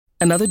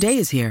Another day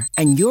is here,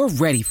 and you're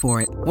ready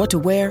for it. What to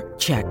wear?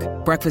 Check.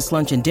 Breakfast,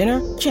 lunch, and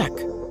dinner? Check.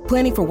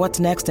 Planning for what's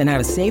next and how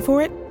to save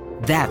for it?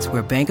 That's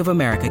where Bank of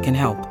America can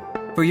help.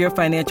 For your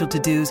financial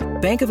to-dos,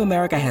 Bank of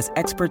America has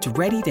experts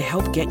ready to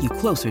help get you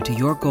closer to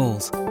your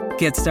goals.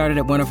 Get started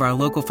at one of our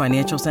local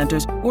financial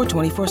centers or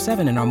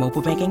 24/7 in our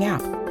mobile banking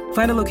app.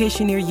 Find a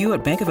location near you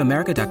at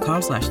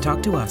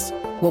bankofamerica.com/talktous.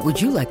 What would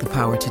you like the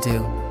power to do?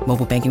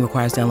 Mobile banking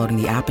requires downloading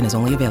the app and is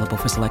only available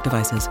for select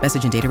devices.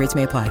 Message and data rates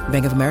may apply.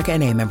 Bank of America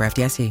N.A., member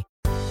FDIC.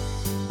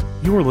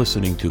 You are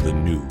listening to the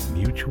new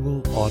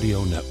Mutual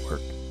Audio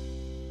Network.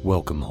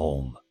 Welcome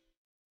home.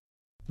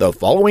 The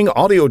following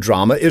audio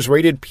drama is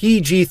rated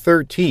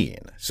PG-13,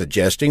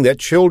 suggesting that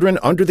children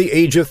under the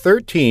age of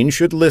 13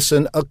 should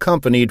listen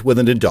accompanied with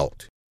an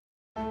adult.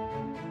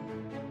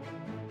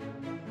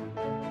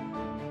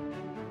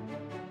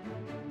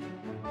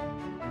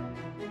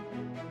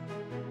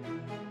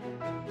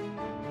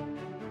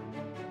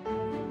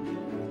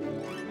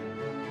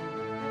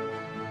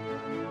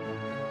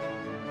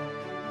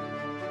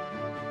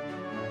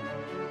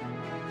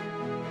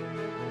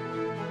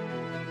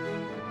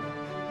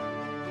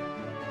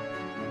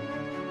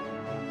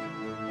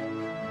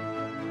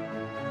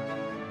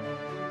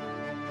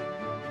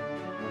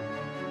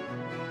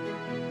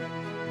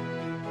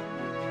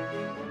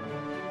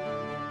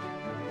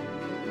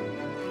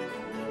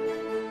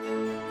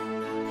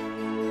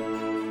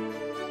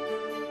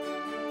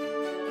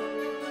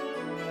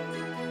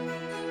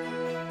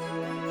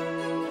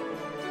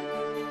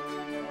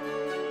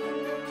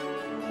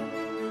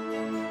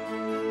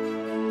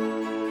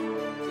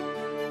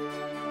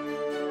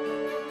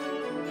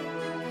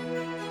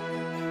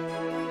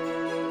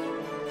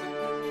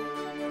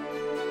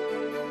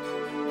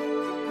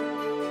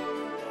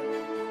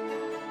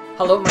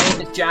 Hello, my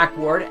name is Jack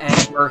Ward,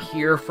 and we're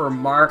here for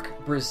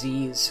Mark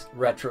Bruzee's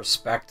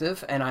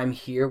Retrospective, and I'm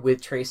here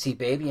with Tracy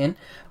Babione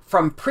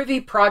from Privy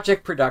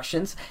Project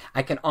Productions.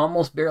 I can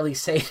almost barely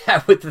say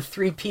that with the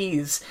 3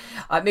 Ps.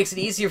 It makes it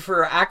easier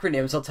for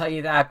acronyms, I'll tell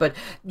you that. But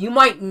you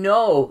might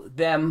know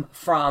them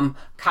from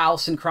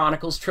Carlson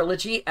Chronicles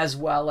trilogy, as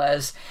well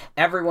as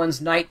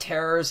Everyone's Night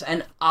Terrors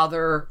and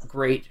other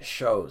great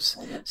shows.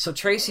 So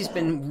Tracy's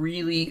been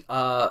really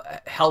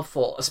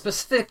helpful,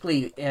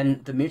 specifically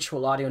in the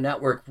Mutual Audio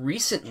Network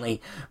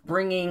recently,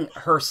 bringing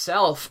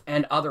herself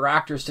and other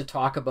actors to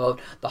talk about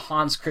the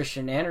Hans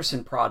Christian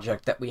Andersen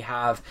project that we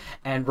have,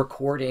 and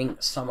recording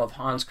some of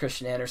Hans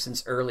Christian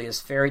Andersen's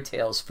earliest fairy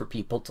tales for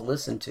people to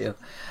listen to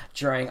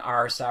during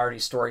our Saturday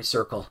Story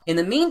Circle. In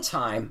the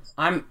meantime,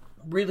 I'm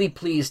really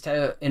pleased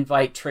to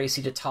invite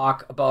Tracy to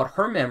talk about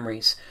her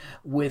memories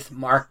with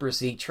Mark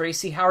Bruzee.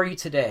 Tracy, how are you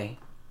today?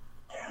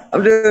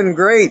 I'm doing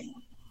great.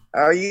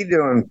 How are you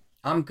doing?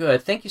 I'm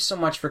good. Thank you so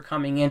much for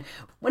coming in.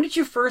 When did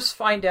you first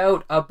find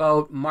out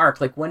about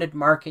Mark? Like, when did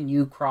Mark and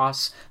you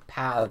cross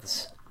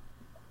paths?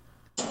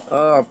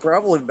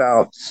 Probably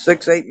about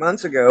 6-8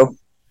 months ago.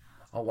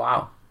 Oh,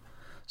 wow.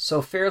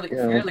 So fairly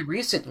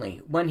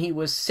recently, when he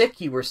was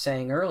sick, you were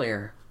saying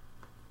earlier.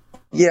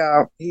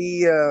 Yeah,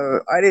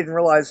 I didn't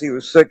realize he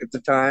was sick at the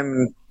time,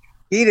 and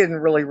he didn't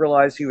really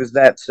realize he was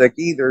that sick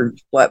either,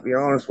 to flat be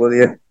honest with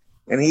you.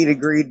 And he'd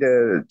agreed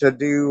to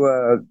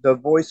do the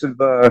voice of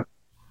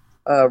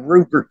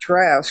Rupert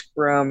Trask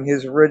from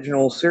his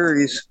original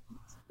series,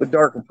 The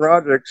Darker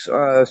Projects,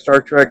 Star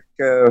Trek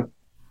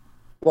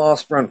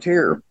Lost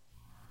Frontier.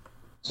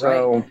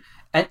 So right.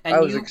 And I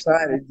was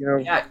excited, you know.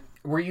 Yeah.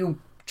 Were you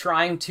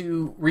trying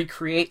to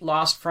recreate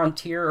Lost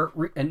Frontier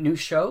and new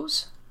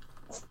shows?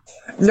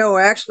 No,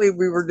 actually,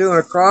 we were doing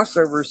a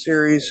crossover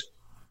series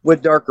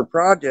with Darker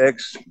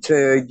Projects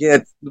to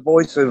get the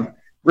voice of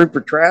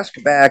Rupert Trask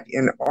back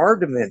in our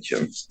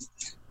dimension.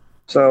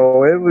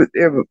 So it was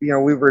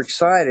we were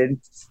excited,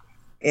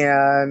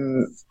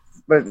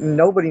 but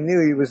nobody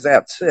knew he was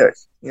that sick.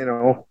 You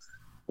know,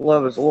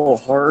 love his little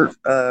heart.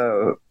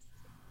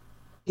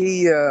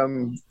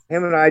 Him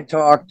and I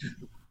talked.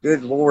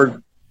 Good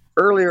Lord.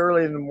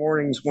 Early in the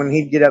mornings when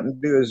he'd get up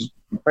and do his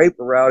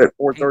paper route at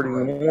 4:30 in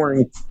the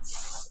morning,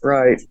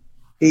 right?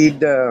 He'd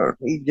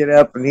get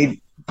up and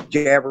he'd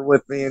jabber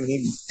with me and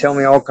he'd tell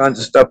me all kinds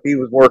of stuff he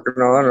was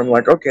working on. And I'm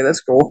like, okay,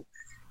 that's cool.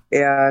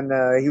 And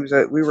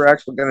we were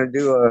actually going to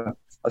do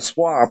a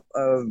swap.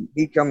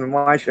 He'd come to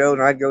my show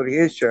and I'd go to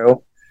his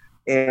show,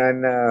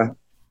 and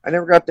I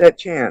never got that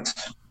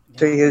chance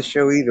to his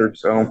show either.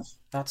 So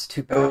that's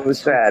too bad. It was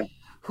sad.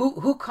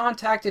 Who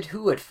contacted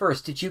who at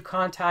first? Did you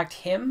contact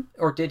him,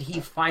 or did he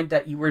find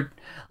that you were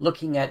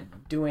looking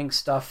at doing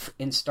stuff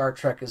in Star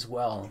Trek as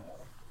well?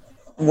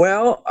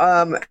 Well,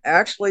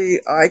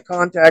 actually, I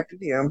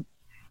contacted him.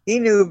 He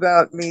knew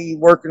about me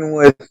working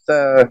with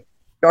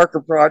Darker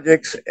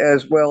Projects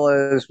as well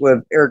as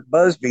with Eric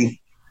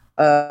Busby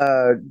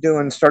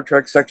doing Star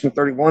Trek Section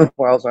 31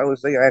 files. I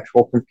was the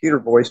actual computer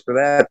voice for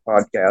that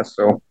podcast,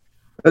 so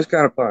it was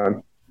kind of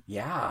fun.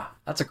 Yeah,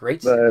 that's a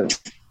great series.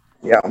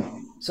 Yeah.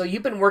 So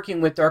you've been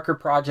working with Darker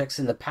Projects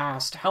in the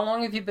past. How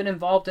long have you been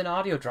involved in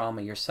audio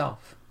drama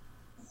yourself?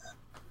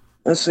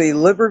 Let's see,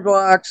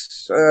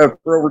 LibriVox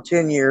for over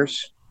 10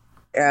 years.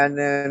 and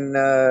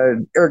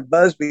then Eric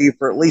Busby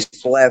for at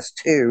least the last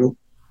two.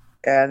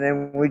 And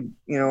then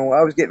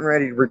I was getting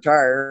ready to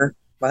retire.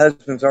 My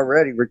husband's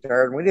already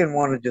retired, and we didn't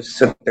want to just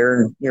sit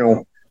there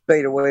and,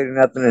 fade away to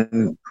nothing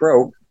and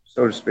croak,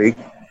 so to speak.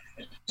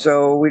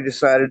 So we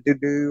decided to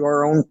do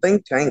our own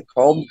think tank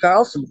called the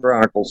Carlson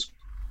Chronicles.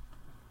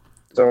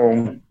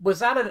 So was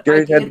that an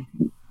Jerry idea?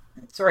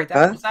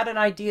 Huh? Was that an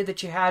idea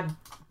that you had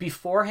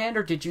beforehand,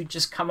 or did you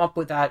just come up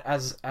with that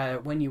as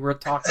when you were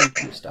talking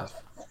through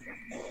stuff?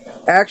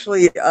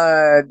 Actually,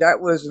 that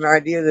was an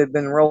idea that had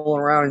been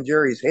rolling around in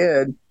Jerry's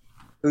head,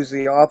 who's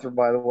the author,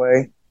 by the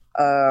way,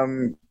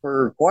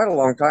 for quite a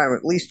long time,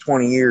 at least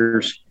 20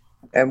 years.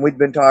 And we'd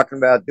been talking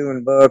about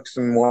doing books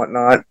and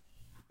whatnot.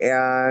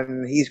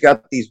 And he's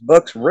got these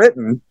books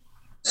written.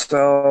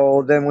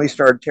 So then we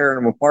started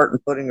tearing them apart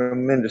and putting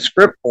them into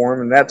script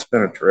form. And that's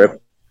been a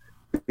trip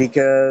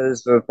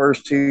because the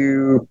first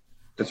 2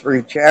 to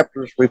 3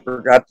 chapters, we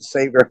forgot to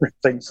save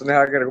everything. So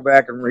now I got to go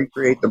back and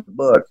recreate the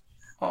book.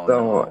 Oh,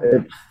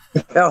 so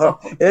no.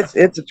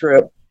 it's a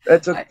trip.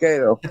 That's okay,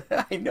 though.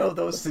 I know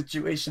those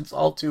situations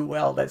all too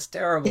well. That's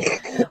terrible.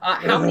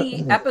 How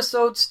many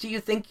episodes do you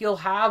think you'll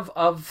have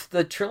of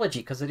the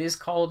trilogy? Because it is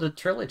called a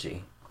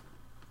trilogy.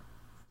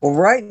 Well,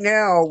 right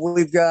now,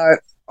 we've got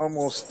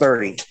almost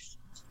 30.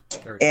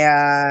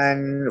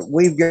 And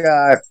we've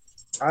got,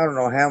 I don't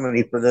know how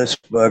many for this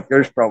book.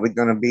 There's probably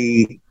going to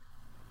be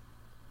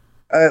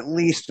at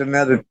least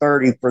another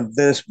 30 for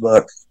this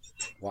book.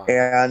 Wow.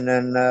 And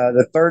then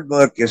the third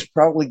book is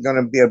probably going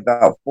to be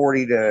about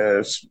 40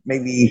 to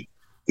maybe,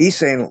 he's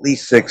saying at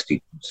least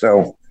 60.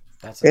 So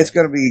it's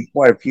going to be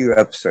quite a few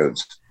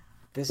episodes.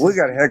 We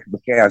got a heck of a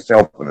cast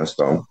helping us,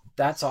 though.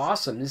 That's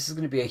awesome. This is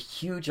going to be a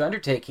huge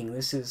undertaking.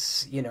 This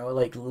is,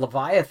 like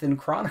Leviathan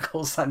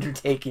Chronicles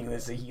undertaking.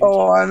 This is a huge.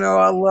 Oh, I know.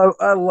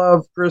 I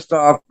love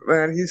Christoph,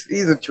 man.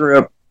 He's a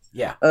trip.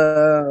 Yeah.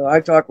 I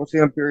talk with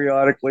him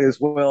periodically as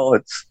well.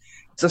 It's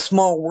a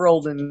small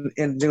world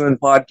in doing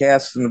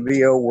podcasts in the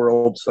VO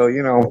world.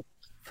 So,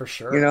 for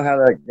sure. You know how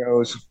that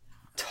goes.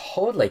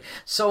 Totally.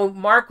 So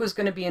Mark was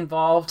going to be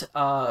involved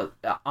on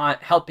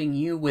helping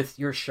you with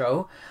your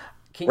show.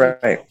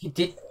 Right.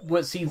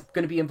 Was he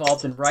going to be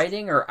involved in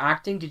writing or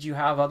acting? Did you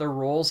have other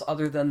roles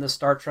other than the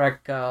Star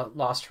Trek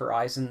Lost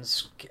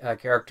Horizons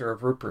character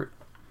of Rupert?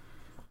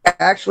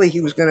 Actually,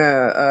 he was going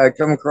to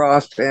come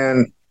across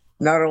and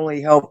not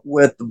only help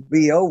with the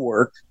VO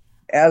work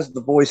as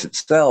the voice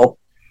itself,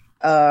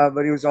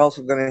 but he was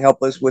also going to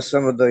help us with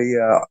some of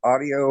the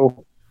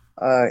audio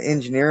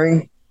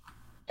engineering.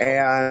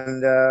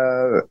 And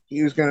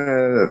he was going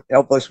to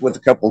help us with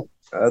a couple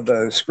of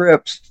the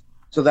scripts.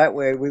 So that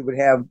way we would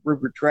have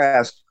Rupert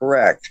Trask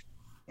correct.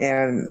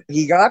 And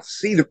he got to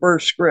see the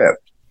first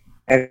script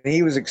and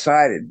he was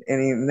excited.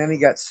 And then he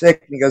got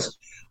sick and he goes,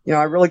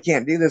 I really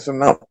can't do this. I'm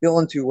not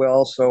feeling too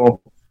well.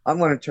 So I'm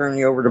going to turn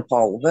you over to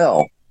Paul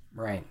Lavelle.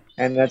 Right.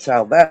 And that's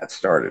how that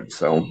started.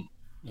 So.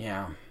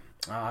 Yeah.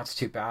 Oh, that's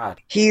too bad.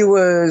 He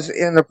was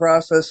in the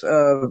process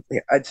of,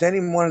 I'd sent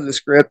him one of the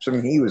scripts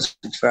and he was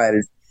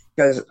excited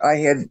because I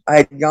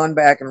had gone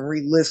back and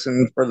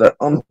re-listened for the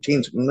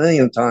umpteenth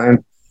millionth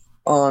time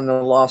on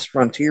the Lost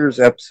Frontiers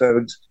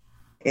episodes,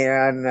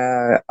 and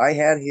I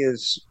had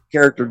his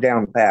character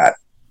down pat.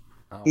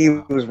 Oh, he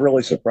was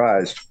really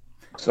surprised.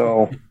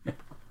 So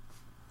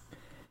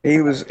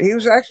he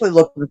was actually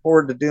looking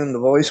forward to doing the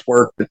voice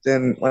work, but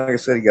then, like I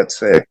said, he got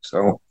sick.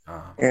 So,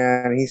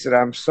 and he said,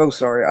 "I'm so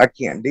sorry, I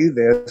can't do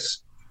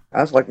this."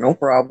 I was like, "No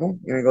problem."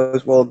 And he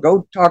goes, "Well,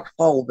 go talk to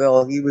Paul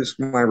Bell. He was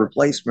my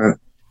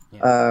replacement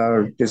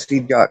because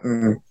he'd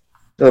gotten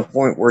to the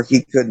point where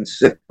he couldn't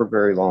sit for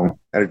very long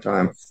at a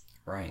time."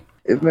 Right.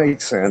 It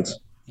makes sense.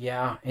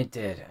 Yeah, it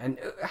did. And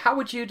how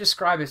would you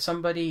describe, if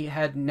somebody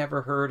had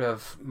never heard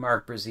of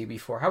Mark Bruzee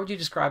before, how would you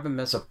describe him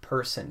as a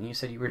person? You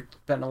said you were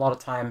spending a lot of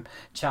time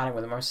chatting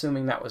with him. I'm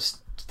assuming that was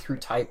through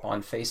type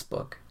on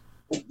Facebook.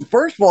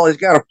 First of all, he's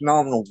got a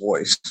phenomenal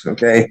voice,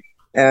 okay?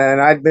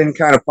 And I've been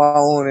kind of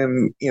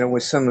following him,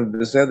 with some of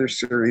his other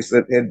series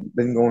that had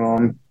been going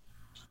on.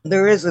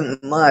 There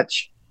isn't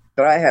much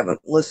that I haven't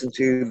listened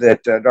to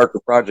that Darker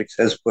Projects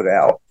has put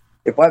out.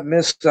 If I've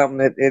missed something,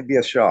 it'd be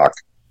a shock.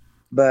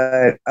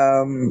 But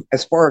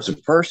as far as a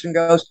person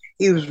goes,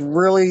 he was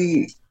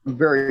really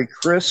very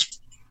crisp.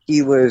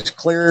 He was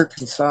clear,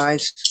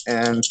 concise,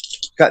 and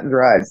cut and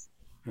dried.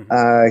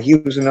 He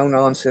was a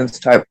no-nonsense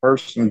type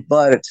person,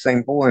 but at the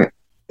same point,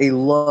 he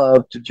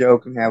loved to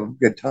joke and have a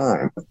good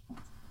time.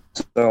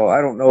 So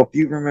I don't know if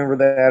you remember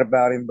that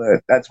about him,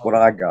 but that's what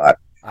I got.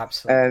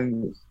 Absolutely.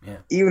 And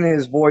even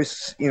his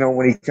voice,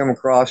 when he come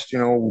across,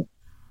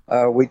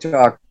 we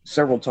talked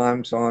several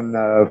times on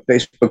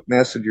Facebook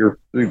Messenger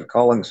through the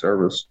calling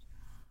service,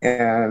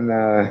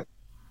 and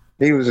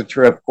he was a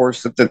trip. Of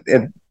course, at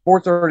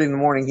 4:30 in the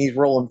morning, he's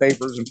rolling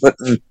papers and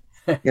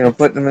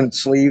putting them in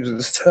sleeves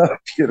and stuff.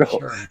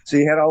 Sure. So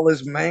he had all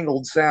this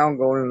mangled sound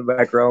going in the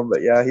background.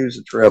 But yeah, he was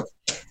a trip.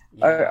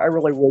 Yeah. I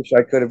really wish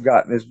I could have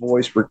gotten his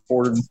voice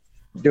recorded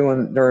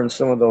during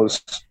some of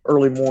those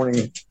early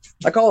morning.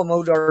 I call them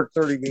ODark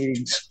 30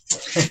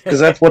 meetings. because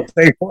that's what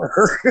they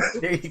were.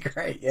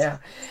 Great, yeah.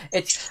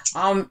 It's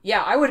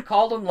yeah, I would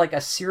call him like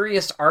a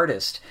serious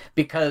artist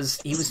because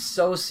he was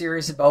so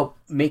serious about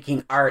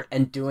making art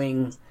and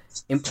doing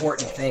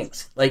important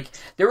things. Like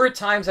there were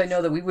times I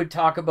know that we would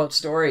talk about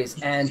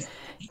stories, and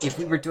if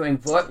we were doing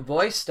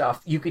voice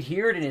stuff, you could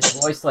hear it in his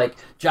voice, like,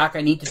 Jack,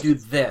 I need to do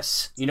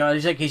this. You know,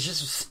 he's like,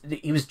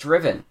 he was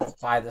driven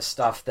by the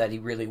stuff that he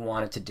really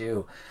wanted to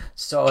do.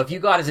 So if you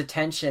got his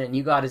attention and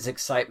you got his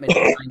excitement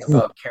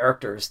about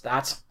characters,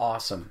 that's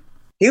awesome.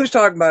 He was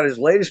talking about his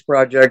latest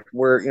project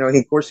where,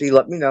 of course, he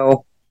let me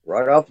know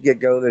right off the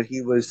get-go that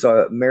he was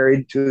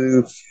married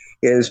to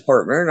his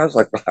partner. And I was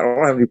like, I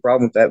don't have any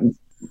problem with that.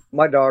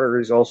 My daughter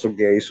is also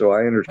gay, so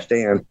I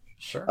understand.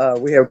 Sure.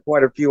 We have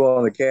quite a few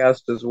on the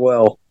cast as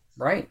well.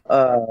 Right.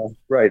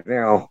 Right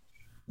now.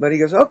 But he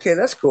goes, okay,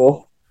 that's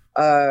cool.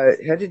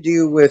 It had to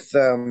do with,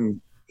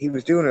 he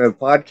was doing a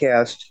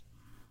podcast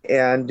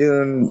and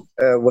doing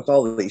with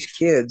all of these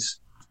kids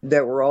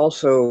that were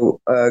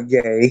also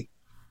gay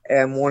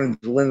and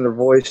wanted to lend their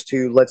voice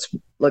to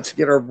let's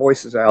get our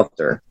voices out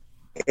there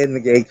in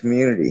the gay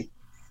community.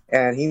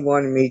 And he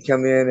wanted me to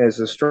come in as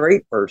a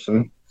straight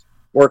person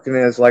working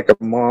as like a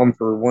mom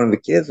for one of the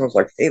kids. And I was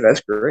like, hey, that's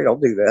great. I'll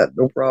do that.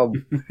 No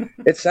problem.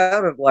 It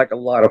sounded like a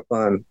lot of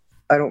fun.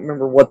 I don't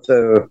remember what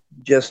the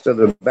gist of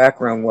the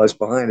background was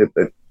behind it,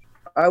 but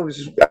I was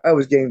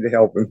game to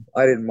help him.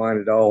 I didn't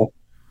mind at all.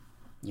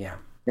 Yeah.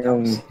 That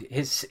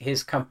was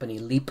his company,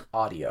 Leap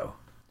Audio,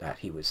 that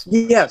he was.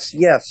 Yes.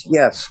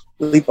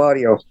 Leap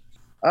Audio.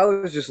 I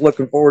was just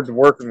looking forward to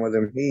working with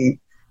him.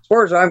 As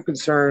far as I'm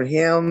concerned,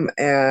 him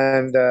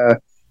and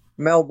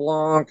Mel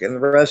Blanc and the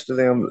rest of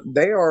them,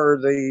 they are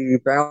the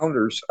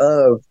founders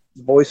of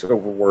voiceover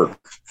work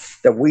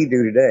that we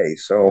do today.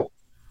 So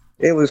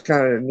it was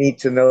kind of neat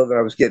to know that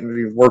I was getting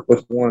to work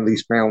with one of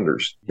these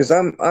founders because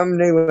I'm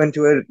new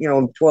into it.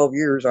 12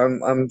 years,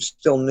 I'm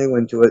still new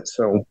into it.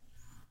 So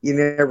you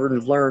never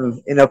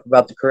learn enough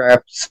about the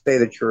craft to say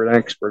that you're an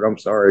expert. I'm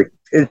sorry,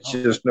 it's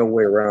just no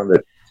way around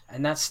it.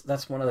 And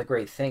that's one of the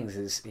great things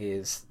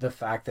is the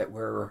fact that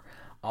we're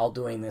all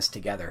doing this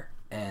together.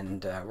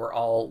 And we're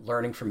all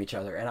learning from each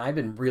other. And I've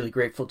been really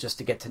grateful just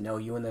to get to know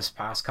you in this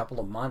past couple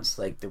of months.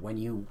 Like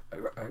when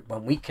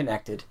we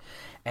connected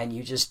and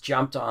you just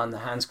jumped on the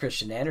Hans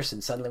Christian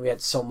Andersen, suddenly we had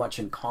so much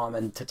in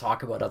common to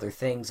talk about other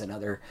things and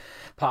other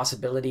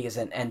possibilities.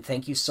 And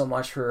thank you so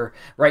much for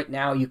right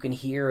now. You can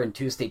hear in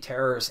Tuesday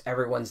Terrors,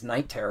 Everyone's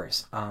Night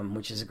Terrors,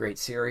 which is a great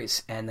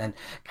series. And then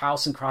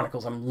Carlson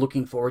Chronicles, I'm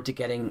looking forward to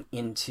getting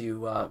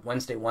into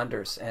Wednesday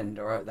Wonders, and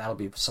that'll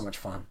be so much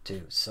fun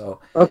too. So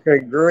okay,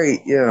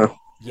 great. Yeah.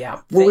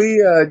 Yeah.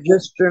 We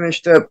just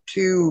finished up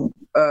two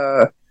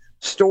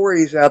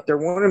stories out there.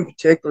 One in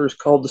particular is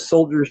called The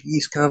Soldiers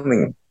He's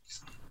Coming.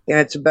 And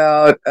it's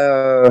about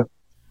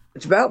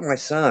my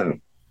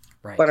son.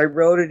 Right. But I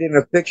wrote it in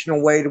a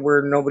fictional way to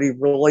where nobody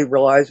really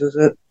realizes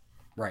it.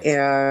 Right.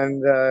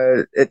 And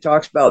it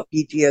talks about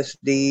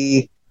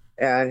PTSD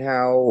and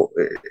how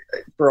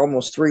for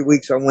almost 3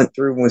 weeks I went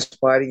through and was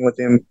fighting with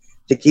him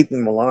to keep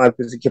him alive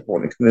because he kept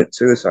wanting to commit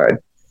suicide.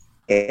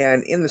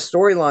 And in the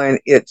storyline,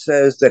 it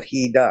says that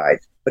he died,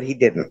 but he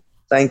didn't,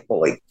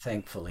 thankfully.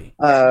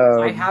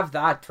 I have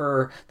that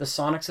for the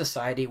Sonic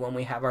Society when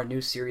we have our new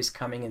series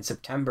coming in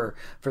September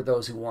for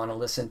those who want to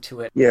listen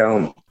to it.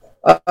 Yeah.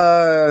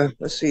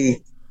 Let's see.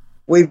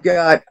 We've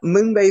got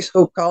Moonbase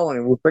Hope Colony.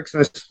 We're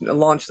fixing to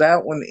launch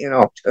that one in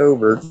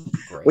October.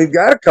 Great. We've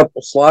got a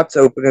couple slots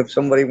open if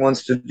somebody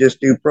wants to just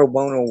do pro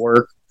bono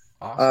work.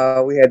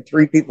 Awesome. We had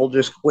 3 people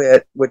just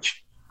quit,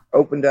 which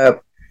opened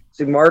up.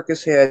 See,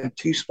 Marcus had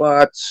 2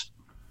 spots,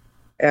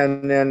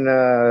 and then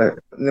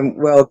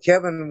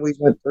Kevin, we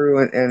went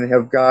through and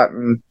have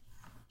gotten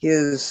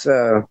his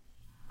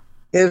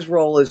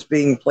role as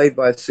being played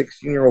by a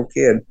 16-year-old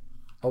kid.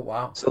 Oh,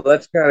 wow. So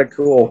that's kind of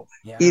cool.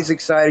 Yeah. He's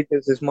excited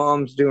because his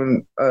mom's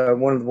doing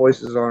one of the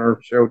voices on her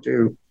show,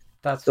 too.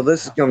 So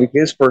this is going to be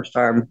his first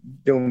time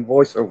doing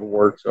voiceover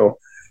work, so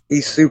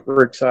he's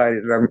super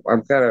excited.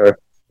 I'm kind of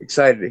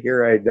excited to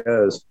hear how he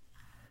does.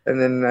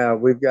 And then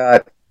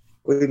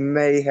we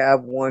may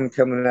have one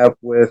coming up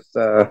with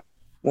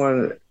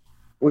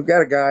we've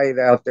got a guy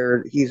out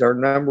there. He's our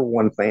number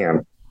 1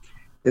 fan.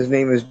 His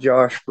name is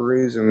Josh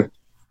Bruzee,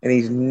 and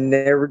he's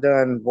never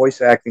done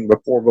voice acting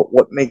before. But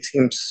what makes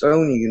him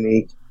so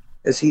unique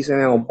is he's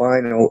an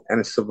albino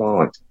and a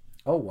savant.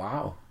 Oh,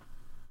 wow.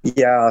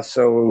 Yeah,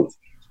 so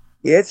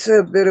it's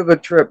a bit of a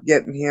trip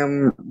getting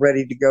him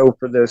ready to go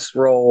for this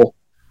role.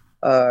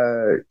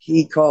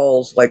 He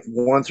calls like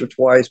once or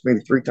twice,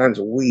 maybe 3 times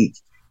a week.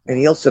 And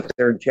he'll sit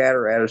there and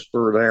chatter at us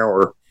for an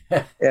hour.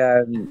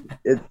 And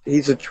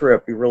he's a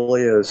trip. He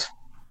really is.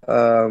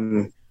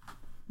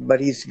 But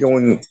he's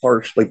going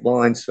partially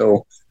blind.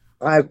 So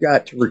I've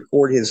got to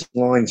record his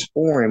lines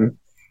for him,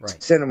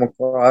 right, send them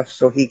across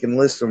so he can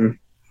listen.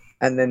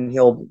 And then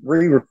he'll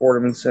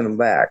re-record them and send them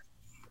back.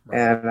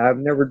 Right. And I've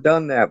never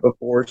done that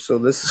before. So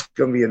this is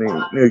going to be a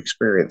new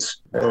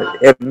experience.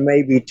 It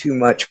may be too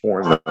much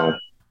for him, though.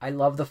 I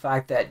love the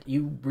fact that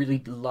you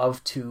really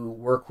love to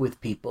work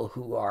with people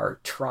who are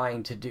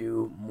trying to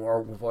do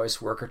more voice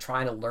work or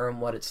trying to learn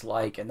what it's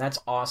like. And that's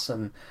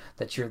awesome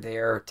that you're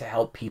there to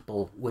help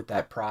people with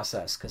that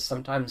process. Because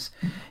sometimes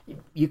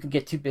you can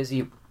get too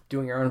busy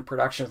doing your own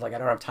productions. Like, I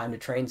don't have time to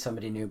train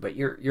somebody new, but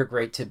you're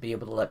great to be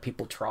able to let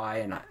people try.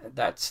 And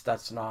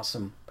that's an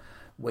awesome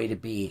way to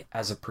be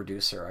as a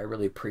producer. I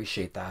really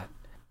appreciate that.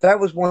 That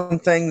was one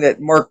thing that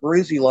Mark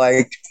Bruzee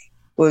liked,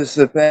 was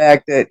the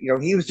fact that,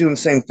 he was doing the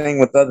same thing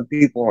with other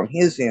people on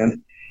his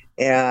end.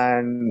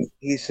 And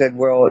he said,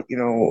 well,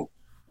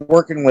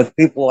 working with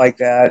people like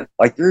that,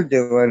 like you're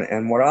doing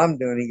and what I'm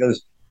doing, he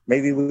goes,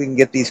 maybe we can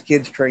get these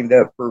kids trained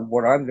up for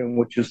what I'm doing,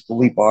 which is the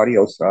Leap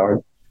audio side.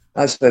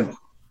 I said,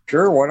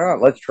 sure, why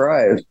not? Let's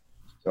try it.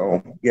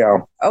 So, yeah,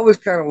 I was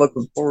kind of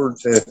looking forward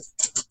to,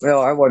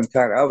 I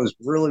was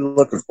really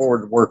looking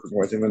forward to working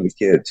with him and the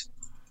kids.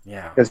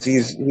 Yeah. Because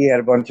he had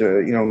a bunch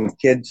of,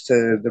 kids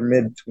to their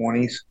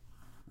mid-20s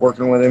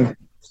working with him.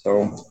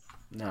 So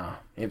no,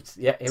 it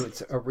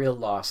was a real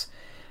loss.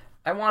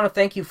 I want to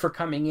thank you for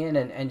coming in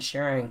and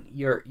sharing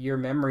your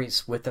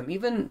memories with them.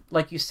 Even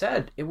like you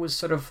said, it was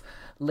sort of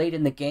late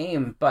in the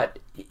game, but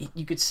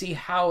you could see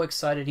how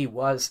excited he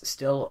was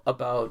still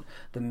about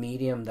the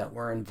medium that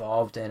we're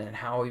involved in, and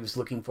how he was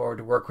looking forward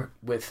to work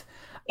with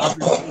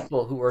other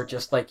people who are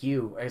just like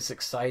you, as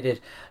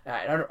excited.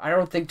 I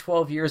don't think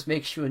 12 years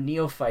makes you a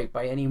neophyte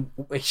by any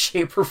way,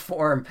 shape, or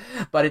form,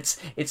 but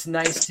it's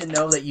nice to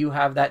know that you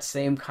have that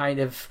same kind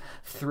of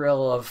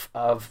thrill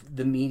of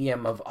the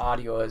medium of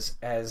audio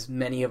as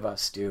many of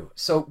us do.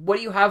 So what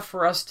do you have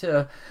for us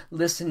to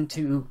listen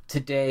to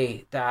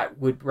today that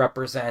would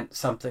represent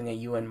something that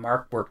you and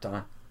Mark worked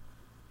on?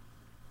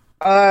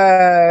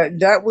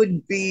 That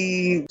would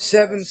be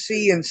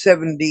 7C and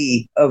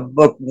 7D of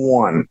book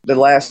 1. The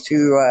last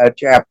 2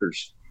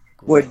 chapters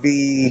would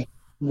be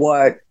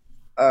what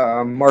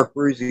Mark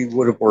Bruzee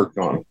would have worked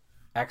on.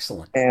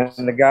 Excellent.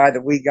 And the guy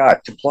that we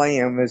got to play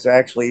him is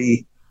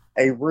actually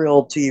a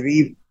real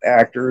TV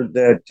actor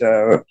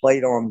that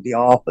played on The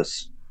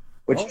Office,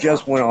 which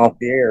just went off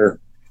the air.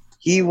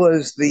 He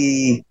was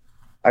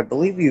I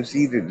believe he was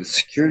either the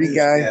security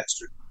guy.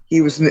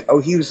 He was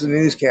the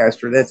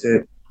newscaster. That's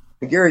it.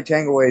 Gary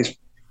Tangleway's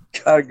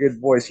got a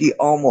good voice. He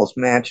almost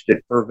matched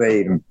it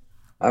verbatim.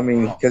 I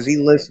mean, because he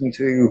listened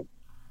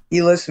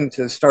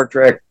to Star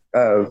Trek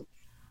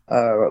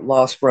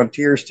Lost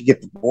Frontiers to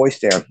get the voice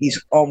down.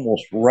 He's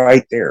almost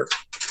right there.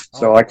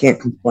 So I can't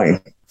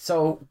complain.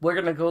 So we're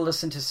going to go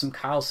listen to some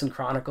Carlson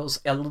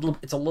Chronicles.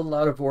 It's a little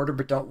out of order,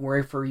 but don't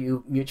worry, for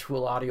you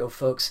Mutual Audio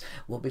folks.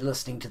 We'll be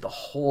listening to the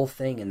whole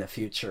thing in the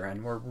future,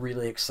 and we're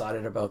really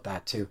excited about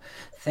that too.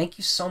 Thank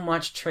you so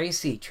much,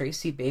 Tracy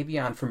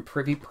Babione from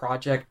Privy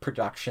Project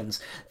Productions.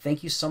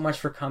 Thank you so much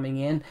for coming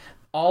in.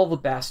 All the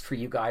best for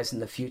you guys in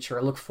the future.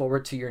 I look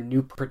forward to your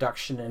new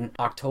production in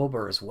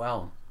October as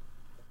well.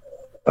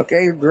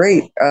 Okay,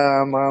 great.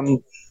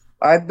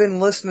 I've been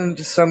listening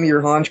to some of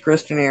your Hans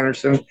Christian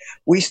Andersen.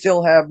 We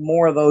still have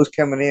more of those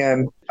coming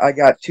in. I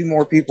got 2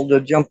 more people to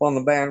jump on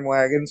the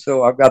bandwagon,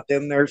 so I've got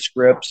them their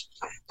scripts.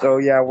 So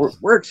yeah,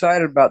 we're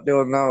excited about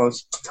doing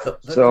those.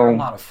 They're a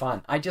lot of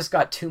fun. I just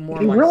got 2 more.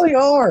 They really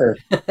are.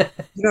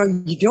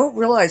 You don't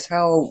realize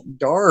how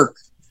dark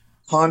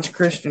Hans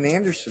Christian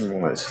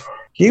Andersen was.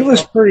 He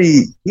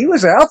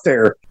was out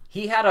there.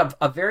 He had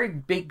a very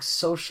big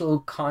social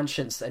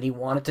conscience, and he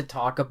wanted to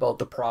talk about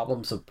the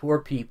problems of poor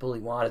people.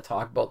 He wanted to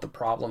talk about the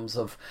problems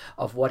of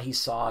what he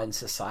saw in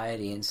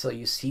society. And so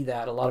you see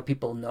that a lot of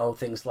people know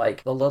things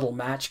like The Little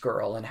Match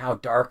Girl and how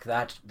dark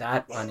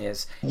that one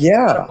is.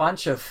 Yeah. A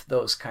bunch of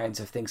those kinds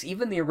of things.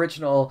 Even the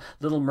original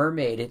Little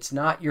Mermaid, it's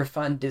not your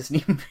fun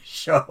Disney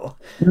show.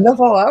 No,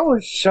 I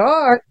was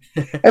shocked.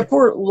 And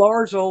poor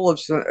Lars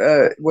Olafsson,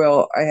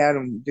 I had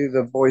him do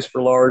the voice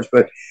for Lars,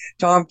 but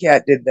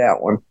Tomcat did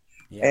that one.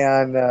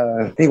 Yeah.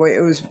 And anyway,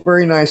 it was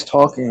very nice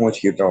talking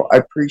with you, though. I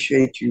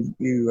appreciate you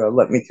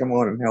let me come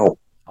on and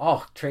help.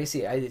 Oh,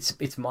 Tracy,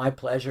 it's my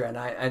pleasure, and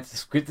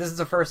this is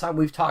the first time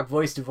we've talked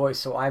voice to voice,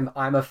 so I'm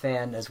a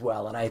fan as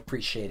well, and I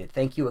appreciate it.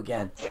 Thank you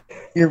again.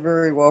 You're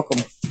very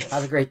welcome.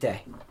 Have a great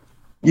day.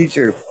 You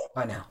too.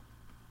 Bye now.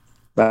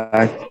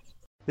 Bye.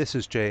 This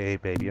is J.A.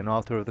 Babione,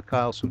 author of the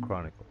Carlson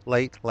Chronicle.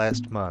 Late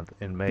last month,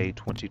 in May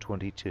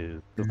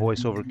 2022, the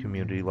voiceover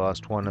community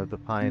lost one of the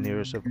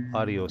pioneers of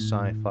audio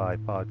sci-fi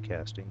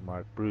podcasting,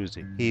 Mark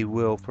Bruzee. He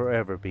will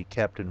forever be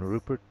Captain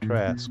Rupert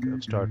Trask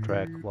of Star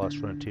Trek Lost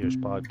Frontiers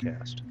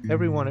podcast.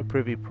 Everyone at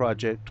Privy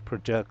Project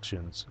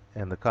Productions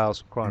and the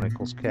Carlson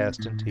Chronicles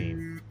cast and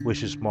team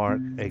wishes Mark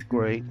a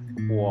great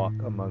walk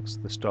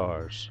amongst the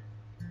stars.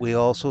 We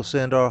also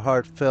send our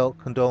heartfelt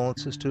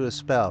condolences to his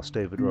spouse,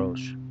 David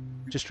Roche.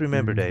 Just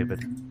remember,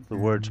 David, the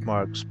words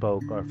Mark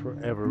spoke are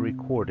forever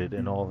recorded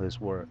in all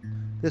his work.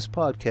 This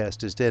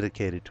podcast is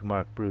dedicated to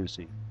Mark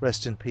Bruzee.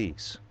 Rest in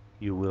peace.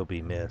 You will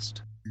be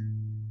missed.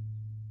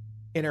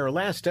 In our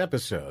last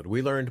episode,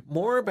 we learned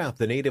more about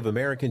the Native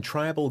American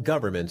tribal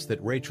governments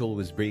that Rachel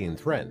was being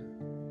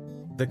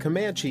threatened. The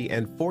Comanche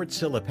and Fort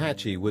Sill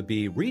would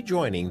be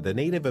rejoining the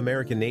Native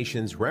American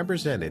nations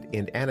represented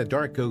in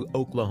Anadarko,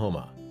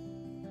 Oklahoma.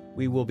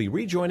 We will be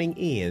rejoining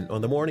Ian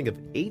on the morning of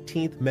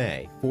 18th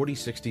May,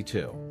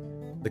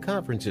 4062. The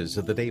conferences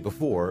of the day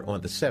before, on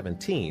the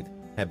 17th,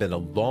 have been a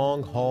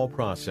long-haul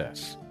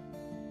process.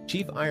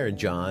 Chief Iron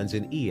Johns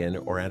and Ian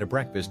are at a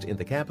breakfast in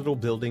the Capitol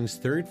Building's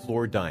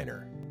third-floor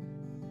diner.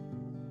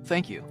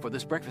 Thank you for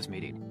this breakfast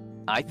meeting.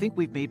 I think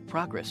we've made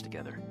progress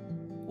together.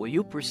 Will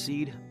you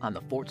proceed on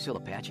the Fort Sill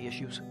Apache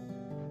issues?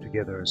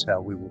 Together is how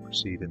we will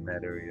proceed in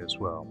that area as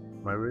well.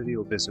 My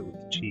radio visit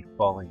with Chief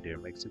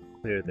Ballingdeer makes it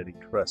clear that he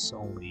trusts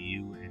only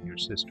you and your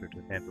sister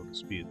to handle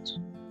disputes.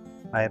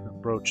 I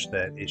haven't broached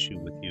that issue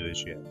with you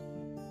as yet.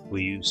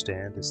 Will you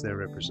stand as their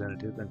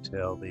representative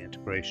until the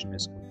integration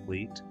is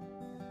complete?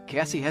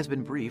 Cassie has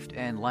been briefed,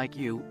 and like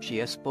you, she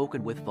has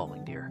spoken with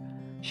Ballingdeer.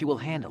 She will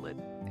handle it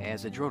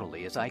as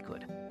adroitly as I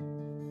could.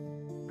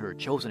 Her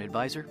chosen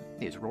advisor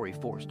is Rory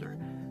Forrester.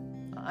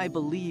 I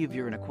believe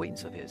you're an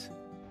acquaintance of his.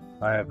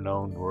 I have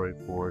known Rory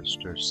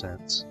Forrester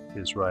since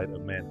his right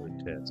of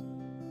manhood test.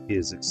 He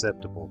is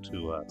acceptable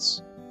to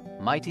us.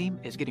 My team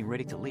is getting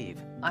ready to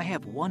leave. I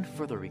have one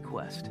further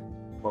request.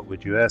 What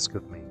would you ask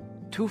of me?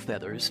 Two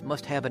Feathers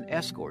must have an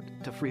escort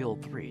to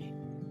Freehold 3.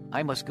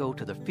 I must go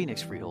to the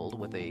Phoenix Freehold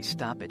with a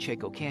stop at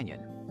Chaco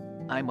Canyon.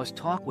 I must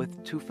talk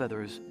with Two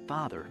Feathers'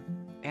 father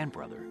and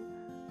brother.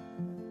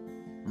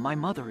 My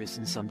mother is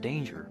in some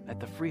danger at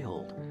the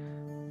Freehold.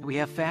 We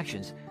have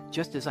factions,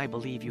 just as I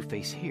believe you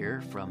face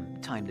here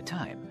from time to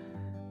time.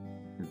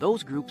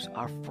 Those groups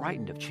are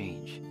frightened of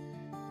change.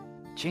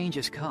 Change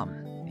has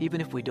come,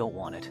 even if we don't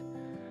want it.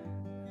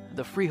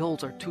 The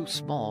freeholds are too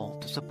small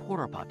to support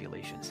our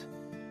populations.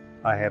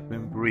 I have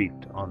been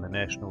briefed on the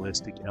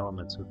nationalistic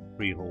elements of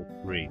Freehold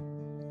 3.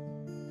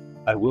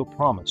 I will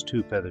promise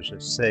Two Feathers a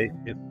safe,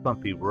 if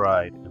bumpy,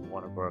 ride in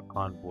one of our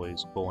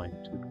convoys going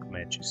to the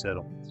Comanche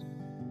settlements.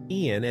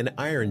 Ian and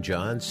Iron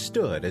Johns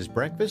stood as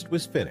breakfast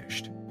was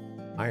finished.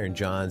 Iron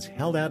Johns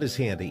held out his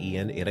hand to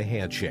Ian in a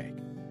handshake.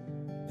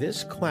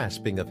 This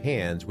clasping of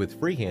hands with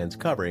free hands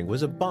covering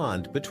was a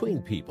bond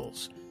between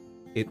peoples.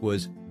 It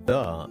was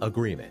the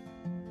agreement.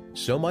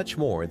 So much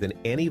more than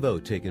any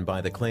vote taken by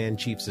the clan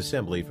chiefs'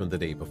 assembly from the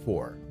day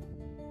before.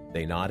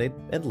 They nodded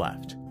and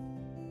left.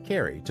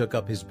 Carrie took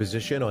up his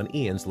position on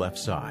Ian's left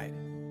side.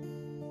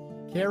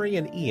 Carrie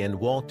and Ian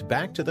walked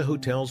back to the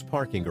hotel's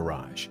parking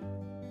garage.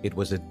 It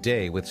was a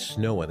day with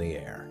snow in the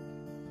air.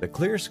 The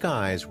clear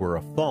skies were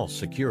a false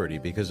security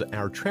because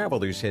our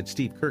travelers had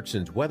Steve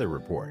Kirkson's weather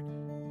report.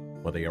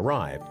 When they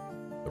arrived,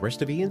 the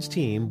rest of Ian's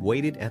team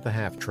waited at the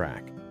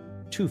half-track.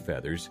 Two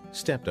Feathers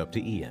stepped up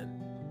to Ian.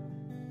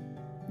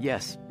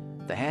 Yes,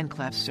 the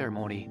hand-clap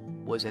ceremony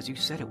was as you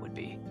said it would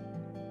be.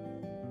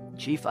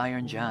 Chief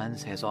Iron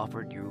Johns has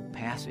offered you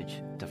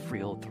passage to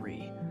Freehold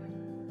 3.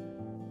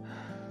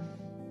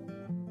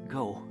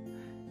 Go.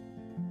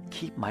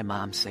 Keep my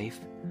mom safe.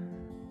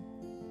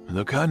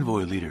 The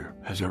convoy leader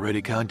has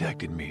already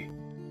contacted me.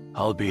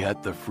 I'll be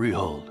at the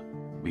Freehold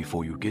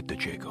before you get to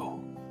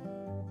Chaco.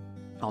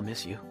 I'll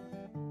miss you.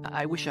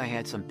 I wish I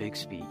had some big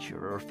speech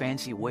or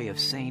fancy way of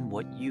saying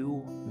what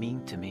you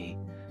mean to me.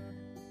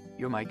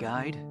 You're my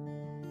guide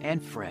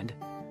and friend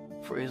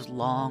for as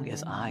long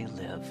as I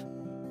live.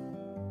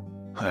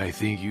 I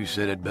think you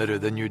said it better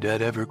than your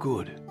dad ever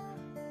could.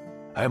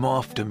 I'm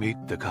off to meet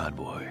the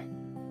convoy.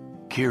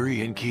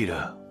 Kiri and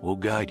Kita will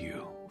guide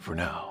you for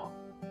now.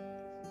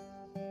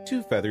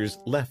 Two Feathers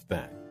left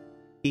then.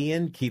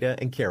 Ian, Kita,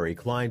 and Carrie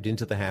climbed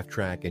into the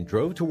half-track and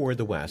drove toward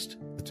the west.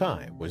 The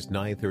time was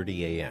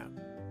 9:30 a.m.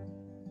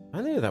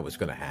 I knew that was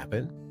going to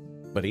happen,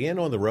 but Ian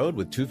on the road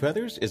with Two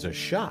Feathers is a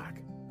shock.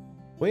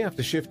 We have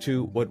to shift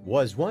to what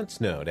was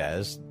once known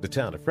as the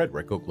town of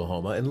Frederick,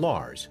 Oklahoma, and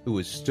Lars, who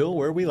is still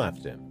where we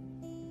left him.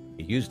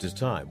 He used his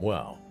time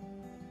well.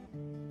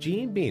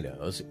 Gene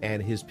Benos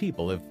and his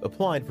people have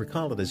applied for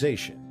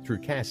colonization through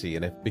Cassie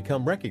and have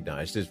become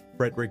recognized as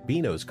Frederick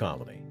Benos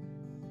Colony.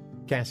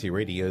 Cassie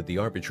radioed the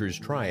Arbiter's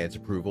Triad's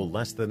approval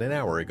less than an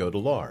hour ago to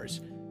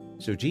Lars,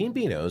 so Gene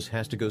Benos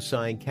has to go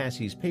sign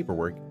Cassie's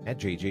paperwork at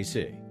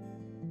JJC.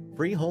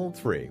 Freehold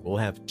 3 will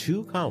have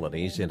 2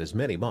 colonies in as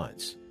many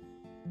months.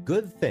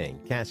 Good thing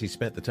Cassie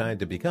spent the time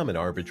to become an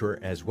arbiter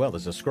as well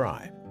as a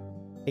scribe.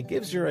 It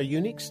gives her a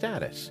unique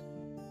status.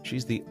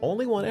 She's the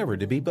only one ever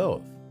to be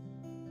both.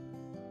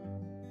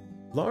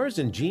 Lars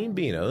and Gene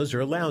Benos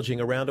are lounging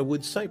around a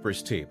wood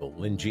cypress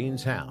table in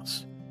Gene's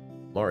house.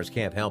 Lars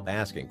can't help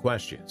asking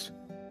questions.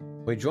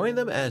 We join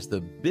them as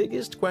the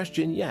biggest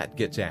question yet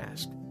gets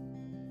asked.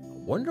 I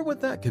wonder what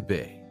that could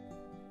be.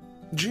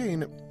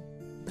 Gene,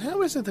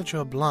 how is it that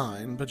you're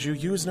blind but you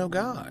use no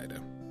guide?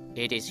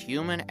 It is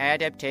human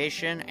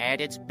adaptation at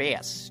its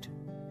best.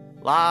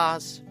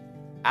 Lars,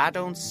 I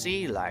don't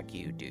see like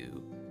you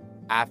do.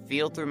 I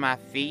feel through my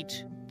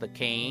feet, the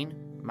cane,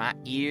 my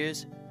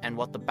ears, and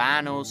what the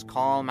binos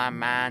call my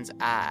mind's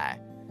eye.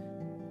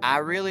 I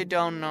really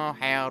don't know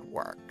how it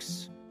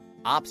works.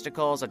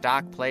 Obstacles or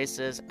dark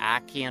places I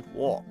can't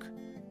walk.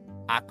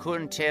 I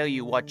couldn't tell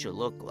you what you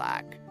look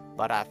like,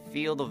 but I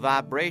feel the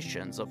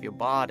vibrations of your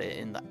body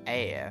in the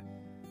air.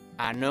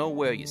 I know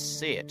where you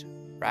sit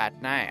right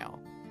now.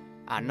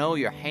 I know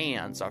your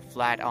hands are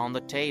flat on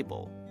the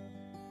table.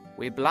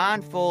 We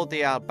blindfold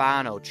the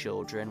albino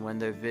children when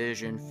their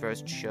vision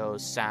first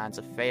shows signs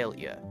of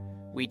failure.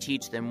 We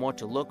teach them what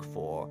to look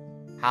for,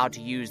 how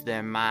to use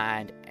their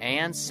mind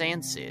and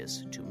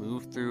senses to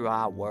move through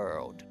our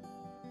world.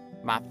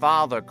 My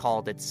father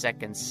called it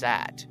second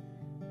sight.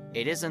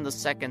 It isn't the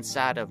second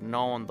sight of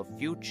knowing the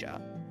future,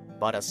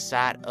 but a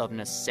sight of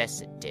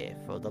necessity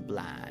for the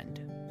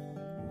blind.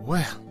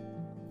 Well,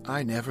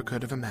 I never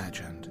could have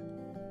imagined.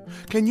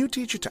 Can you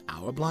teach it to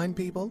our blind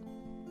people?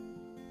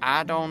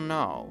 I don't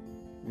know.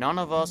 None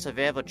of us have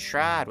ever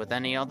tried with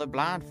any other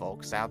blind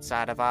folks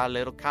outside of our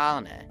little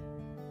colony.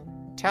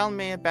 Tell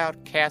me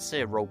about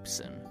Cassie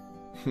Robeson.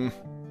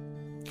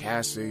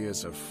 Cassie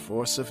is a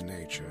force of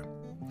nature.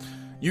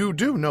 You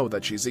do know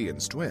that she's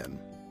Ian's twin.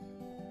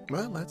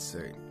 Well, let's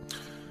see.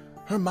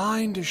 Her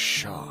mind is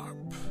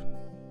sharp.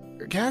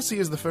 Cassie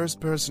is the first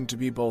person to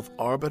be both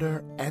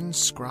arbiter and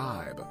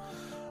scribe.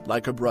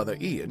 Like her brother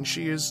Ian,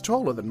 she is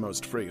taller than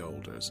most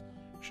freeholders.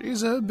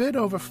 She's a bit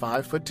over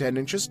 5 foot 10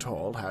 inches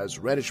tall, has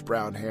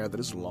reddish-brown hair that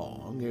is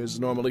long, is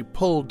normally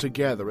pulled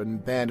together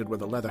and banded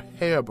with a leather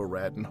hair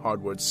barrette and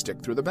hardwood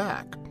stick through the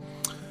back.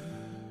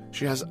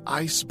 She has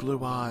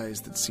ice-blue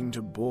eyes that seem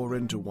to bore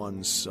into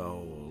one's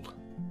soul.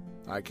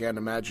 I can't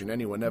imagine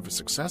anyone ever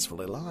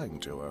successfully lying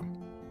to her.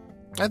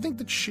 I think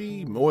that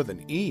she, more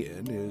than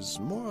Ian, is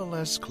more or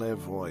less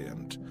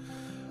clairvoyant.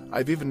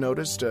 I've even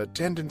noticed a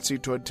tendency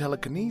toward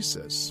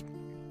telekinesis.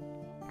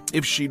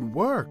 If she'd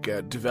work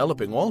at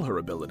developing all her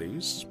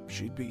abilities,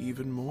 she'd be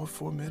even more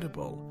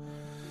formidable.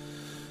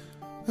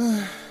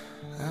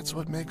 That's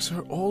what makes her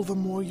all the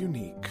more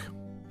unique.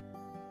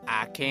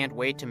 I can't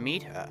wait to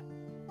meet her.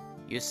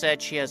 You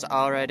said she has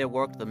already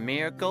worked the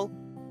miracle?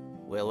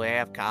 Will we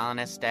have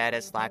colony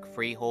status like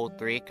Freehold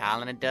 3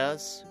 colony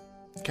does?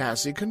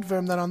 Cassie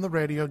confirmed that on the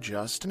radio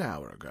just an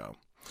hour ago.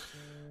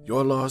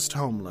 Your lost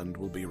homeland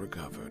will be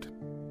recovered.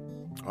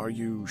 Are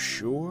you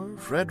sure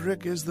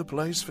Frederick is the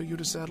place for you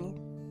to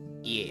settle?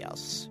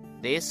 Yes.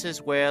 This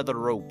is where the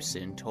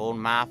Robeson told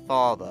my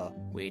father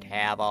we'd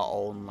have our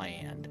own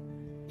land.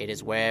 It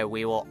is where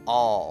we will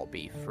all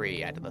be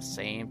free at the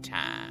same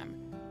time.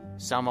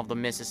 Some of the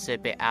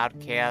Mississippi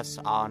outcasts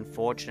are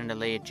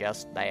unfortunately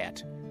just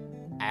that,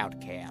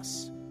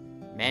 outcasts.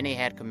 Many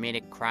had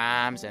committed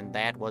crimes, and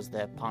that was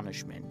their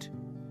punishment.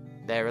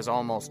 There is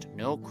almost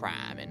no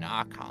crime in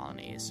our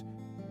colonies.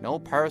 No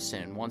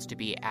person wants to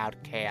be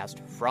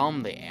outcast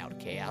from the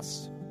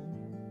outcasts.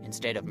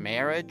 Instead of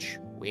marriage,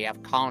 we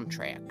have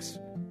contracts.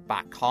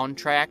 By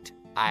contract,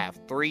 I have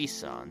 3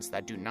 sons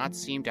that do not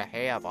seem to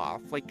have our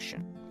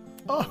affliction.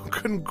 Oh,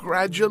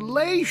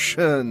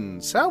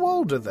 congratulations! How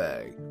old are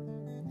they?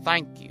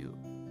 Thank you.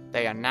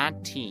 They are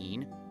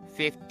 19,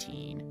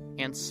 15,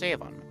 and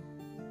 7.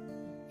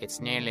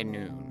 It's nearly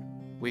noon.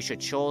 We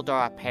should shoulder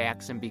our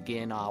packs and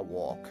begin our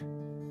walk.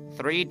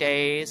 3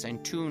 days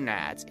and 2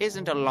 nights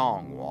isn't a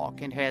long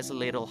walk and has a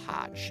little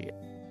hardship.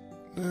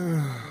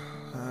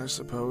 I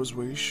suppose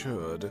we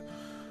should.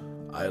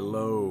 I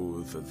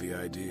loathe the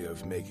idea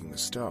of making the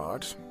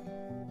start.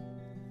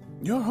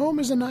 Your home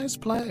is a nice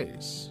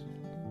place.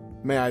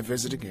 May I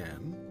visit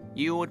again?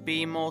 You would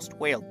be most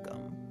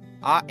welcome.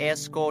 Our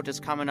escort is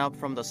coming up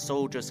from the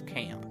soldiers'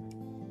 camp.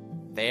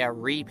 Their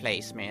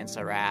replacements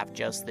arrived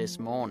just this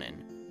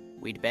morning.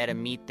 We'd better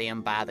meet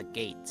them by the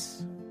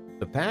gates.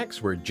 The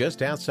packs were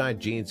just outside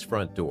Jean's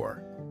front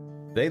door.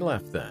 They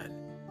left then.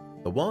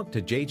 The walk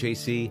to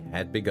JJC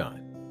had begun.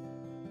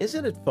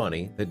 Isn't it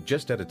funny that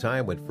just at a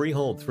time when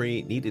Freehold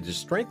 3 needed to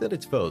strengthen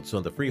its votes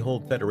on the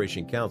Freehold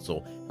Federation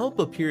Council, help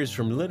appears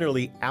from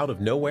literally out of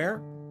nowhere?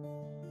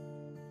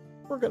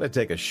 We're going to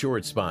take a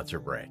short sponsor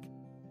break.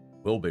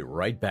 We'll be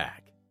right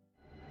back.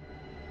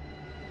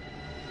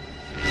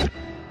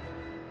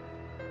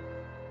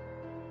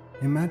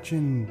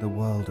 Imagine the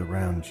world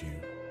around you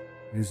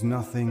is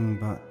nothing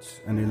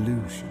but an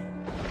illusion.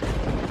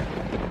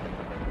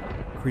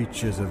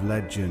 Creatures of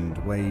legend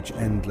wage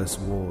endless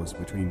wars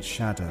between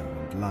shadow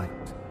and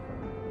light,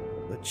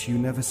 but you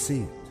never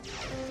see it.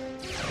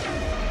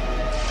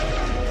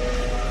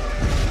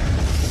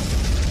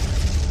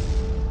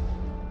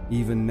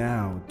 Even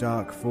now,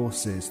 dark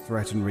forces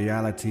threaten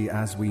reality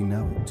as we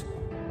know it,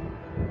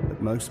 but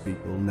most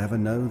people never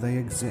know they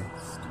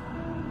exist.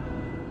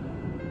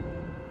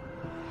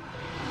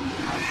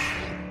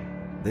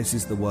 This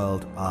is the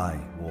world I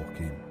walk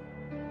in.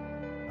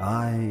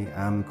 I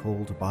am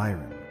called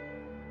Byron,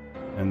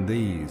 and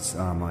these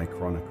are my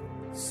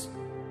chronicles.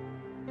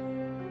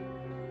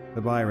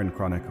 The Byron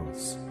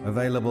Chronicles,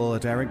 available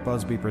at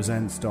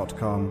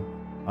ericbosbypresents.com,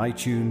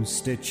 iTunes,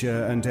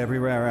 Stitcher, and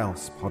everywhere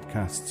else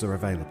podcasts are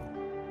available.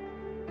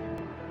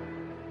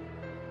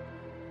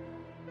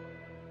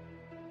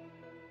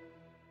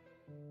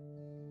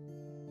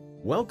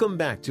 Welcome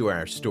back to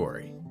our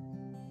story.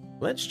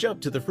 Let's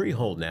jump to the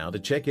Freehold now to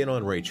check in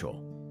on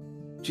Rachel.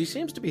 She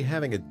seems to be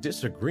having a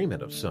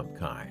disagreement of some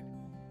kind.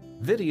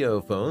 Video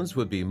phones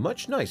would be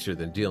much nicer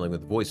than dealing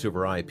with voice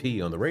over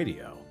IP on the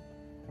radio.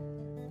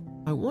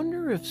 I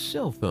wonder if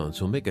cell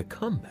phones will make a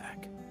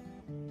comeback.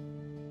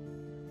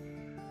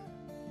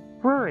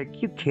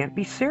 Rurik, you can't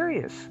be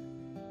serious.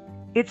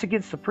 It's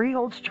against the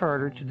Freehold's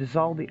charter to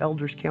dissolve the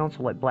Elders'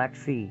 Council at Black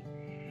Sea.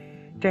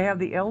 To have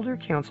the Elder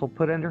Council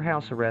put under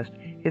house arrest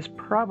is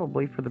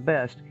probably for the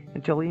best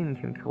until Ian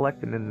can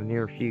collect them in the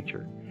near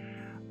future.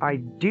 I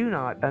do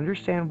not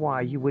understand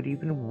why you would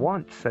even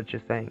want such a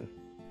thing.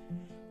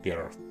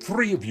 There are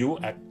 3 of you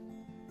at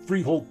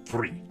Freehold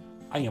 3.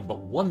 I am but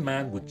one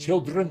man with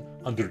children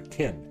under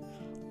 10.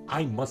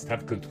 I must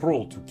have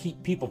control to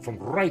keep people from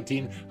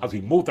rioting as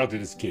we move out of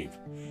this cave.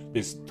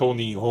 This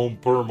Tony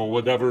Homeperm, or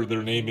whatever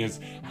their name is,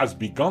 has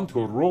begun to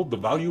erode the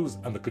values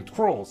and the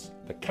controls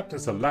that kept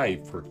us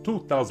alive for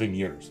 2,000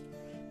 years.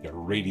 The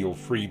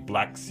radio-free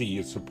Black Sea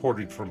is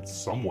supported from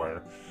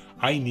somewhere.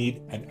 I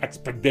need an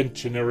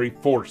expeditionary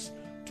force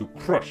to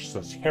crush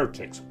such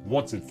heretics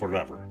once and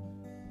forever.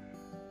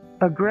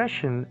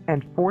 Aggression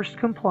and forced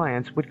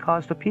compliance would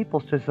cause the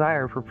people's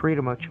desire for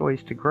freedom of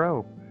choice to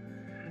grow.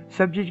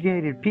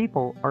 Subjugated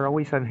people are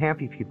always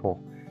unhappy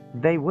people.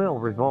 They will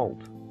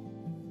revolt.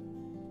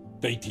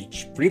 They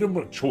teach freedom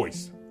of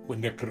choice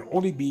when there can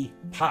only be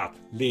path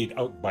laid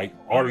out by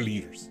our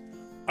leaders.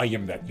 I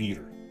am that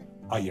leader.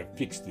 I have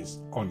fixed this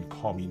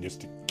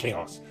uncommunistic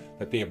chaos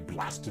that they have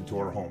blasted into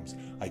our homes.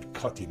 I've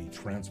cut any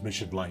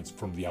transmission lines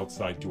from the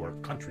outside to our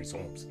country's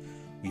homes.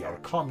 We are a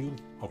commune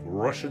of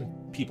Russian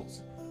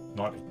peoples,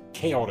 not a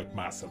chaotic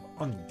mass of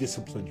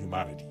undisciplined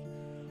humanity.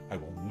 I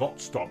will not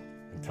stop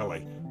until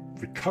I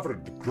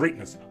recovered the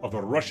greatness of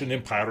the Russian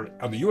Empire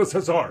and the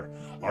USSR.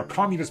 Our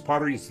Communist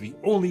Party is the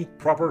only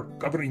proper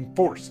governing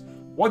force.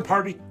 One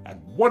party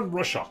and one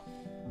Russia.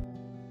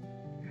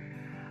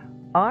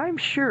 I'm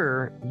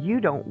sure you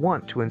don't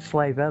want to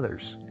enslave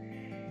others.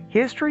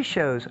 History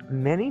shows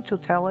many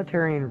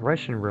totalitarian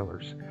Russian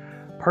rulers.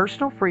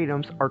 Personal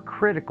freedoms are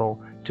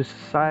critical to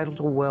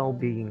societal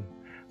well-being.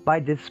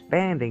 By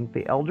disbanding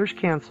the Elders'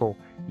 Council,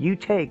 you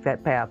take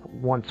that path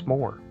once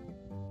more.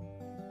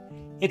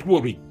 It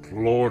will be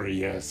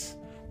glorious.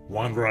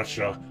 One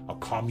Russia, a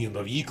commune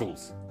of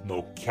equals.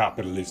 No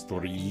capitalist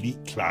or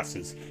elite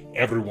classes.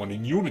 Everyone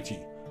in unity,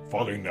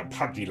 following their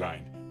party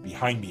line,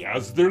 behind me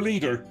as their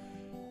leader,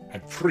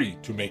 and free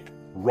to make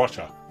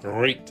Russia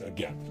great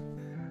again.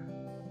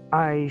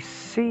 I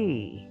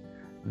see.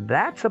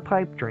 That's a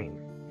pipe dream.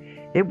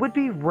 It would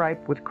be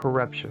ripe with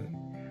corruption.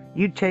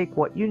 You'd take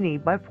what you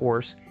need by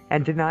force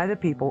and deny the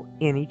people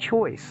any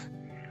choice.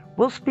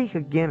 We'll speak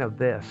again of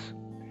this.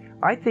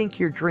 I think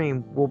your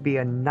dream will be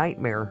a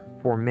nightmare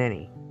for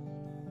many.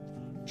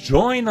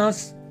 Join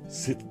us.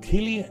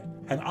 Sitilia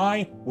and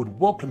I would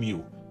welcome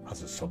you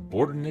as a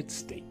subordinate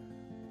state.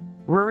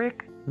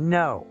 Rurik,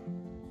 no.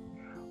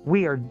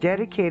 We are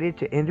dedicated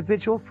to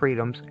individual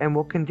freedoms and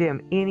will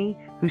condemn any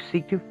who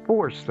seek to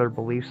force their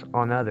beliefs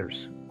on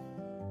others.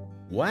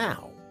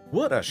 Wow,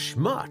 what a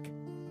schmuck.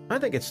 I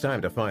think it's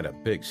time to find a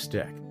big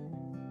stick.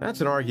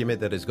 That's an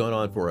argument that has gone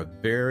on for a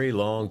very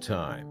long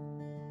time.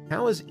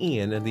 How is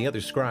Ian and the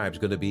other scribes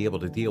going to be able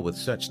to deal with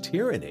such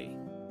tyranny?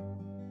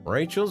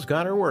 Rachel's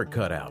got her work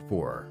cut out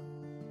for her.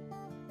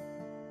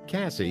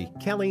 Cassie,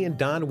 Kelly, and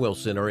Don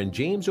Wilson are in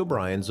James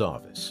O'Brien's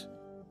office.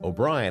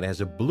 O'Brien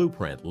has a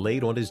blueprint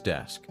laid on his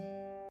desk.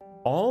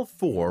 All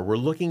 4 were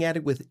looking at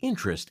it with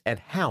interest at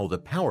how the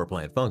power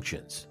plant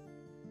functions.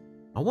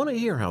 I want to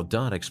hear how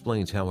Don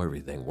explains how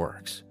everything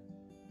works.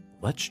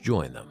 Let's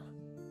join them.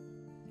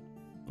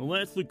 Well,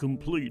 that's the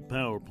complete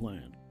power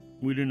plant.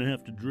 We didn't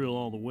have to drill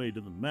all the way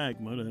to the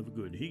magma to have a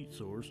good heat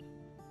source.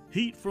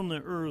 Heat from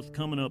the earth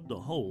coming up the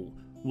hole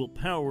will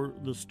power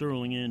the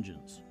Stirling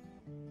engines.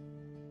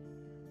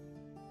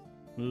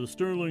 The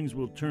Stirlings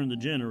will turn the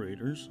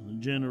generators. The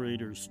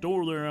generators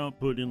store their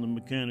output in the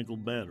mechanical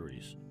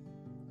batteries.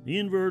 The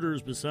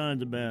inverters beside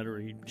the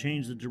battery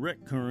change the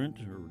direct current,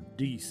 or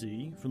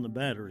DC, from the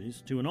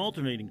batteries to an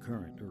alternating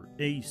current, or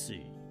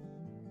AC.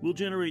 We'll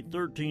generate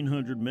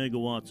 1,300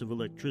 megawatts of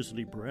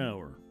electricity per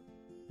hour.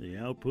 The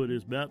output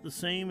is about the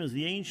same as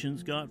the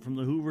ancients got from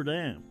the Hoover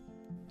Dam.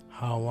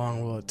 How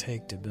long will it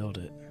take to build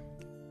it?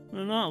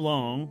 Not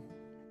long.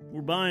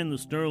 We're buying the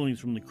Stirlings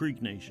from the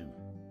Creek Nation.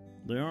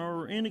 They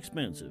are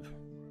inexpensive.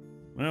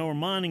 Our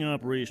mining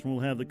operation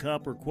will have the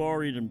copper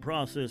quarried and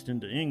processed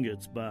into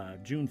ingots by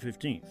June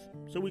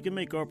 15th, so we can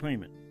make our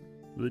payment.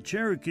 The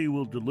Cherokee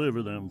will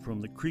deliver them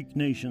from the Creek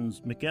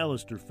Nation's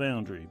McAllister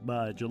Foundry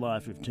by July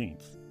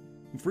 15th.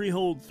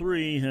 Freehold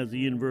 3 has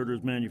the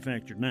inverters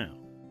manufactured now.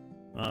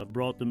 I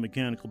brought the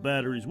mechanical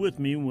batteries with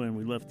me when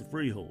we left the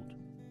Freehold.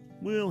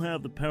 We'll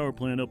have the power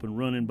plant up and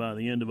running by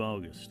the end of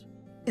August.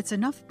 It's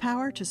enough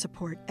power to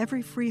support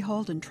every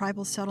freehold and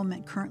tribal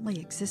settlement currently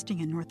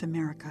existing in North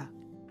America.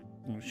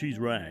 Well, she's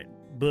right,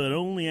 but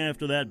only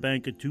after that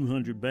bank of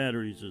 200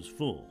 batteries is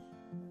full.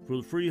 For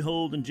the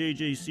freehold and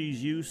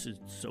JJC's use,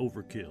 it's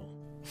overkill.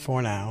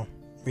 For now,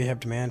 we have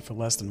demand for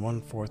less than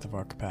 1/4 of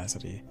our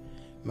capacity.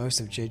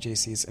 Most of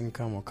JJC's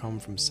income will come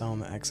from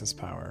selling the excess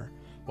power,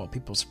 while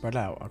people spread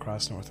out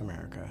across North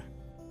America.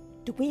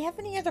 Do we have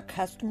any other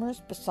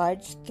customers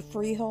besides the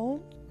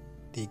freehold?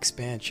 The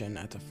expansion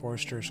at the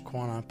Foresters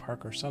Quanah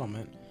Parker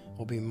settlement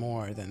will be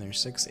more than their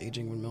 6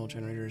 aging windmill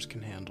generators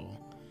can handle.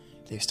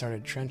 They've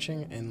started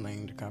trenching and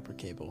laying the copper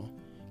cable.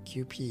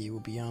 QP will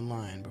be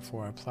online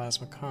before our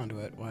plasma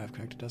conduit will have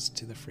connected us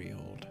to the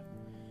freehold.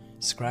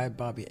 Scribe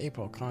Bobby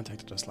April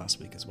contacted us last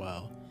week as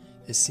well.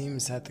 It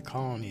seems that the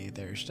colony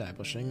they're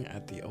establishing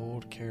at the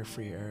old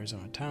Carefree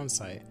Arizona town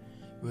site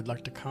would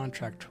like to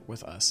contract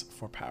with us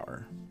for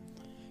power.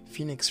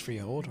 Phoenix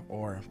Freehold,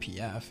 or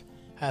PF,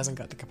 hasn't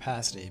got the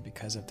capacity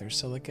because of their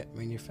silicate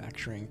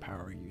manufacturing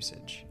power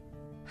usage.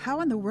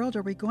 How in the world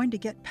are we going to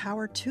get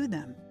power to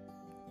them?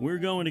 We're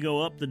going to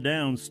go up the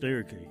down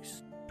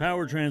staircase.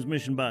 Power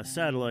transmission by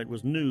satellite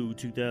was new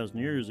 2,000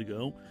 years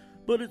ago,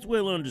 but it's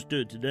well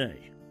understood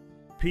today.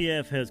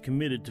 PF has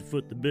committed to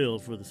foot the bill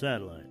for the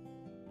satellite.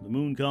 The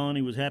moon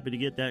colony was happy to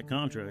get that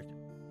contract.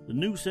 The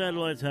new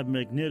satellites have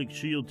magnetic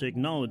shield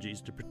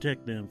technologies to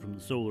protect them from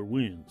the solar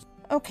winds.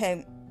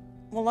 Okay,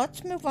 well,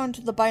 let's move on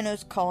to the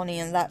Binos colony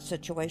in that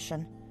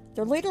situation.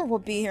 Their leader will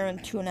be here in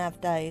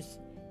 2.5 days.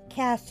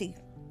 Cassie,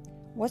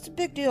 what's the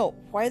big deal?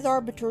 Why the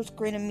Arbiters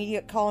grant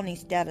immediate colony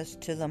status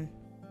to them?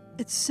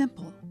 It's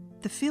simple.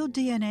 The field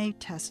DNA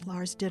test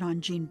Lars did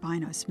on Gene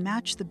Binos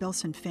matched the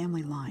Bilson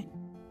family line.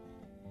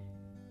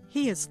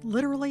 He is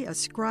literally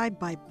ascribed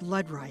by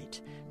blood right,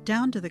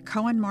 down to the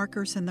Cohen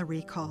markers and the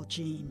recall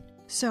gene.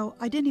 So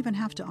I didn't even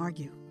have to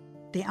argue.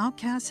 The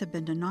outcasts have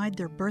been denied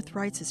their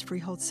birthrights as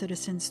freehold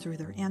citizens through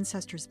their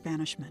ancestors'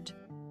 banishment.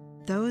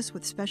 Those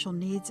with special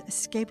needs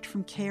escaped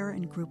from care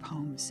in group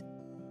homes.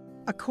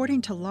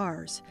 According to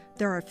Lars,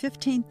 there are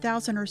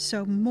 15,000 or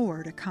so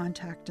more to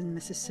contact in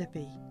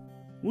Mississippi.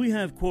 We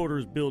have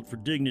quarters built for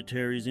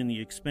dignitaries in the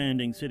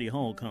expanding City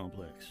Hall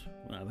complex.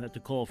 I've had to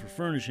call for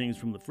furnishings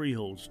from the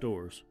freehold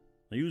stores.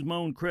 I use my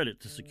own credit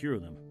to secure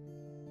them.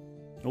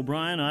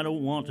 O'Brien, I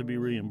don't want to be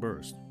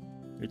reimbursed.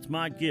 It's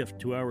my gift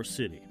to our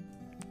city.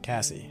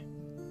 Cassie,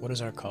 what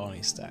is our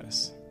colony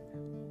status?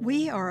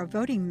 We are a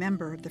voting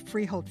member of the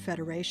Freehold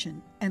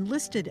Federation and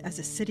listed as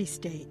a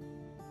city-state.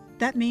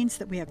 That means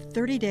that we have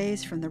 30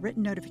 days from the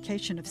written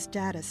notification of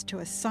status to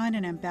assign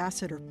an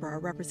ambassador for our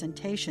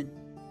representation.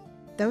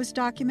 Those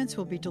documents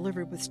will be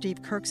delivered with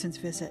Steve Kirkson's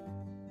visit.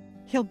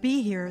 He'll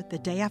be here the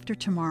day after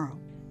tomorrow.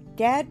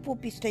 Dad will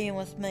be staying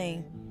with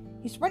me.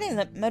 He's riding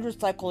that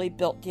motorcycle he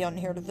built down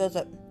here to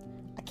visit.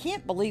 I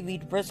can't believe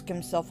he'd risk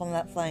himself on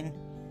that thing.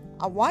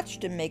 I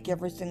watched him make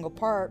every single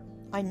part.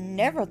 I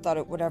never thought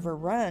it would ever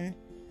run.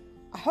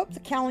 I hope the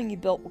cowling you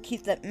built will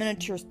keep that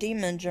miniature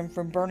steam engine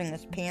from burning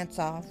his pants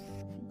off.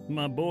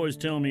 My boys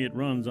tell me it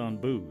runs on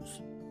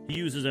booze. He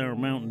uses our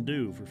Mountain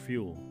Dew for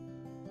fuel.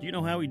 Do you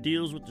know how he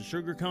deals with the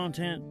sugar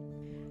content?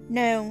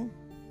 No,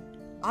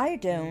 I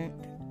don't.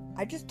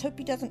 I just hope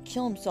he doesn't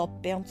kill himself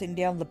bouncing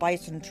down the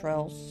bison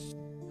trails.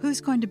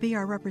 Who's going to be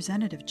our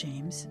representative,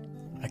 James?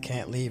 I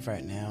can't leave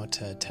right now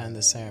to attend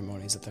the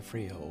ceremonies at the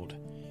freehold.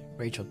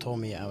 Rachel told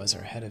me I was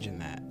her head in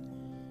that.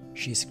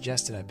 She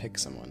suggested I pick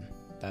someone.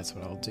 That's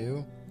what I'll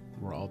do.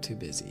 We're all too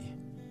busy.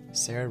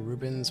 Sarah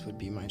Rubens would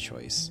be my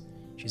choice.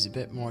 She's a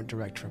bit more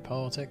direct for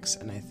politics,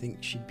 and I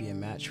think she'd be a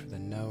match for the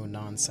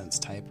no-nonsense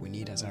type we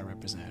need as our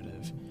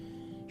representative.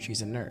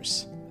 She's a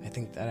nurse. I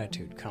think that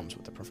attitude comes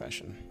with the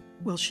profession.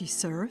 Will she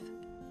serve?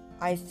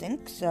 I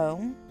think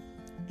so.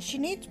 She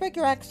needs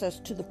regular access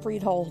to the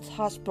Freehold's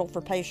Hospital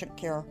for Patient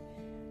Care.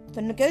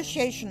 The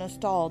negotiation is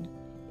stalled.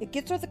 It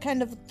gives her the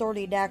kind of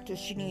authority and access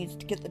she needs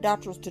to get the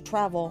doctors to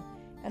travel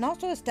and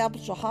also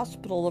establish a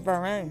hospital of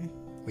our own.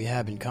 We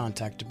have been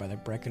contacted by the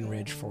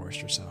Breckenridge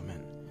Forester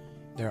Settlement.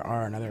 There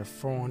are another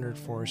 400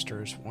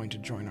 foresters wanting to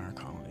join our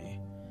colony.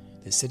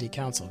 The city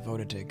council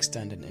voted to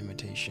extend an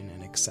invitation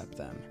and accept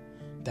them.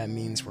 That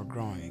means we're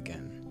growing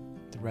again.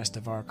 The rest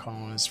of our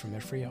colonists from the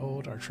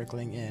freehold are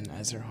trickling in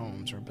as their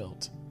homes are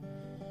built.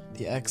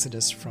 The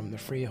exodus from the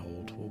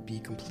freehold will be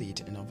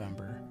complete in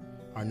November.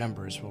 Our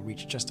numbers will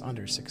reach just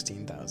under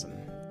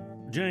 16,000.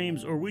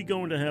 James, are we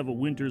going to have a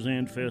Winter's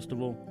End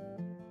festival?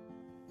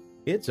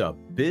 It's a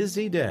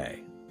busy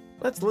day.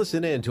 Let's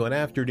listen in to an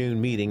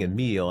afternoon meeting and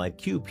meal at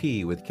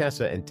QP with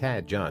Kessa and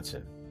Tad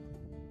Johnson.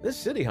 This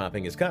city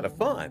hopping is kind of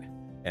fun.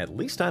 At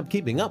least I'm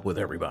keeping up with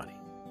everybody.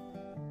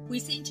 We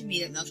seem to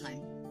meet at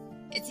mealtime.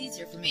 It's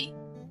easier for me.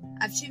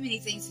 I've too many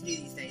things to do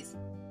these days.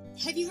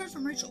 Have you heard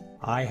from Rachel?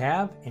 I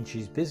have, and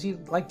she's busy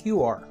like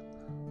you are.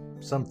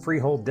 Some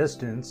freehold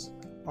dissidents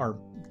are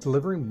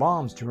delivering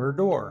bombs to her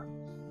door.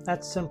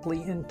 That's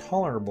simply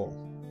intolerable.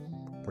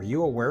 Were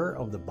you aware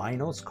of the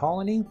Binos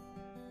colony?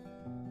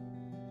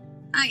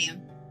 I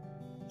am.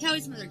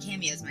 Cowie's mother,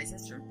 Cammy, is my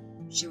sister.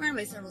 She ran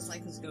away several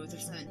cycles ago with her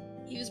son.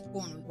 He was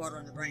born with water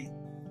on the brain.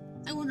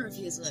 I wonder if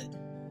he has lived.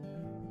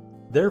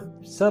 Their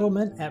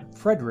settlement at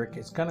Frederick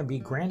is going to be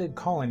granted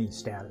colony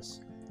status.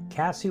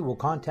 Cassie will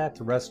contact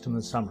the rest in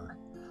the summer.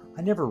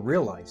 I never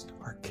realized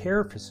our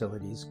care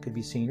facilities could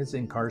be seen as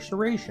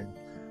incarceration.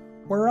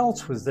 Where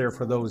else was there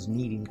for those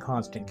needing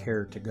constant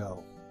care to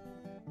go?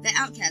 The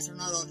outcasts are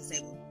not all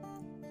disabled.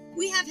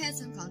 We have had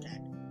some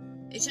contact.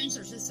 It changed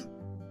our system.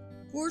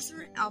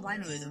 Forcer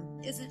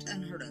albinoism isn't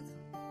unheard of.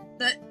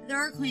 But there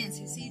are clans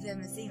who see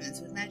them as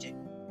demons with magic,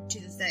 to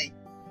this day.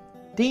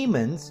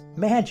 Demons?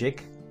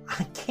 Magic?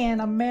 I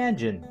can't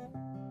imagine.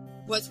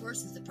 What's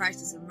worse is the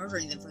practice of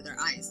murdering them for their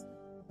eyes.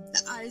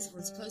 The eyes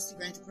were supposed to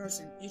grant the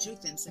person who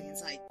took them second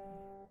sight.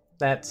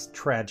 That's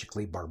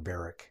tragically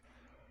barbaric.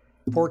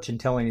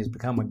 Fortune-telling has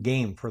become a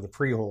game for the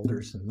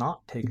freeholders and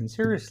not taken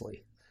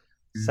seriously.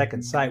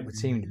 Second sight would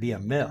seem to be a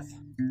myth.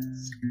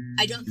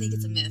 I don't think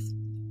it's a myth.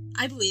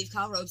 I believe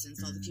Kyle Robeson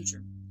saw the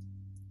future.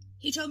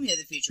 He told me of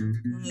the future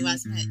when we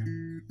last met,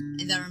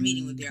 and that our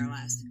meeting would be our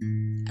last.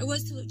 I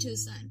was to look to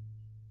his son.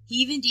 He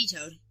even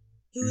detailed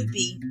who would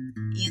be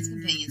Ian's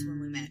companions when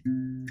we met.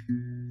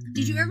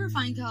 Did you ever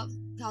find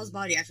Kyle's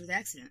body after the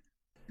accident?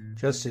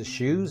 Just his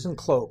shoes and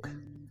cloak.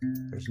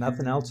 There's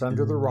nothing else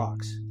under the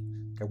rocks.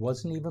 There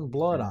wasn't even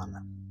blood on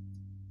them.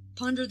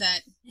 Ponder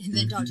that, and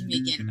then talk to me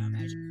again about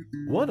magic.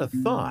 What a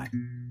thought.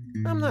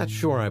 I'm not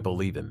sure I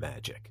believe in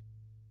magic.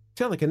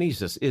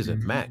 Telekinesis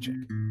isn't magic.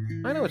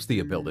 I know it's the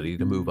ability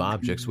to move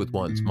objects with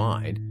one's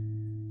mind.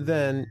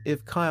 Then,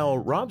 if Kyle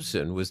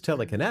Robson was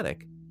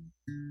telekinetic,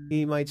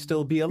 he might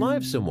still be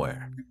alive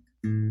somewhere.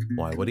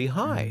 Why would he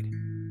hide?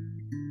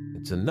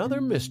 It's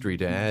another mystery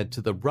to add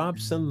to the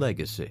Robson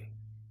legacy.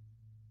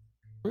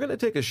 We're going to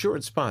take a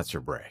short sponsor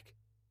break.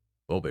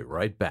 We'll be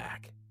right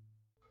back.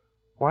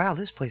 Wow,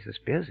 this place is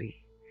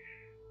busy.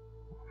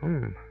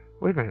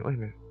 Wait a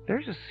minute.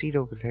 There's a seat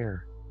over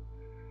there.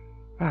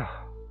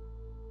 Oh.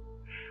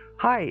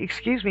 Hi,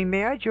 excuse me,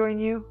 may I join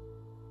you?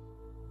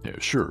 Yeah,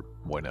 sure,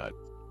 why not?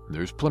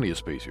 There's plenty of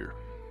space here.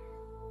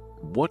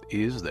 What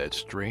is that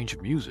strange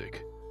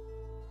music?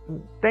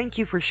 Thank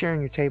you for sharing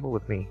your table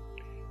with me.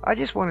 I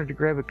just wanted to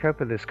grab a cup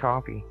of this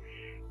coffee.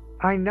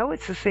 I know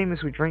it's the same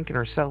as we drink in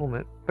our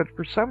settlement, but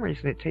for some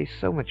reason it tastes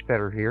so much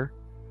better here.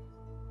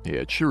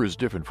 Yeah, it sure is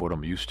different from what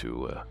I'm used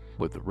to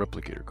with the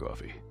replicator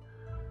coffee.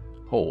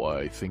 Oh,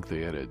 I think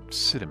they added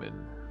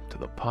cinnamon to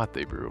the pot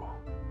they brew.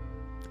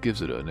 It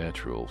gives it a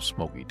natural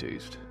smoky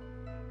taste.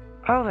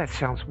 Oh, that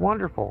sounds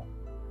wonderful.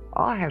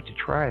 I'll have to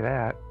try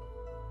that.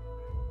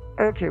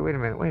 Okay, wait a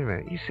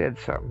minute. You said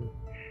something.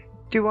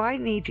 Do I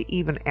need to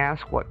even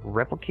ask what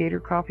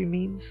replicator coffee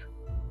means?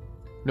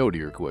 No to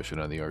your question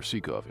on the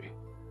RC coffee.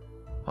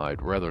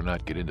 I'd rather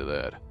not get into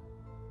that.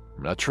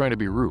 I'm not trying to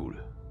be rude,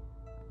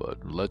 but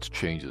let's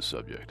change the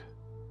subject.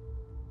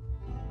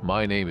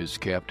 My name is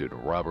Captain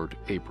Robert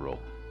April,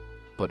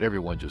 but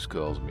everyone just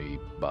calls me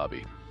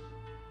Bobby.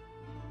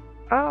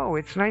 Oh,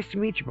 it's nice to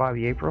meet you,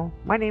 Bobby April.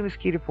 My name is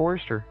Keita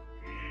Forrester.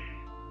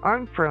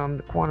 I'm from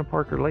the Quanah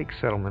Parker Lake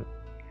Settlement.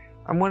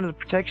 I'm one of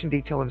the protection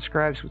detail and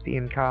scribes with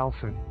Ian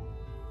Carlson.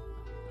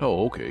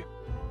 Oh, okay.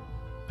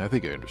 I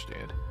think I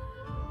understand.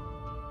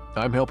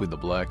 I'm helping the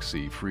Black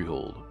Sea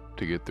Freehold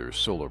to get their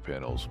solar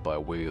panels by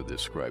way of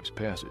this scribe's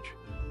passage.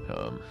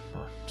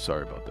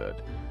 Sorry about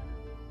that.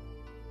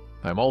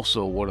 I'm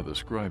also one of the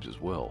scribes as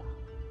well.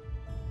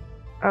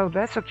 Oh,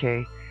 that's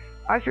okay.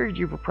 I figured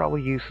you were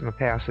probably using the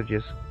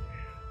passages.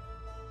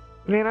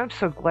 Man, I'm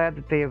so glad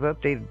that they have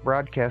updated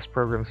broadcast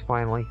programs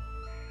finally.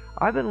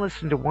 I've been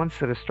listening to one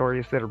set of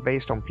stories that are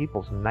based on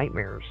people's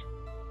nightmares.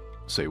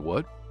 Say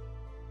what?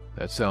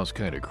 That sounds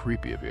kind of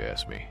creepy if you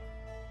ask me.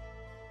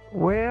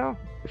 Well,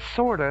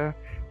 sorta.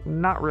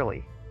 Not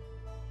really.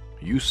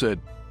 You said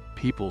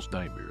people's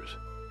nightmares.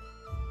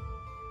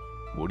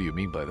 What do you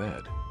mean by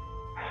that?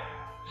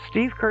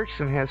 Steve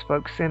Kirchson has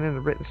folks send in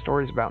the written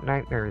stories about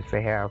nightmares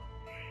they have.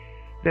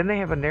 Then they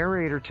have a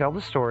narrator tell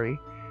the story,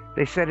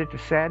 they set it to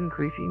sad and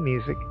creepy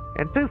music,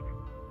 and poof,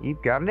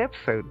 you've got an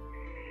episode.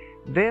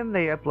 Then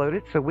they upload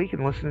it so we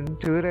can listen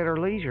to it at our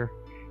leisure.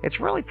 It's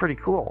really pretty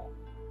cool.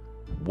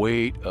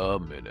 Wait a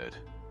minute.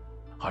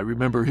 I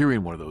remember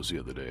hearing one of those the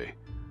other day.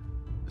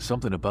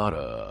 Something about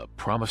a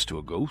promise to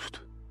a ghost?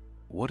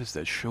 What is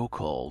that show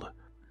called?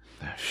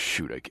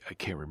 Shoot, I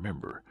can't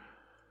remember.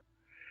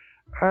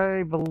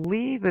 I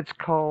believe it's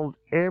called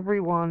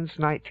Everyone's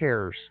Night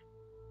Terrors.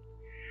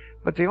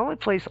 But the only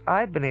place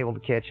I've been able to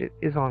catch it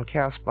is on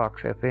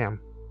Castbox FM.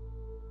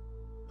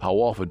 How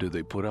often do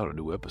they put out a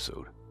new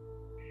episode?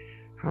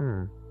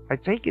 I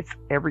think it's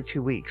every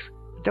 2 weeks.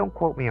 Don't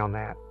quote me on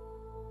that.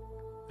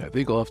 I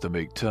think I'll have to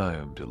make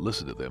time to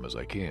listen to them as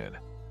I can.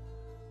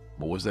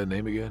 What was that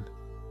name again?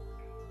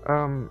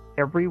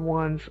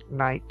 Everyone's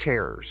Night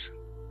Terrors.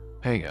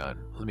 Hang on,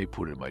 let me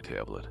put it in my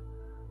tablet.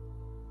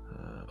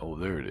 Oh,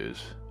 there it is.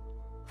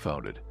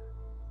 Found it.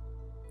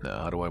 Now,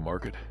 how do I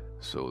mark it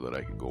so that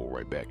I can go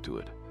right back to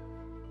it?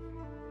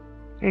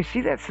 Hey, see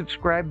that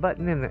subscribe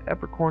button in the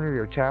upper corner of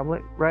your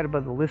tablet, right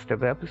above the list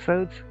of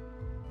episodes?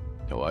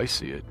 Oh, I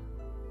see it.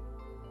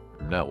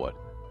 Now what?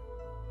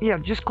 Yeah,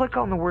 just click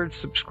on the word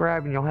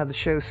subscribe and you'll have the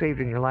show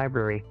saved in your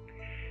library.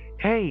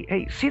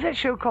 Hey, see that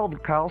show called The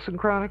Carlson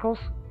Chronicles?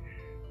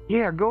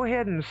 Yeah, go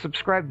ahead and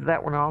subscribe to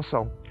that one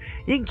also.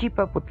 You can keep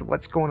up with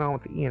what's going on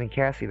with Ian and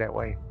Cassie that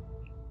way.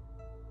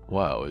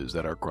 Wow, is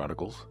that our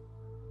chronicles?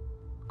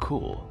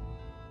 Cool.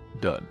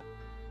 Done.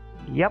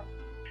 Yep.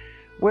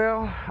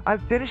 Well,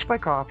 I've finished my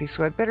coffee,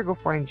 so I'd better go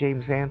find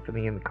James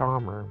Anthony in the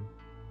comm room.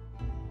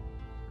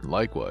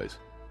 Likewise.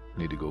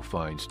 Need to go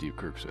find Steve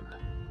Kirkson.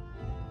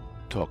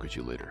 Talk at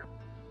you later.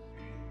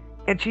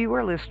 And to you,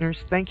 our listeners,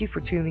 thank you for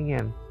tuning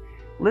in.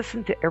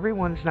 Listen to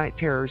Everyone's Night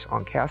Terrors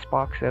on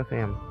Castbox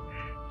FM.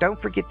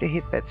 Don't forget to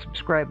hit that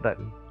subscribe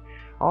button.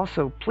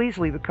 Also, please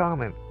leave a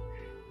comment.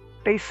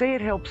 They say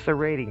it helps the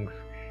ratings.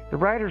 The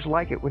writers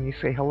like it when you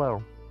say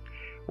hello.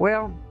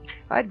 Well,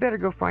 I'd better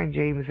go find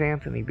James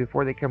Anthony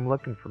before they come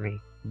looking for me.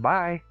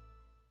 Bye.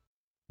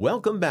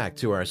 Welcome back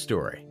to our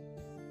story.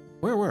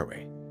 Where were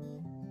we?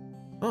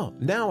 Oh,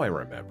 now I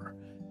remember.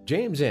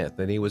 James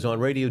Anthony was on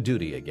radio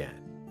duty again.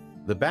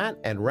 The bat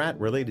and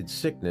rat-related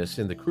sickness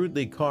in the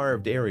crudely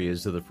carved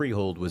areas of the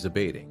freehold was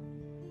abating.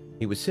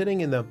 He was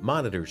sitting in the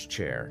monitor's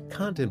chair,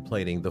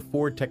 contemplating the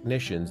 4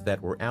 technicians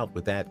that were out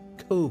with that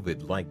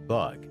COVID-like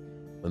bug,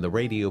 when the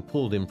radio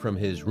pulled him from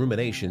his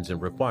ruminations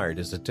and required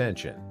his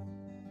attention.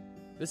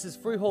 This is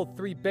Freehold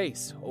 3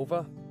 Base,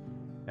 over.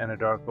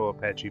 Anadarko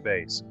Apache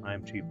Base. I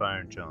am Chief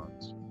Iron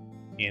Johns.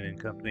 Ian and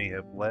company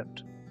have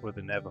left for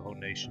the Navajo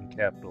Nation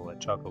capital at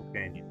Chaco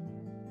Canyon.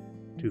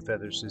 Two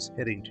Feathers is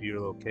heading to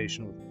your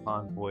location with a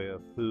convoy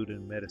of food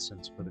and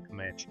medicines for the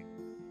Comanche.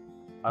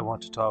 I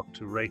want to talk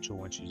to Rachel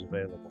when she's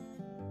available.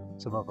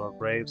 Some of our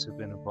braves have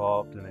been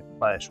involved in a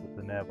clash with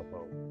the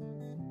Navajo.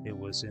 It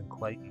was in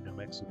Clayton, New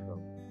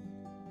Mexico.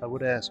 I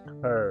would ask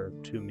her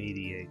to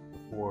mediate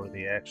before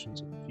the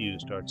actions of a few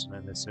starts an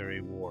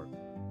unnecessary war.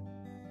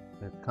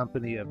 The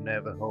company of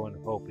Navajo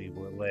and Hopi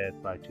were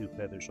led by Two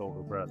Feathers'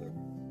 older brother.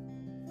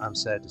 I'm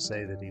sad to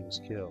say that he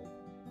was killed.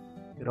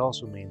 It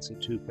also means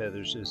that Two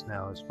Feathers is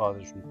now his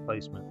father's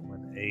replacement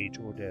when age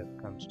or death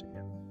comes to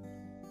him.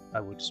 I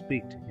would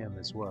speak to him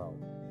as well,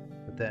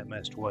 but that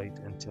must wait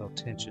until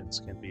tensions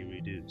can be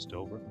reduced.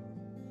 Over.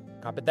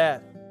 Copy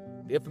that.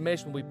 The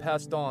information will be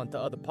passed on to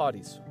other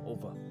parties.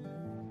 Over.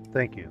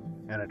 Thank you.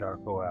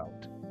 Anadarko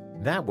out.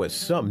 That was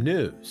some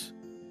news.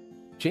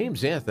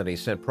 James Anthony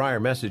sent prior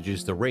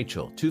messages to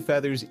Rachel, Two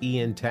Feathers,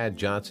 Ian, Tad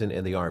Johnson,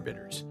 and the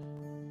Arbiters.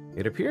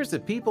 It appears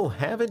that people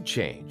haven't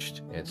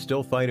changed and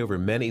still fight over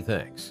many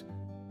things.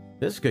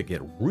 This could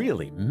get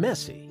really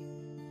messy.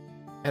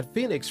 At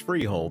Phoenix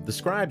Freehold, the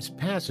scribe's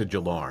passage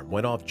alarm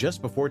went off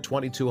just before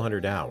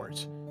 2200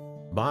 hours.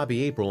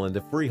 Bobby April and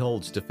the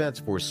Freehold's defense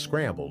force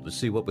scrambled to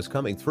see what was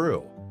coming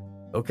through.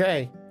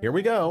 Okay, here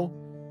we go.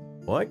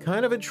 What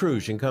kind of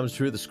intrusion comes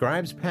through the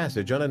scribe's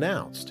passage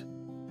unannounced?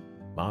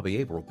 Bobby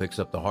April picks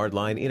up the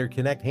hardline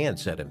interconnect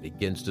handset and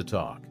begins to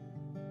talk.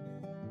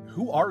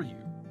 Who are you?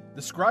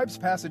 The scribe's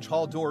passage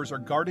hall doors are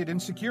guarded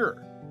and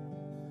secure.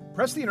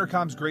 Press the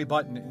intercom's gray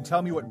button and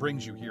tell me what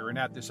brings you here and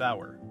at this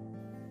hour.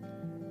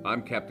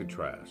 I'm Captain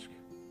Trask.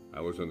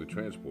 I was on the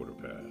transporter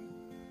pad.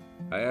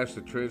 I asked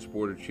the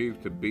transporter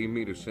chief to beam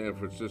me to San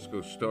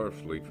Francisco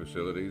Starfleet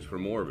facilities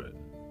from orbit,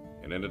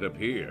 and ended up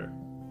here.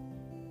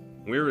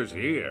 Where is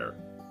here?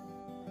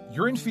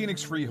 You're in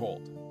Phoenix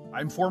Freehold.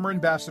 I'm former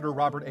Ambassador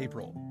Robert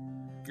April.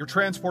 Your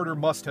transporter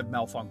must have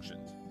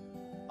malfunctioned.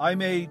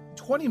 I'm a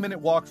 20-minute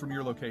walk from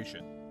your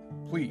location.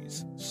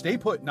 Please, stay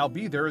put and I'll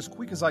be there as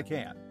quick as I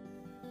can.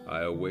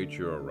 I await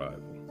your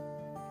arrival.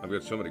 I've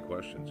got so many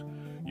questions.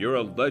 You're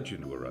a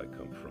legend where I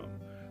come from.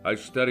 I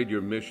studied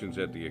your missions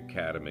at the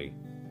Academy.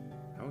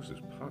 How is this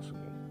possible?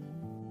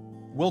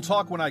 We'll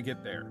talk when I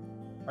get there.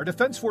 Our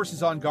defense force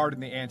is on guard in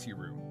the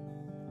anteroom.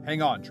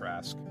 Hang on,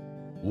 Trask.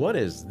 What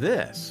is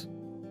this?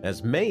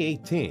 Has May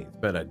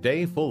 18th been a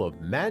day full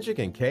of magic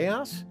and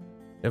chaos?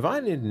 If I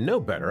didn't know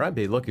better, I'd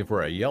be looking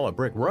for a yellow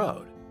brick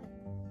road.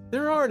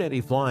 There aren't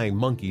any flying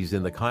monkeys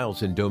in the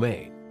Kyleson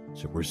domain,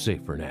 so we're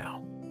safe for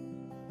now.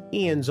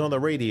 Ian's on the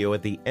radio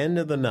at the end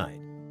of the night.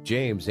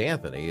 James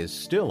Anthony is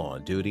still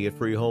on duty at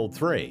Freehold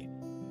 3.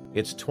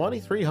 It's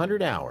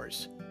 2300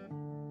 hours.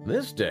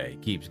 This day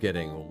keeps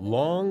getting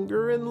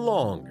longer and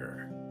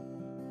longer.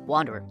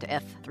 Wanderer to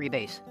F3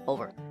 base.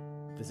 Over.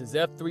 This is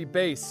F3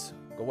 base.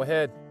 Go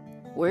ahead.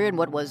 We're in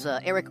what was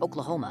Eric,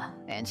 Oklahoma,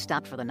 and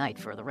stopped for the night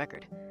for the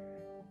record.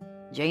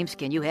 James,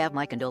 can you have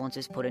my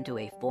condolences put into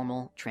a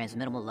formal,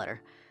 transmittable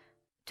letter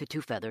to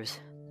Two Feathers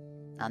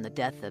on the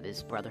death of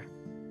his brother?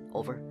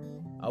 Over.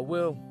 I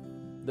will.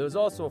 There's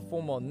also a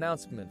formal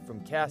announcement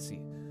from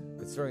Cassie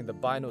concerning the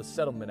Bino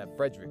settlement at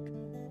Frederick.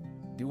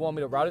 Do you want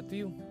me to route it to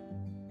you?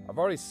 I've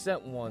already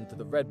sent one to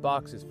the red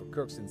boxes for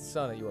Kirkson's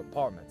son at your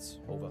apartments.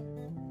 Over.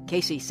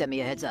 Casey sent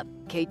me a heads up.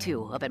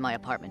 K2 up at my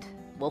apartment.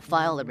 We'll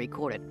file and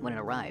record it when it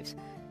arrives.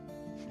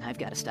 I've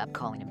got to stop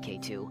calling him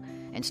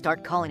K2 and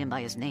start calling him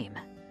by his name.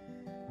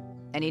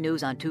 Any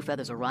news on Two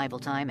Feathers' arrival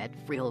time at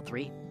Freehold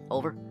 3?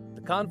 Over.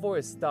 The convoy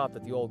has stopped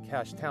at the old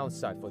Cache Town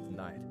site for the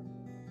night.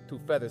 Two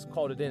Feathers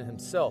called it in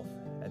himself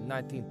at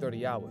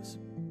 1930 hours.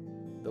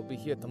 They'll be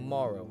here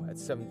tomorrow at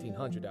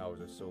 1700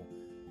 hours or so.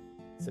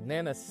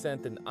 Sanana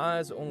sent an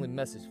eyes-only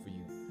message for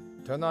you.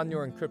 Turn on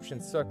your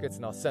encryption circuits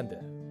and I'll send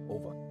it.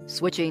 Over.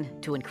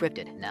 Switching to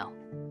encrypted now.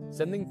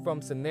 Sending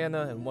from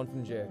Sanana and one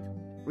from Jack.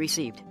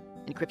 Received.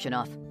 Encryption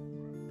off.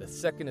 The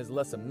second is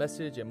less a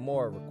message and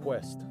more a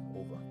request.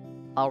 Over.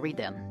 I'll read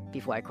them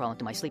before I crawl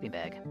into my sleeping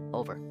bag.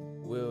 Over.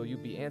 Will you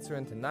be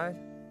answering tonight?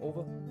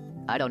 Over.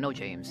 I don't know,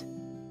 James.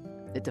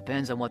 It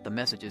depends on what the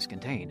messages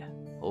contain.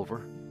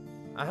 Over.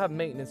 I have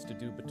maintenance to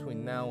do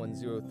between now and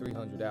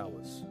 0300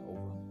 hours.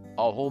 Over.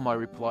 I'll hold my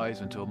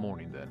replies until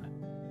morning then.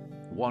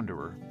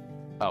 Wanderer,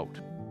 out.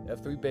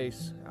 F3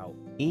 base, out.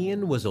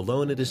 Ian was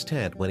alone at his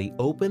tent when he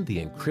opened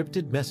the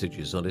encrypted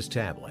messages on his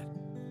tablet.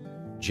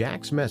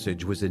 Jack's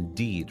message was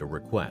indeed a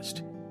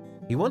request.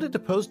 He wanted to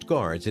post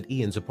guards at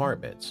Ian's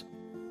apartments.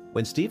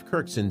 When Steve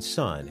Kirkson's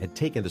son had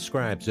taken the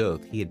scribe's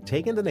oath, he had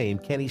taken the name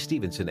Kenny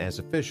Stevenson as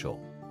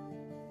official.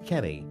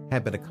 Kenny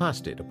had been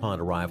accosted upon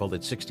arrival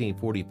at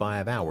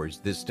 1645 hours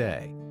this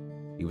day.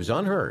 He was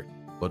unhurt,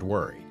 but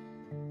worried.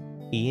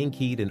 Ian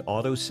keyed an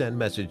auto-send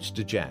message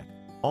to Jack,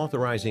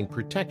 authorizing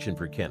protection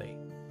for Kenny.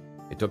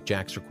 It took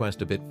Jack's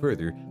request a bit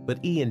further,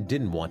 but Ian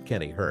didn't want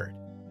Kenny hurt.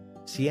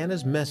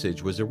 Sienna's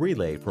message was a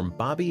relay from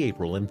Bobby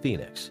April in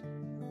Phoenix.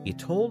 He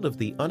told of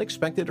the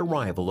unexpected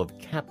arrival of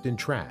Captain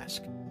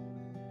Trask.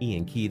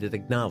 Ian keyed an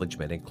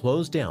acknowledgement and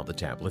closed down the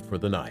tablet for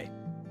the night.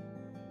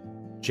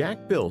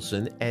 Jack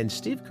Bilson and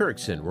Steve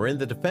Kirkson were in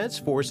the Defense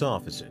Force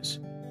offices.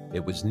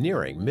 It was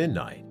nearing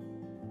midnight.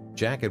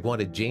 Jack had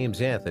wanted James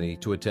Anthony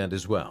to attend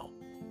as well.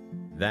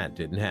 That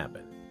didn't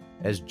happen,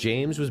 as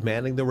James was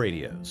manning the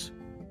radios.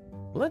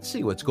 Let's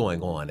see what's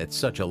going on at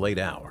such a late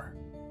hour.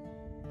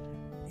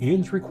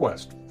 Ian's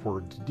request for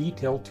a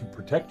detail to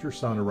protect your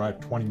son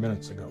arrived 20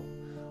 minutes ago.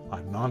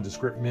 I'm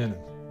nondescript men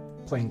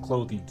in plain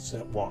clothing to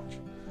set watch.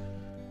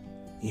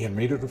 Ian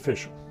made it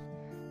official.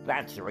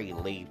 That's a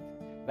relief.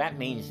 That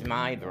means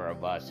neither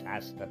of us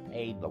has to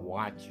pay the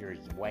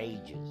watcher's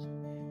wages.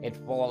 It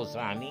falls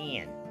on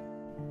Ian.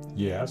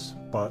 Yes,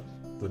 but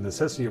the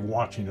necessity of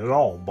watching at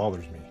all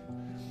bothers me.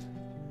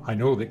 I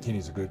know that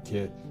Kenny's a good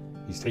kid.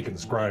 He's taken the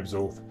scribe's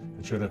oath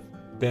and should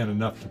have been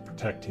enough to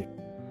protect him.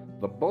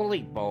 The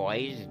bully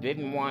boys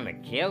didn't want to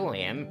kill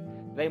him.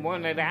 They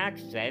wanted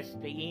access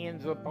to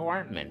Ian's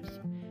apartments.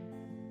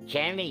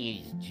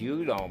 Kenny's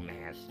judo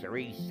master,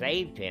 he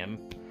saved him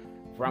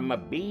from a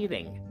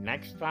beating.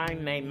 Next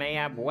time they may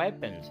have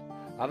weapons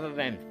other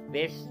than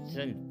fists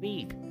and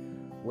feet.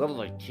 Will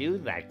the two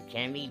that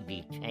Kenny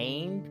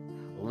detained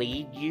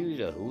lead you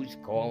to who's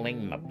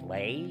calling the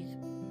plays?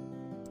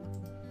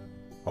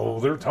 Oh,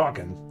 they're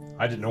talking.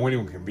 I didn't know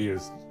anyone can be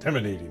as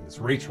intimidating as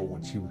Rachel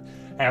when she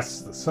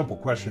asks the simple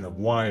question of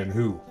why and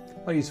who.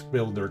 Plays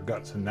spilled their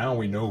guts, and now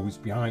we know who's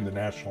behind the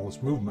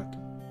nationalist movement.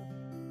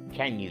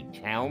 Can you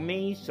tell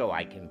me so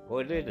I can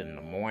put it in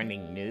the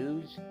morning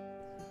news?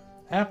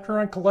 After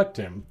I collect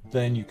him,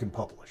 then you can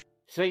publish.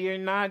 So you're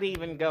not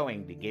even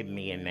going to give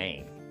me a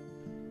name?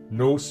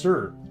 No,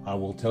 sir. I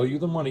will tell you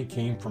the money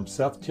came from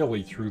Seth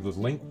Tilley through the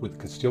link with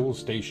Castillo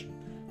Station.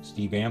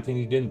 Steve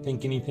Anthony didn't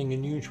think anything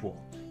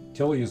unusual.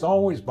 Tilley is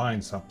always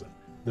buying something.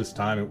 This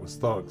time it was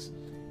thugs.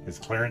 His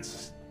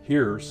clearance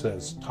here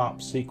says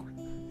top secret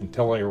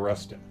until I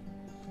arrest him.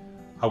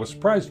 I was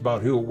surprised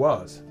about who it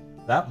was.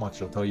 That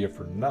much I'll tell you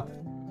for nothing.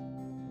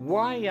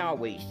 Why are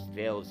we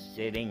still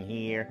sitting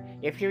here?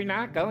 If you're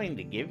not going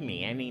to give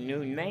me any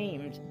new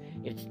names,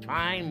 it's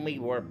time we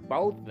were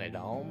both at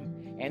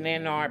home and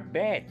in our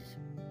beds.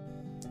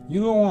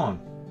 You go on.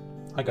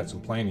 I got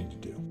some planning to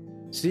do.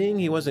 Seeing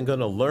he wasn't going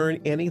to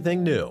learn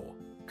anything new,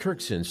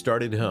 Kirkson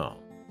started home.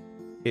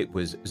 It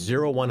was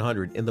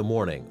 0100 in the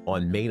morning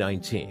on May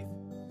 19th.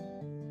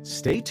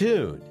 Stay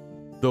tuned.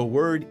 The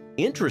word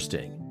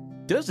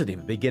interesting doesn't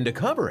even begin to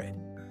cover it.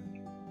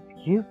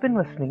 You've been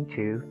listening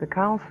to the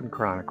Carlson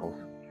Chronicles.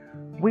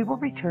 We will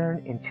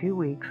return in 2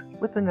 weeks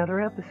with another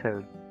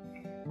episode.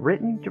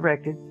 Written,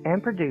 directed,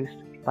 and produced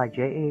by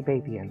J.A.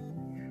 Babione.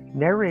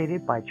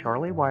 Narrated by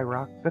Charlie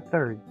Wyrock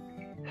III.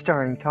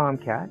 Starring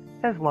Tomcat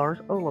as Lars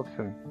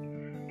Olofsson.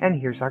 And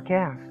here's our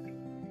cast.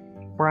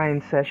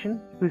 Brian Session,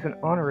 who's an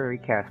honorary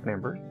cast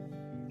member.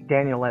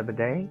 Daniel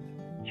Lebeday,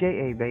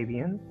 J.A.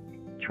 Babione,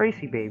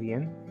 Tracy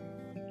Babione,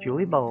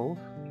 Julie Bowles,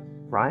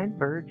 Ryan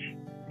Birch,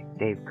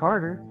 Dave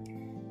Carter,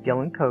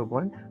 Dylan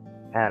Koblenz,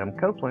 Adam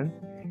Copeland,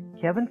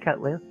 Kevin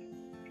Cutliff,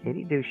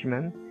 Katie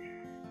Dushman,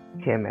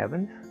 Tim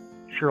Evans,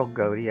 Cheryl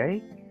Gautier,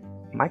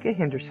 Micah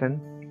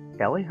Henderson,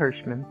 Ellie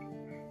Hirschman,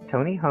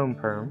 Tony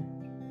Homeperm,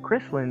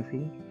 Chris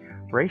Lindsay,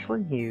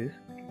 Rachelyn Hughes,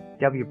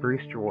 W.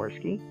 Bruce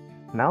Jaworski,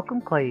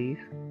 Malcolm Clays,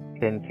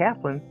 Ben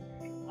Kaplan,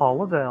 Paul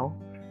Lavelle,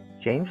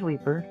 James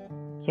Leeper,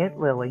 Kent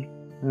Lilly,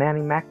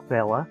 Manny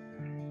Macvella,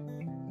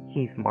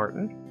 Keith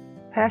Martin,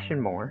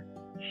 Passion Moore,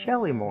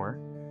 Shelley Moore,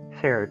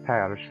 Sarah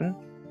Patterson,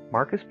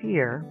 Marcus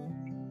Pierre,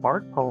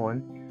 Bart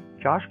Poland,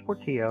 Josh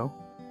Portillo,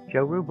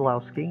 Joe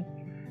Rublowski,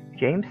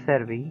 James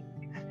Sedovey,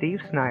 Steve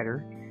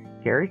Snyder,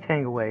 Gary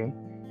Tangaway,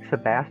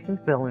 Sebastian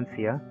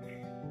Valencia,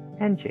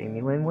 and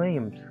Jamie Lynn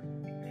Williams.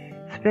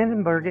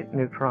 Spendenberg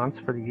Neutrons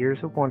for the Years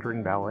of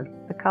Wondering ballad,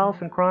 the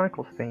Carlson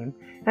Chronicles theme,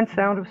 and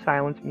Sound of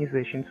Silence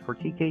musicians for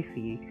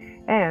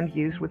TKC, and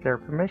used with their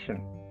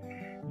permission.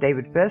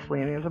 David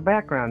Feslian is a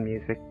background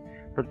music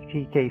for the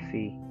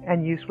TKC,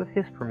 and used with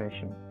his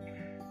permission.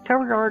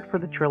 Cover art for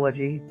the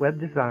trilogy, web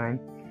design,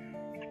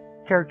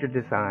 character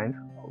designs,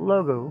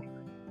 logo,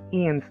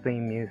 Ian's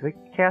theme music,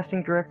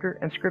 casting director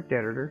and script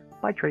editor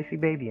by Tracy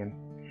Babione.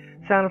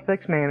 Sound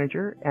effects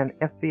manager and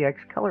FBX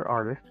color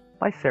artist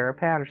by Sarah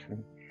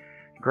Patterson.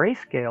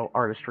 Grayscale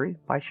artistry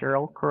by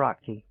Cheryl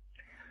Karotke.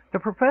 The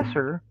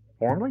professor,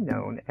 formerly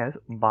known as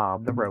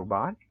Bob the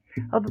Robot,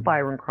 of the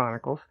Byron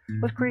Chronicles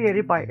was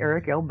created by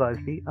Eric L.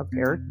 Busby of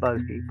Eric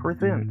Busby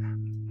Presents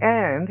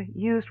and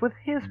used with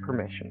his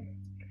permission.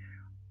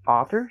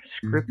 Author,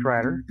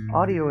 scriptwriter,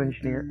 audio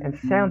engineer, and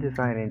sound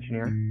design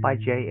engineer by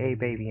J.A.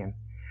 Babione.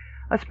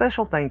 A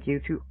special thank you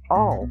to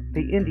all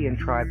the Indian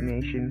tribe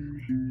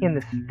nations in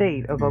the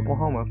state of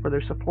Oklahoma for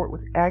their support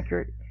with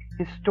accurate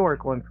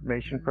historical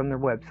information from their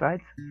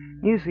websites,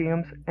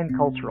 museums, and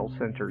cultural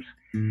centers,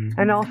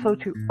 and also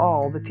to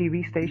all the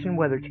TV station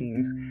weather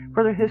teams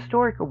for their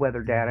historical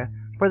weather data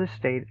for the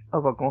state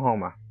of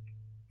Oklahoma.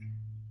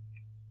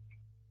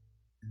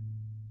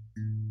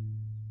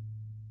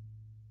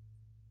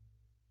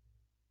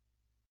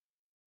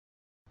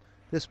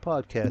 This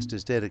podcast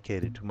is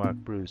dedicated to Mark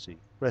Bruzee.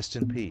 Rest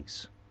in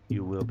peace.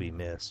 You will be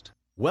missed.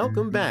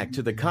 Welcome back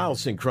to the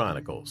Carlson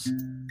Chronicles.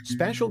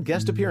 Special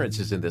guest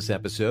appearances in this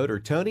episode are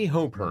Tony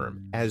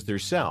Hoperm as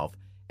theirself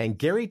and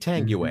Gary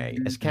Tanguay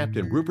as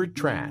Captain Rupert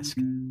Trask.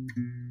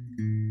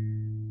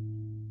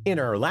 In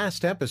our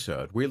last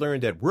episode, we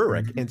learned that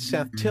Rurik and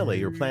Seth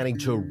Tilley are planning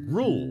to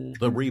rule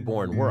the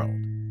reborn world.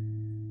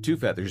 Two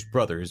Feathers'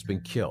 brother has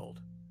been killed.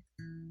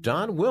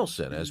 Don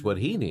Wilson has what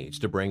he needs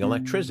to bring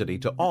electricity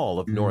to all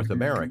of North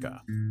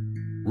America.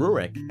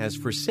 Rurik has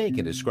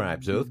forsaken his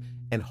scribe's oath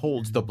and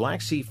holds the Black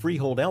Sea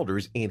Freehold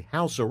elders in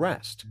house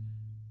arrest.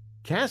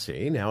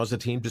 Cassie now has a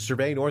team to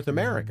survey North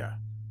America.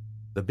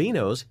 The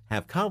Beanos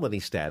have colony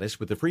status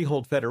with the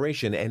Freehold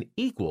Federation and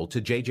equal to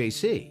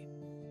JJC.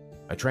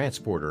 A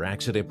transporter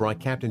accident brought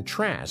Captain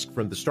Trask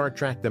from the Star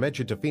Trek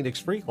dimension to Phoenix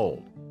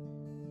Freehold.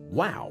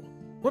 Wow,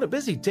 what a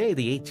busy day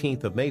the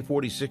 18th of May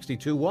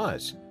 4062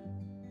 was.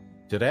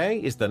 Today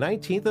is the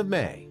 19th of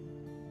May.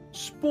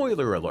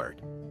 Spoiler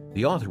alert,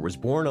 the author was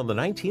born on the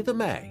 19th of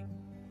May.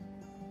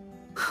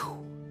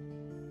 Whew,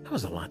 that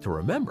was a lot to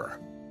remember.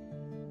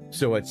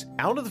 So it's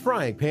out of the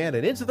frying pan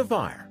and into the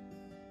fire.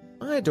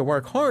 I had to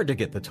work hard to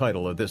get the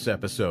title of this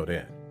episode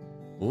in.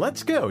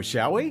 Let's go,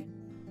 shall we?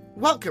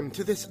 Welcome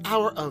to this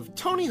hour of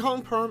Tony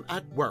Hoperm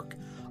at Work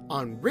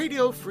on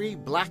Radio Free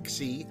Black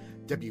Sea,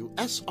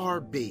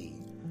 WSRB.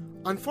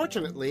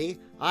 Unfortunately,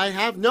 I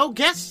have no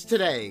guests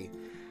today.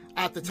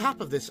 At the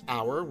top of this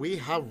hour, we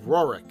have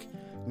Rurik.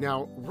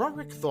 Now,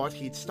 Rurik thought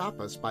he'd stop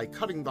us by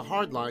cutting the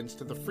hard lines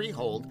to the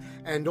Freehold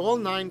and all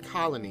 9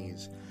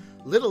 colonies.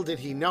 Little did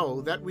he know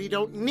that we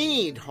don't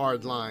need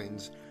hard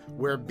lines.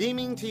 We're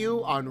beaming to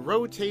you on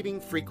rotating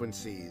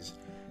frequencies.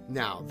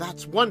 Now,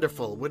 that's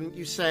wonderful, wouldn't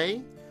you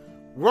say?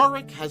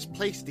 Rurik has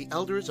placed the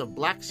elders of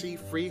Black Sea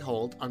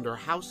Freehold under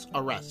house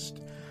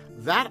arrest.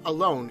 That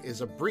alone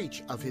is a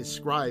breach of his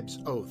scribe's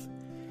oath.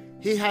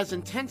 He has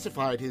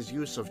intensified his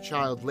use of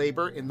child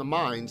labor in the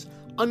mines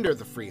under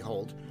the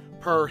Freehold,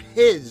 per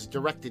his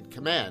directed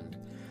command.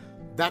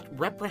 That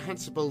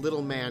reprehensible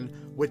little man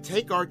would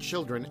take our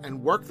children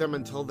and work them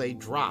until they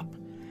drop.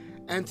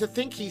 And to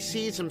think he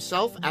sees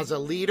himself as a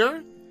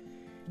leader?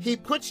 He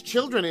puts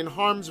children in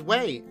harm's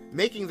way,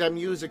 making them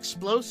use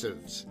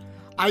explosives.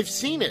 I've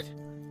seen it.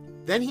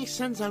 Then he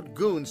sends out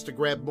goons to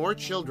grab more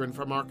children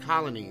from our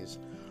colonies.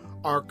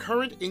 Our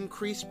current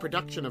increased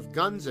production of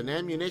guns and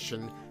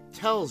ammunition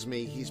tells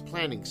me he's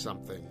planning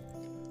something.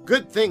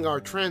 Good thing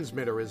our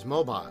transmitter is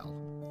mobile.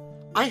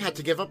 I had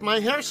to give up my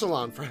hair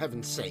salon, for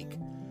heaven's sake.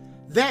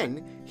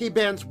 Then he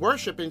bans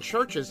worship in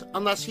churches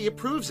unless he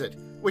approves it,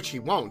 which he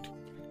won't.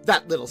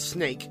 That little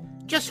snake.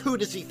 Just who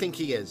does he think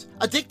he is?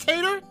 A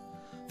dictator?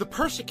 The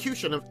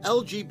persecution of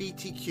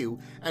LGBTQ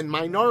and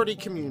minority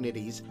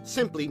communities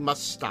simply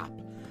must stop.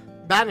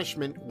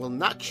 Banishment will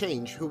not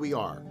change who we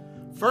are.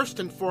 First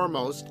and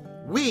foremost,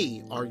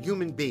 we are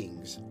human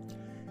beings.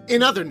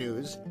 In other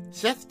news,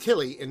 Seth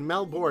Tilley in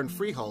Melbourne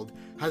Freehold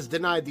has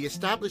denied the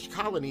established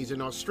colonies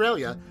in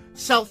Australia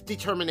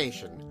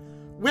self-determination.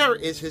 Where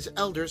is his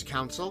elders'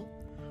 council?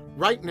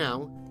 Right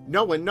now,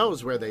 no one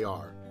knows where they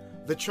are.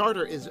 The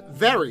charter is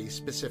very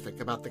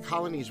specific about the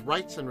colony's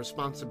rights and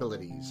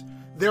responsibilities.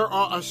 There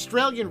are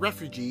Australian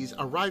refugees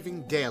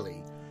arriving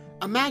daily.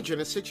 Imagine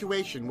a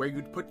situation where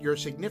you'd put your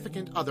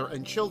significant other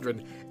and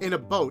children in a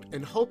boat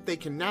and hope they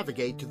can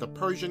navigate to the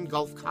Persian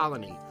Gulf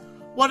colony.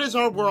 What is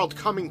our world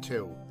coming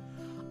to?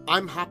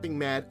 I'm hopping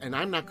mad and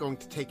I'm not going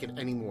to take it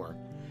anymore.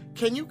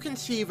 Can you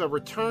conceive a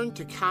return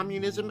to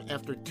communism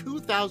after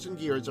 2,000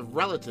 years of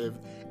relative,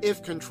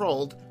 if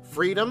controlled,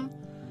 freedom?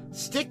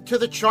 Stick to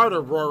the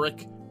charter,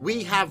 Rurik.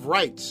 We have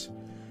rights.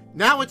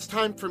 Now it's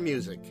time for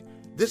music.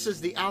 This is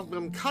the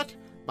album Cut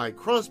by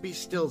Crosby,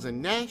 Stills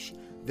and Nash,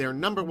 their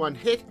 #1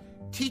 hit,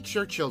 Teach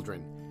Your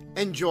Children.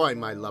 Enjoy,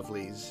 my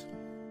lovelies.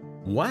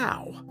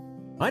 Wow.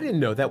 I didn't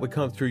know that would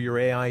come through your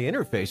AI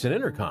interface and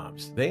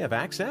intercoms. They have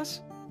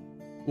access?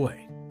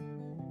 Wait.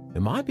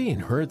 Am I being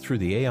heard through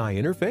the AI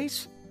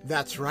interface?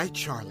 That's right,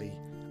 Charlie.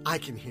 I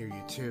can hear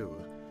you too.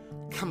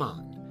 Come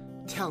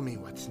on, tell me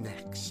what's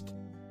next.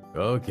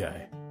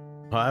 Okay.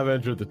 I've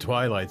entered the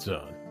Twilight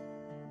Zone.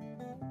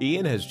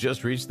 Ian has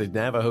just reached the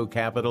Navajo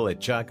capital at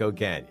Chaco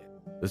Canyon.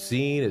 The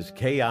scene is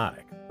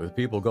chaotic, with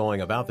people going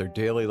about their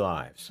daily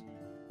lives.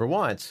 For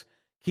once,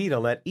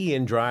 Keita let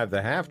Ian drive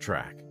the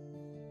half-track.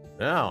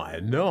 Now I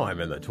know I'm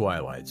in the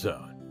Twilight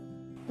Zone.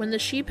 When the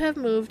sheep have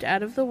moved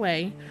out of the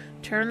way,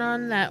 turn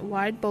on that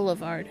wide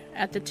boulevard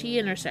at the T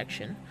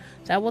intersection.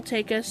 That will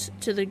take us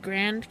to the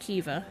Grand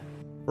Kiva.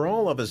 For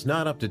all of us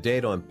not up to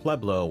date on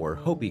Pueblo or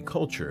Hopi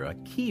culture, a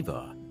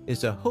kiva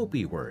is a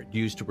Hopi word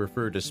used to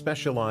refer to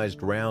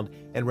specialized round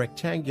and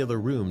rectangular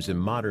rooms in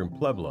modern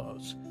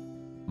pueblos.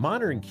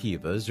 Modern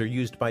kivas are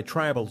used by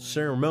tribal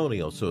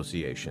ceremonial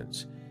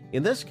associations.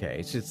 In this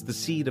case, it's the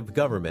seat of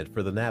government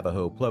for the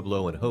Navajo,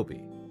 Pueblo, and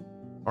Hopi.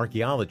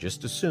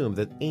 Archaeologists assume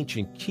that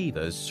ancient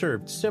kivas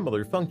served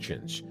similar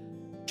functions.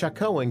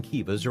 Chacoan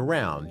kivas are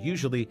round,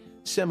 usually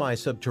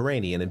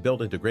semi-subterranean and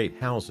built into great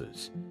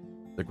houses.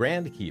 The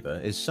Grand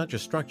Kiva is such a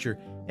structure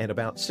and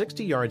about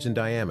 60 yards in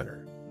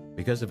diameter.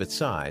 Because of its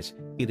size,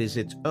 it is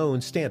its own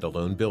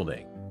standalone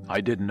building.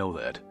 I didn't know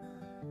that.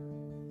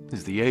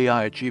 Is the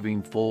AI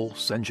achieving full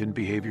sentient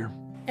behavior?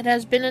 It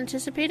has been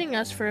anticipating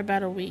us for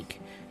about a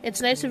week.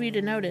 It's nice of you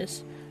to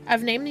notice.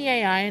 I've named the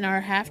AI in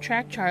our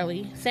half-track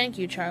Charlie. Thank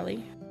you,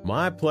 Charlie.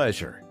 My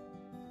pleasure.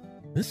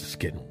 This is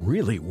getting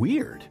really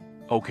weird.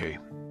 Okay.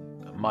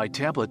 My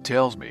tablet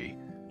tells me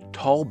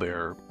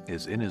Tallbear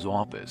is in his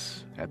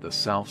office at the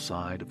south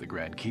side of the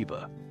Grand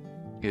Kiva.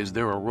 Is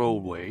there a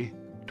roadway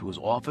to his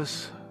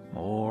office,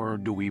 or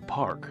do we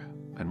park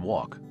and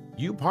walk?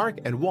 You park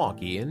and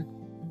walk, Ian.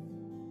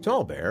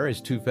 Tallbear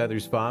is Two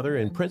Feathers' father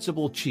and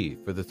principal chief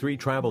for the 3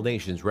 tribal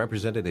nations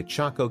represented at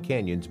Chaco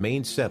Canyon's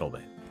main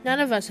settlement. None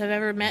of us have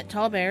ever met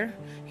Tallbear.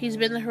 He's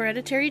been the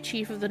hereditary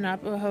chief of the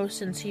Navajo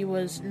since he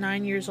was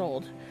 9 years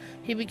old.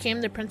 He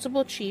became the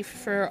principal chief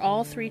for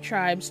all 3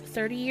 tribes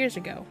 30 years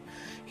ago.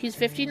 He's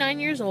 59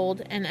 years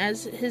old and,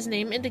 as his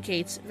name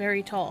indicates,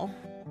 very tall.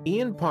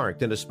 Ian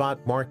parked in a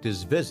spot marked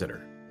as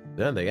visitor.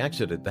 Then they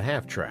exited the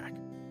half-track.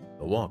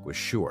 The walk was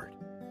short.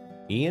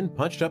 Ian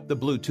punched up the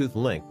Bluetooth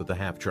link with the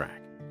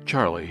half-track.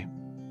 Charlie,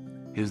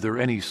 is there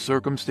any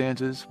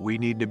circumstances we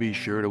need to be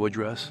sure to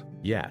address?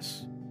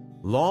 Yes.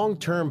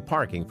 Long-term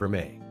parking for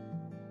me.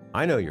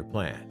 I know your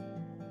plan.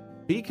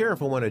 Be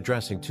careful when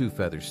addressing Two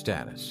Feathers'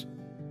 status.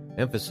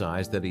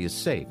 Emphasize that he is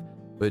safe,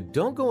 but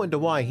don't go into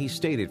why he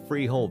stayed at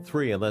Freehold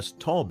 3 unless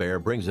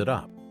Tallbear brings it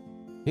up.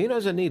 He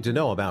doesn't need to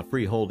know about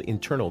Freehold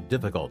internal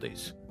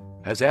difficulties.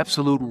 As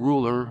absolute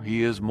ruler,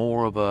 he is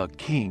more of a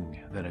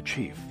king than a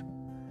chief.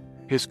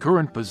 His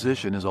current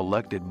position is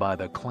elected by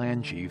the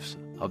clan chiefs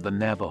of the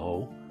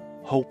Navajo,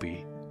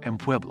 Hopi, and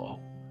Pueblo.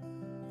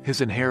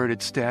 His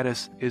inherited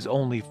status is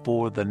only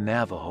for the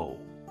Navajo.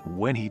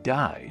 When he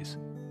dies,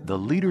 the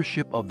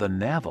leadership of the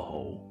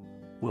Navajo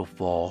will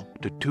fall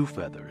to Two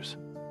Feathers.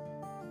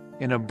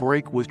 In a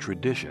break with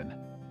tradition,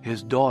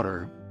 his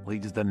daughter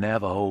leads the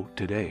Navajo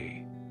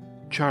today.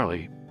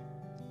 Charlie,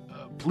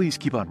 please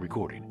keep on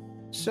recording.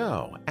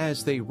 So,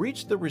 as they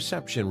reached the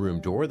reception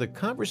room door, the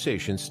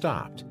conversation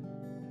stopped.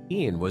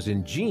 Ian was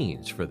in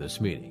jeans for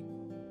this meeting.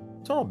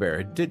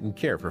 Tallbear didn't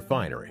care for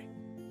finery.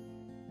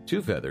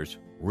 Two Feathers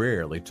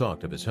rarely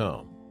talked of his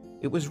home.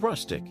 It was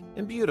rustic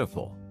and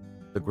beautiful.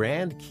 The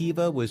Grand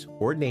Kiva was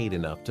ornate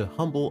enough to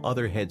humble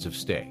other heads of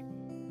state.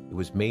 It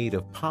was made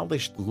of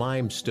polished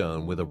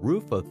limestone with a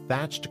roof of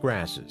thatched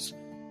grasses.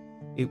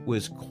 It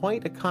was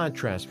quite a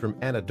contrast from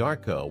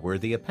Anadarko, where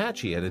the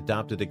Apache had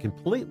adopted a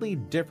completely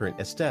different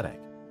aesthetic.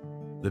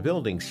 The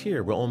buildings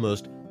here were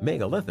almost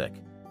megalithic.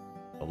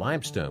 The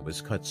limestone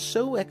was cut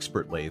so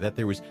expertly that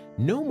there was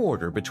no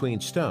mortar between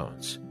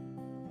stones.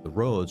 The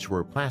roads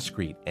were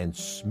plascrete and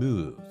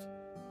smooth.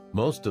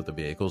 Most of the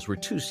vehicles were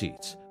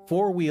 2-seats,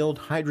 4-wheeled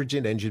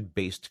hydrogen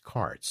engine-based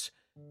carts.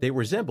 They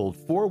resembled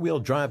 4-wheel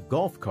drive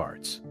golf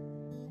carts.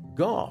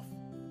 Golf.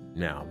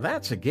 Now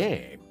that's a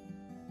game.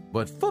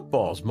 But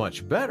football's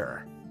much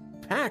better.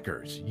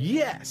 Packers,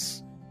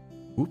 yes!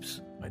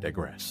 Oops, I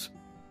digress.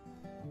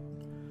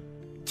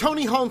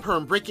 Tony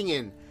Holmperm breaking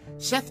in.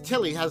 Seth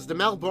Tilley has the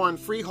Melbourne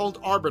Freehold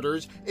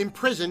Arbiters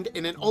imprisoned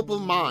in an opal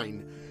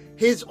mine.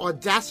 His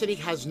audacity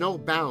has no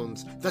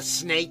bounds. The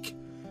snake!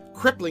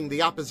 Crippling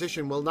the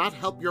opposition will not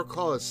help your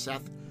cause,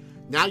 Seth.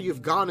 Now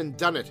you've gone and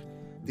done it.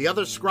 The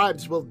other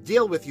scribes will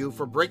deal with you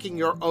for breaking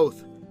your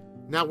oath.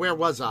 Now where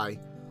was I?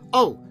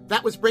 Oh,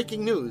 that was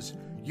breaking news.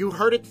 You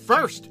heard it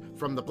first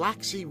from the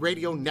Black Sea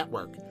Radio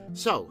Network.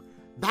 So,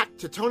 back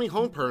to Tony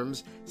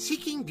Holmperm's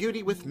Seeking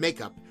Beauty with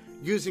Makeup,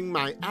 using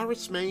my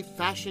Arisme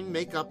fashion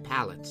makeup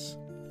palettes.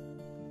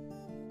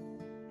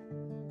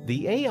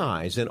 The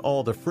AIs in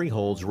all the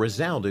freeholds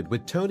resounded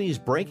with Tony's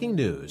breaking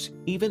news,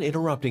 even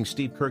interrupting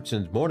Steve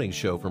Kirkson's morning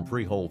show from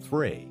Freehold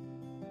 3.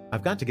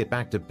 I've got to get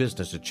back to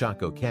business at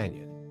Chaco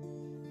Canyon.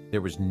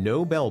 There was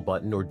no bell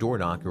button or door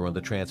knocker on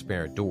the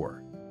transparent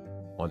door.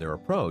 On their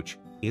approach,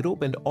 it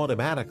opened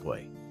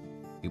automatically.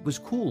 It was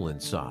cool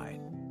inside.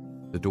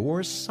 The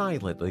doors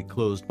silently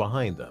closed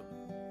behind them.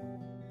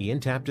 Ian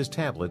tapped his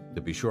tablet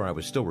to be sure I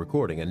was still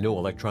recording and no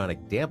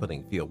electronic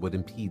dampening field would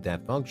impede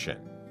that function.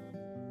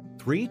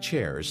 3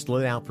 chairs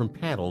slid out from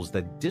panels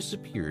that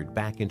disappeared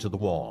back into the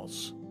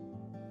walls.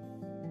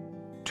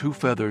 Two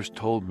Feathers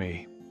told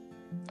me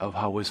of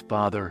how his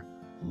father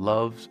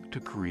loves to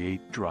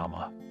create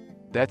drama.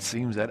 That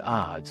seems at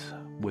odds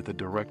with the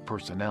direct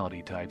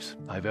personality types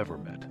I've ever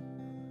met.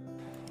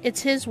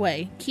 It's his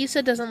way.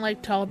 Kisa doesn't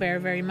like Tallbear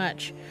very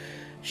much.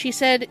 She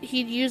said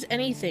he'd use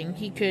anything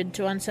he could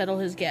to unsettle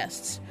his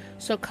guests,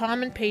 so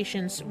calm and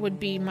patience would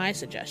be my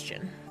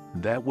suggestion.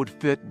 That would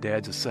fit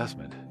Dad's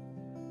assessment.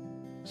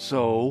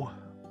 So,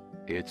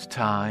 it's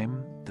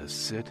time to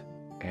sit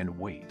and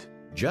wait.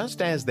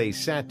 Just as they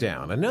sat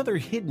down, another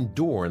hidden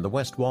door in the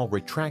west wall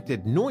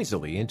retracted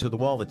noisily into the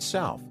wall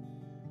itself.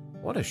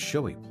 What a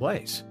showy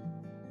place.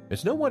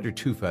 It's no wonder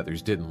Two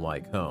Feathers didn't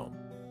like home.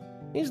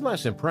 He's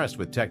less impressed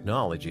with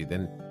technology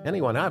than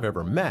anyone I've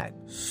ever met.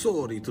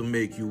 Sorry to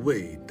make you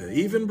wait,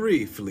 even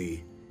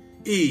briefly.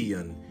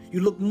 Ian,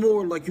 you look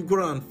more like your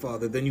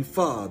grandfather than your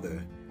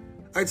father.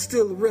 I'd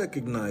still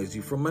recognize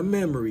you from my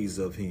memories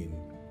of him.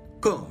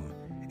 Come,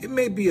 it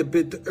may be a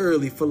bit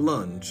early for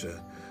lunch,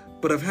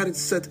 but I've had it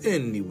set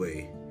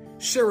anyway.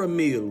 Share a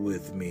meal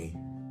with me.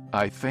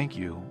 I thank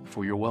you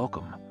for your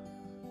welcome.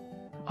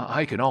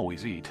 I can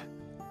always eat.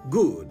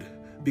 Good,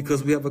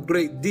 because we have a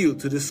great deal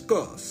to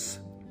discuss.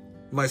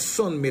 My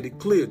son made it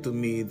clear to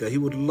me that he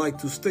would like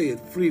to stay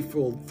at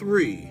Freefold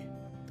 3.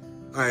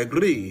 I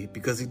agree,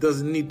 because he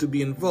doesn't need to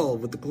be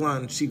involved with the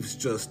clan chiefs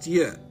just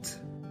yet.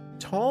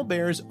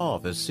 Tallbear's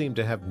office seemed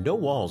to have no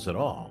walls at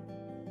all.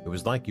 It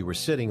was like you were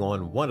sitting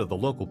on one of the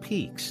local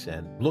peaks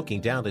and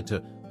looking down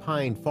into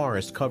pine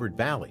forest-covered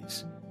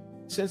valleys.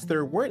 Since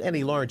there weren't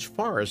any large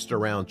forests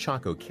around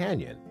Chaco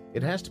Canyon,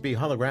 it has to be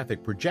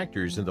holographic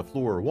projectors in the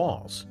floor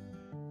walls.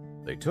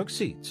 They took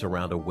seats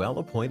around a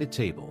well-appointed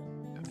table.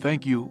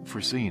 Thank you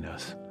for seeing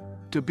us.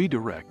 To be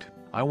direct,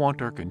 I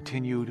want our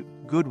continued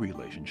good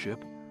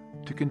relationship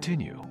to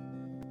continue.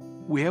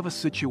 We have a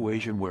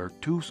situation where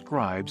two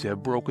scribes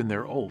have broken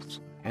their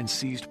oaths and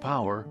seized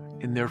power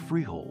in their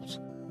freeholds.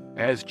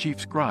 As chief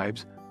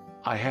scribes,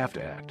 I have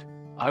to act.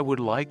 I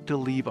would like to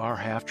leave our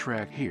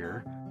half-track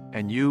here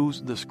and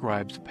use the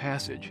scribe's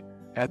passage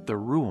at the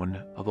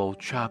ruin of Old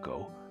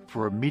Chaco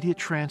for immediate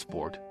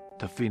transport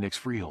to Phoenix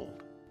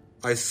Freehold.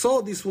 I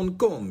saw this one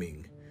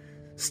coming.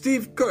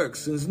 Steve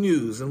Kirkson's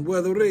news and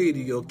weather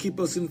radio keep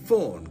us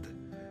informed.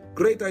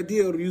 Great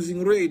idea of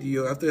using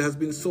radio after it has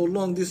been so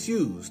long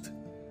disused.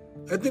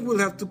 I think we'll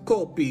have to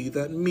copy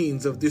that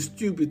means of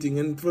distributing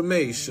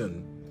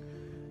information.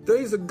 There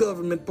is a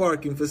government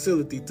parking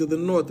facility to the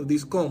north of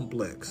this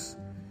complex.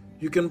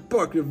 You can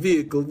park your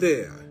vehicle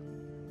there.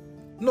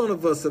 None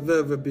of us have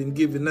ever been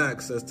given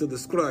access to the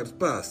scribe's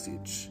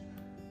passage.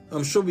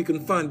 I'm sure we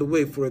can find a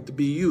way for it to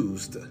be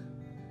used.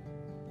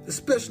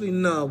 Especially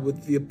now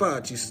with the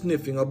Apache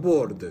sniffing our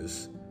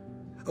borders.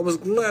 I was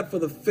glad for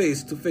the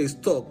face-to-face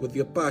talk with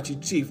the Apache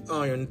chief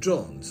Iron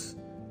Johns.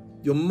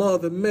 Your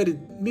mother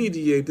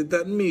mediated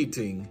that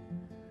meeting.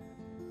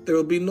 There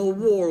will be no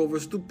war over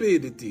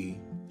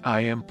stupidity.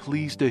 I am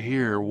pleased to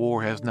hear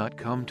war has not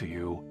come to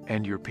you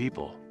and your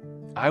people.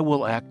 I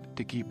will act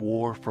to keep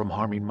war from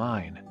harming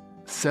mine.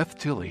 Seth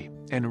Tilly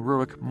and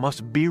Rurik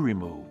must be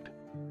removed.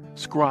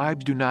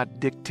 Scribes do not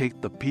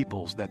dictate the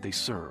peoples that they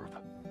serve.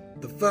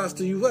 The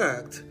faster you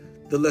act,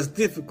 the less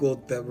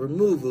difficult that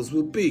removals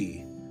will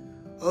be.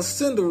 I'll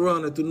send a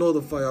runner to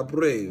notify our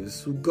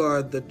braves who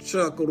guard the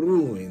Chaco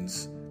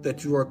ruins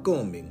that you are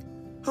coming.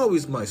 How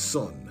is my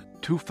son?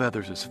 Two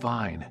Feathers is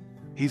fine.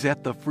 He's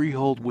at the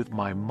Freehold with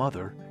my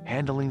mother,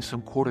 handling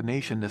some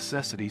coordination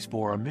necessities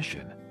for our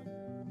mission.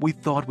 We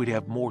thought we'd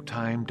have more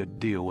time to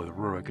deal with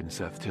Rurik and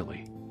Seth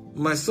Tilly.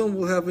 My son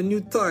will have a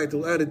new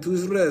title added to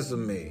his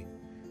resume.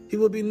 He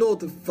will be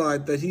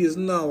notified that he is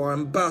now our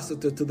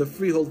ambassador to the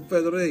Freehold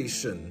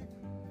Federation.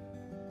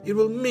 It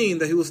will mean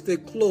that he will stay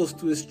close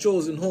to his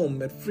chosen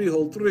home at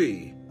Freehold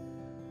 3.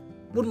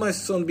 Would my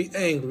son be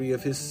angry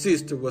if his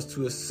sister was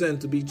to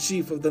ascend to be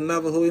chief of the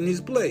Navajo in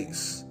his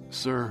place?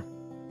 Sir,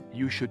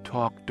 you should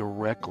talk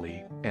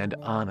directly and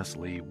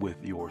honestly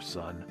with your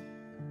son.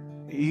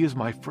 He is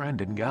my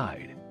friend and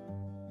guide.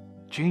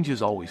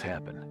 Changes always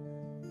happen.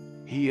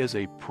 He is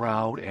a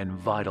proud and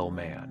vital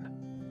man.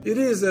 It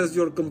is as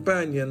your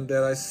companion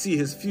that I see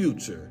his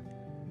future.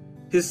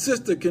 His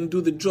sister can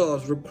do the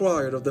jobs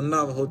required of the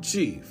Navajo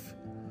chief.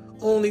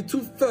 Only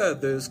Two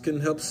Feathers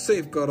can help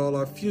safeguard all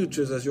our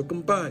futures as your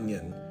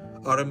companion,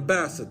 our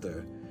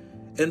ambassador,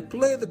 and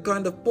play the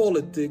kind of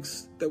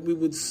politics that we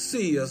would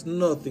see as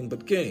nothing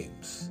but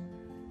games.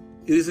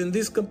 It is in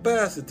this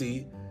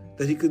capacity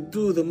that he could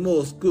do the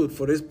most good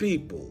for his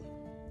people.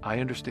 I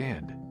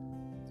understand.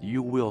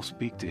 You will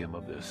speak to him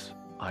of this,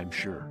 I'm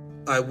sure.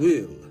 I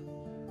will.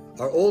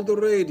 Our older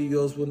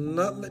radios will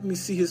not let me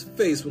see his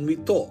face when we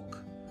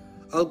talk.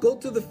 I'll go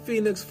to the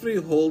Phoenix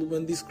Freehold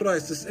when this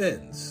crisis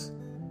ends.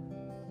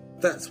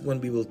 That's when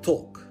we will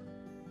talk.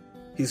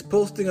 His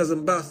posting as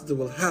ambassador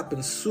will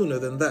happen sooner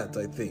than that,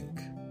 I think.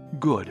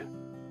 Good.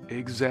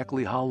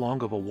 Exactly how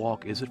long of a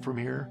walk is it from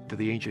here to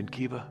the ancient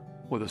Kiva,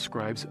 where the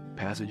scribe's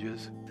passage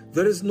is?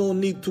 There is no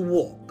need to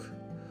walk.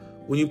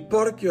 When you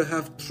park your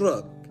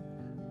half-truck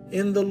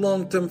in the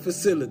long-term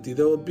facility,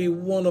 there will be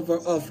one of our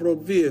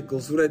off-road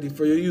vehicles ready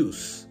for your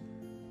use.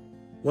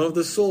 One of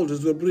the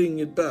soldiers will bring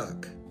it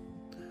back.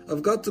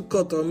 I've got to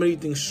cut our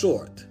meeting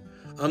short.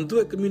 I'm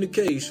due at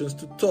communications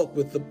to talk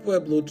with the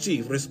Pueblo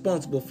chief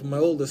responsible for my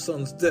older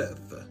son's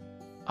death.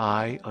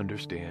 I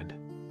understand.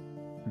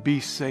 Be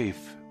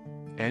safe,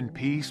 and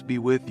peace be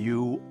with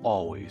you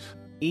always.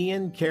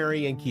 Ian,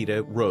 Carrie, and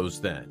Kita rose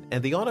then,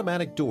 and the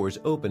automatic doors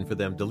opened for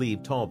them to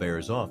leave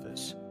Tallbear's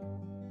office.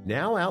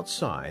 Now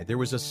outside, there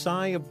was a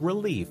sigh of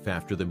relief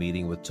after the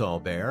meeting with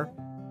Tallbear.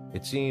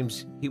 It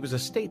seems he was a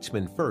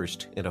statesman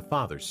first and a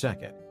father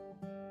second.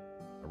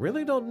 I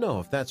really don't know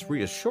if that's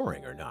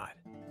reassuring or not.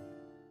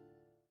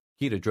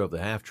 Kita drove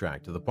the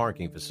half-track to the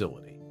parking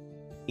facility.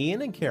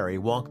 Ian and Carrie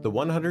walked the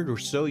 100 or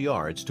so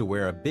yards to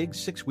where a big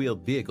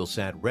six-wheeled vehicle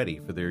sat ready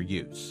for their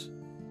use.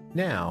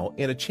 Now,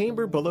 in a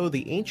chamber below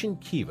the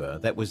ancient kiva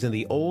that was in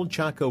the old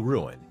Chaco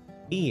ruin,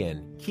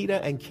 Ian, Kita,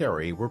 and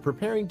Carrie were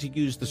preparing to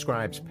use the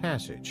scribe's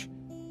passage.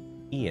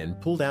 Ian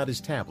pulled out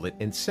his tablet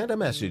and sent a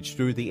message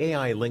through the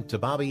AI link to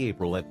Bobby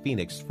April at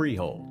Phoenix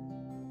Freehold.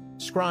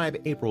 Scribe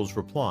April's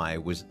reply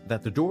was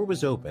that the door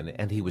was open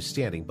and he was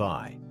standing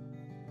by.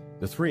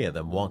 The three of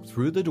them walked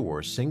through the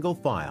door single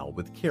file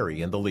with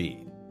Carrie in the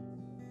lead.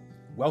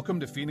 Welcome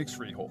to Phoenix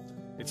Freehold.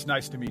 It's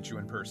nice to meet you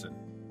in person.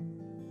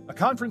 A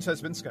conference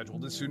has been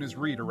scheduled as soon as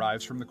Reed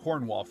arrives from the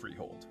Cornwall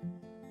Freehold.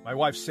 My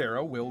wife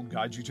Sarah will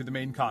guide you to the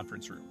main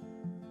conference room.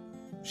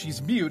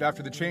 She's mute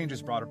after the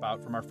changes brought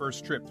about from our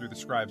first trip through the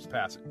Scribe's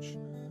Passage.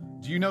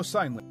 Do you know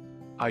sign language?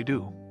 I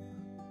do.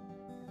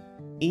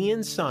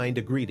 Ian signed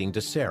a greeting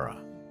to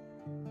Sarah.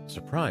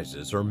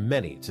 Surprises are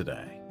many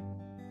today.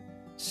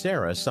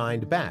 Sarah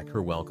signed back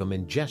her welcome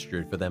and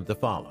gestured for them to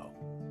follow.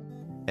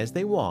 As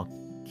they walked,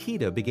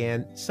 Kita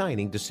began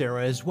signing to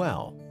Sarah as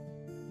well.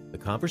 The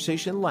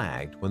conversation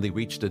lagged when they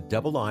reached a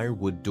double iron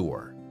wood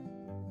door.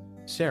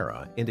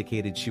 Sarah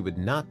indicated she would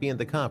not be in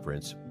the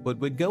conference, but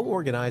would go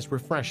organize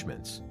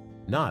refreshments,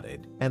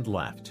 nodded, and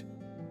left.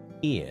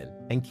 Ian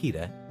and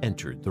Kita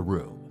entered the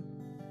room.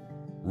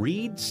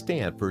 Reed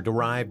Stanford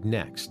arrived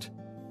next.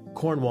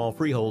 Cornwall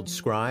Freehold's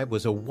scribe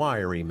was a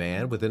wiry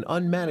man with an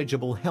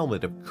unmanageable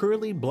helmet of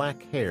curly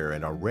black hair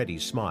and a ready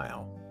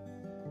smile.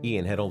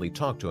 Ian had only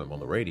talked to him on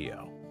the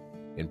radio.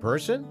 In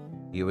person,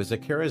 he was a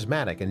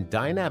charismatic and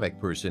dynamic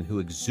person who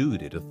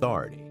exuded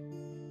authority.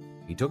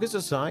 He took his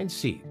assigned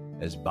seat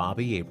as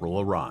Bobby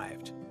April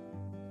arrived.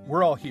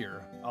 We're all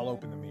here. I'll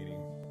open the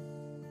meeting.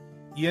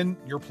 Ian,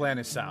 your plan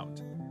is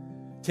sound.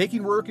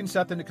 Taking Rourke and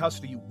Seth into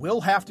custody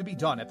will have to be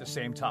done at the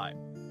same time.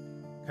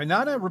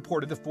 Kanana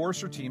reported the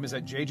Forrester team is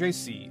at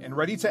JJC and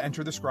ready to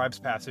enter the Scribe's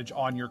Passage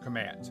on your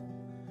command.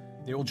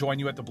 They will join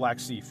you at the Black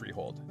Sea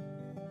Freehold.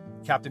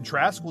 Captain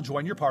Trask will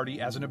join your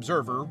party as an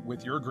observer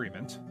with your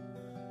agreement.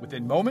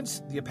 Within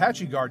moments, the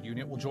Apache Guard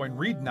unit will join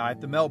Reed and I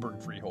at the Melbourne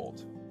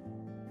Freehold.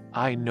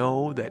 I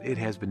know that it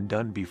has been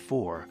done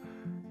before,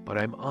 but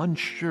I'm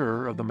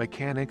unsure of the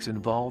mechanics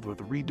involved with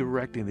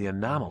redirecting the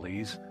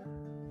anomalies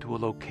to a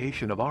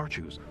location of our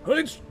choosing. Well,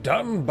 it's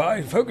done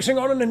by focusing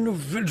on an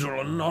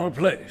individual and not a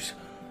place.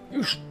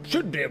 You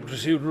should be able to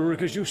see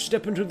Rurik as you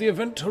step into the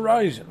event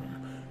horizon.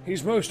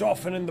 He's most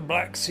often in the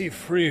Black Sea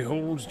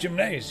Freehold's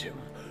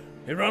gymnasium.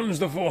 He runs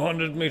the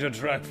 400-meter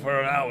track for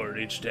an hour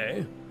each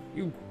day.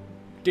 You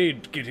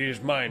did get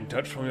his mind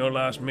touch from your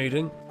last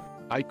meeting.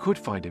 I could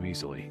find him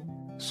easily,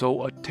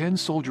 so a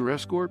 10-soldier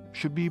escort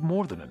should be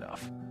more than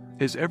enough.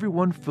 Is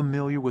everyone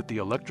familiar with the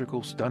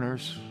electrical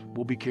stunners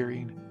we'll be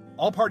carrying?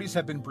 All parties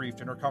have been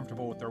briefed and are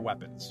comfortable with their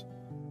weapons.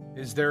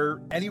 Is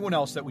there anyone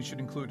else that we should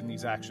include in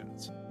these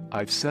actions?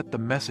 I've set the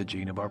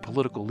messaging of our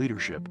political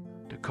leadership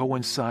to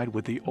coincide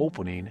with the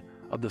opening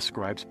of the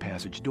Scribe's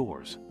Passage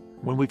doors.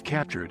 When we've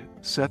captured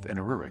Seth and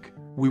Rurik,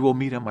 we will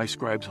meet on my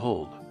Scribe's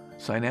hold.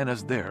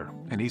 Sinana's there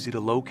and easy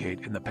to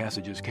locate in the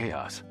passage's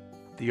chaos.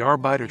 The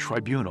Arbiter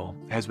Tribunal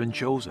has been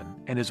chosen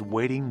and is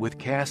waiting with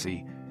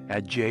Cassie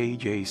at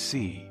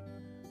JJC.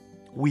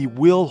 We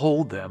will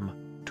hold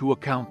them to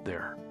account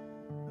there.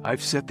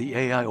 I've set the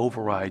AI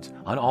overrides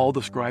on all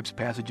the Scribe's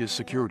Passage's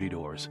security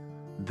doors.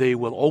 They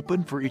will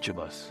open for each of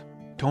us.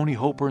 Tony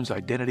Hopern's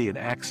identity and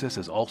access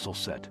is also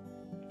set.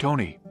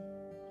 Tony,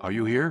 are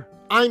you here?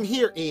 I'm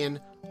here,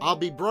 Ian. I'll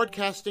be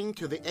broadcasting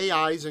to the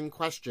AIs in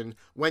question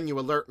when you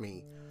alert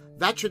me.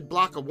 That should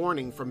block a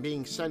warning from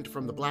being sent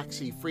from the Black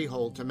Sea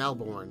Freehold to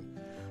Melbourne.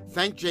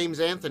 Thank James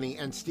Anthony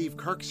and Steve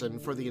Kirkson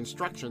for the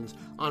instructions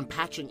on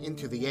patching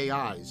into the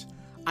AIs.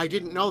 I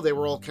didn't know they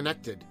were all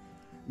connected.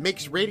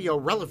 Makes radio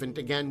relevant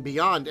again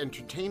beyond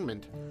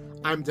entertainment.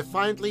 I'm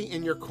defiantly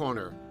in your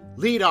corner.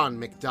 Lead on,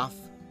 McDuff.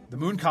 The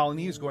Moon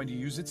Colony is going to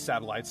use its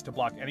satellites to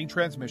block any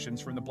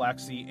transmissions from the Black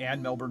Sea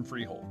and Melbourne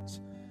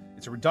Freeholds.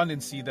 It's a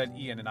redundancy that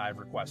Ian and I have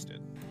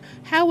requested.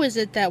 How is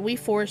it that we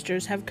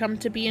Forresters have come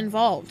to be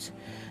involved?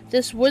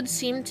 This would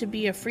seem to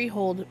be a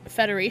Freehold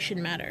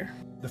Federation matter.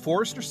 The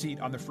Forrester seat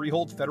on the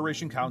Freehold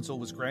Federation Council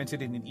was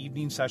granted in an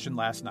evening session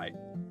last night.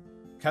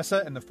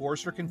 Kessa and the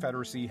Forrester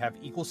Confederacy have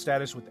equal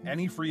status with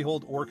any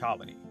Freehold or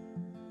colony.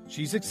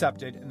 She's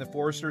accepted, and the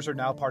Forresters are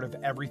now part of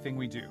everything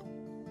we do.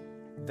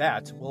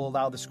 That will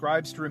allow the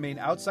scribes to remain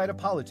outside of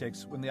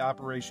politics when the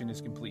operation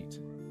is complete.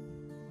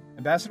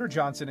 Ambassador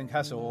Johnson and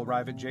Kessa will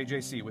arrive at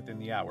JJC within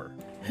the hour.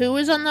 Who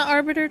is on the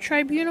Arbiter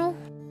Tribunal?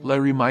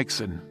 Larry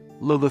Mikeson,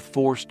 Lilith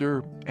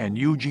Forster, and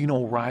Eugene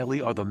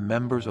O'Reilly are the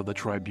members of the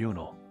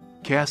tribunal.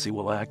 Cassie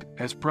will act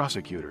as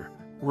prosecutor.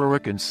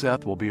 Rorik and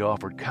Seth will be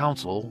offered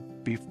counsel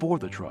before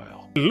the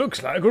trial.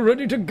 Looks like we're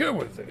ready to go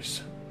with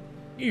this.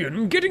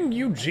 Ian, getting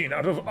Eugene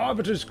out of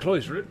Arbiter's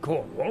Cloister at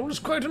Cornwall is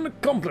quite an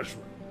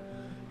accomplishment.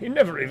 He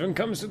never even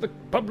comes to the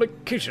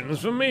public kitchens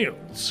for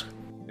meals.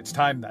 It's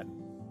time then.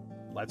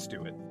 Let's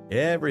do it.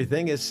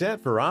 Everything is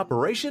set for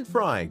Operation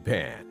Frying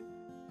Pan.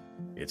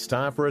 It's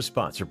time for a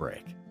sponsor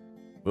break.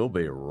 We'll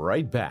be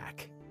right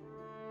back.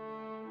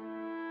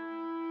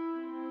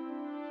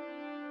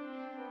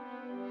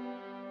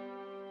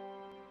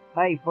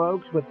 Hey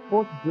folks, with the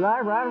 4th of July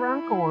right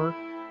around the corner,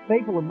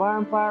 people are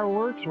buying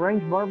fireworks,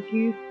 arranged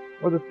barbecues,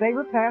 or their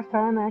favorite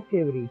pastime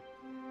activity.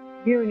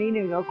 Here in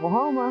Enid,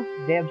 Oklahoma,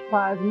 Deb's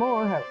Pies and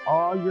More have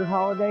all your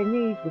holiday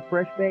needs with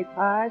fresh baked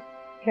pies,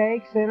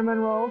 cakes, cinnamon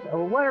rolls,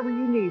 or whatever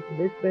you need for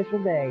this special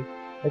day,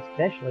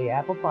 especially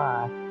apple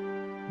pie.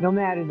 No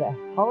matter the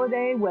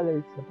holiday, whether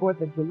it's the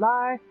 4th of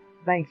July,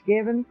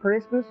 Thanksgiving,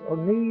 Christmas, or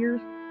New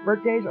Year's,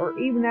 birthdays, or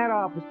even that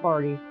office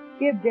party,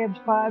 give Deb's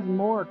Pies and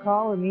More a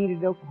call in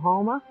Enid,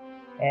 Oklahoma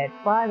at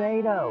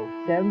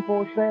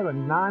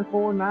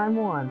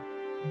 580-747-9491.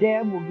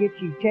 Deb will get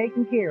you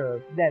taken care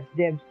of. That's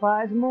Deb's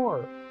Pies and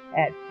More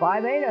at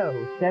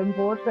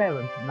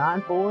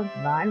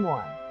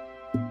 580-747-9491.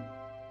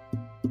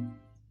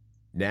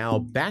 Now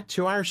back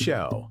to our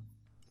show.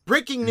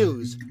 Breaking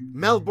news.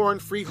 Melbourne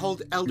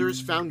Freehold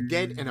elders found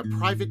dead in a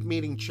private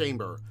meeting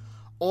chamber.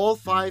 All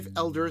 5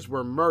 elders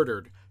were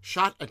murdered,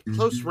 shot at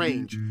close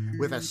range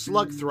with a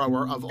slug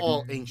thrower of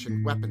all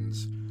ancient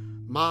weapons.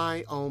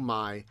 My, oh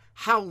my,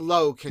 how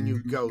low can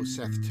you go,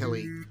 Seth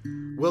Tilley?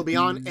 We'll be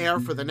on air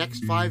for the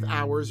next 5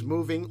 hours,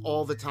 moving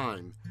all the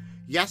time.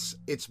 Yes,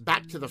 it's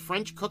back to the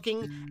French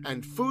cooking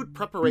and food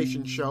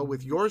preparation show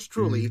with yours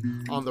truly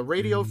on the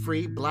Radio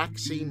Free Black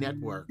Sea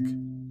Network.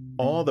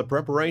 All the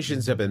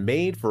preparations have been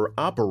made for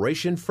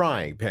Operation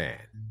Frying Pan.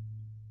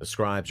 The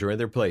scribes are in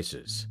their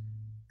places.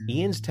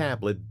 Ian's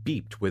tablet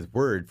beeped with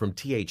word from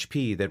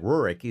THP that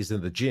Rorik is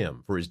in the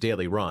gym for his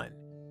daily run.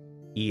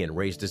 Ian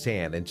raised his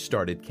hand and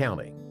started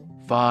counting.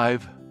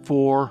 5,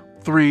 4,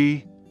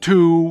 3,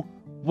 2,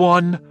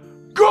 1,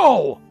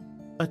 go!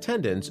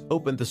 Attendants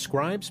opened the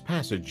scribe's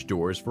passage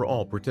doors for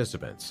all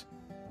participants.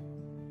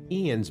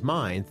 Ian's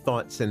mind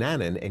thought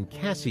Sinanan and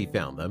Cassie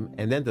found them,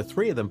 and then the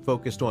 3 of them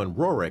focused on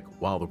Rorik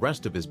while the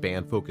rest of his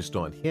band focused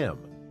on him.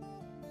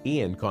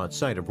 Ian caught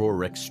sight of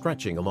Rorik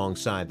stretching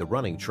alongside the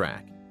running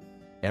track.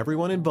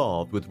 Everyone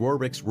involved with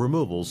Rorik's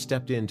removal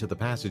stepped into the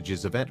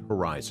passage's event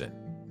horizon.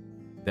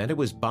 Then it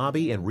was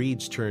Bobby and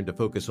Reed's turn to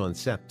focus on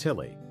Seth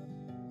Tilley.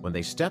 When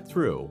they step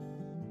through,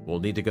 we'll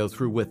need to go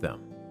through with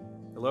them.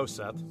 Hello,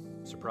 Seth.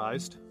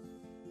 Surprised?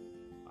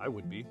 I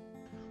would be.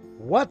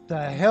 What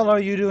the hell are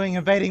you doing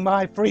invading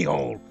my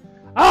freehold?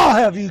 I'll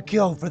have you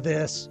killed for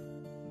this!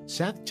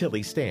 Seth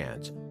Tilley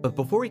stands, but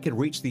before he can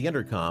reach the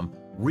intercom,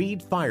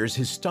 Reed fires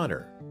his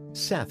stunner.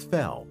 Seth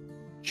fell.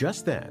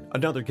 Just then,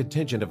 another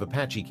contingent of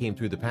Apache came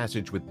through the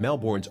passage with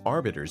Melbourne's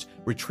arbiters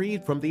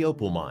retrieved from the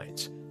opal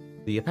mines.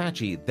 The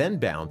Apache then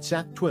bound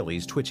Seth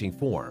Tilley's twitching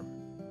form.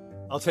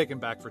 I'll take him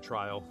back for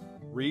trial.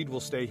 Reed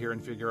will stay here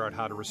and figure out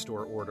how to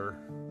restore order.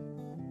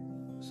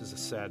 This is a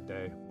sad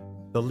day.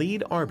 The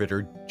lead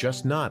arbiter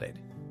just nodded.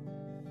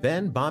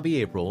 Then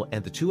Bobby April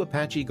and the 2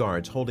 Apache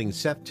guards holding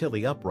Seth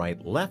Tilley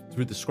upright left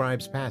through the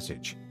scribe's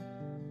passage.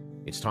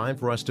 It's time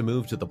for us to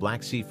move to the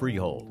Black Sea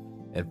Freehold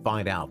and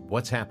find out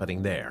what's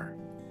happening there.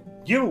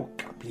 You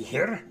can't be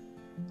here.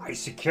 I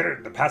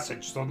secured the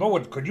passage so no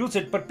one could use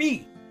it but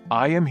me.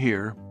 I am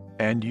here,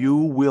 and you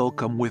will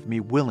come with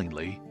me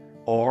willingly,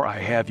 or I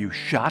have you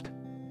shot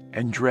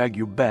and drag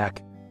you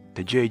back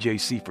to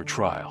JJC for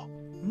trial.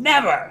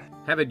 Never!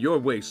 Have it your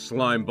way,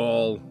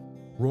 slimeball.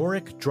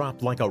 Rorik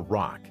dropped like a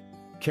rock.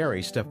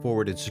 Carrie stepped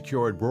forward and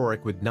secured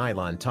Rorik with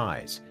nylon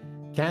ties.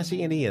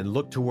 Cassie and Ian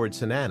looked toward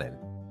Sinanan.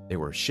 They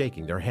were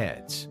shaking their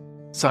heads.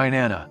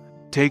 Sinana,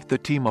 take the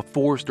team of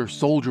Forrester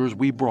soldiers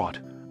we brought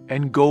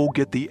and go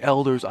get the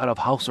elders out of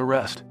house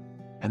arrest,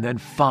 and then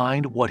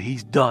find what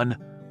he's done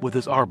with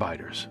his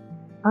arbiters.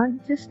 I'm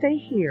to stay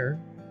here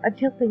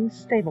until things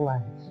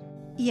stabilize.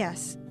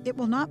 Yes, it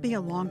will not be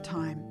a long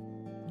time.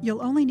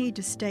 You'll only need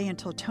to stay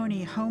until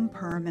Tony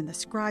Homeperm and the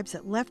scribes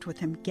that left with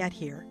him get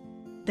here.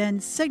 Then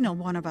signal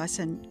one of us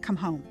and come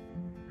home.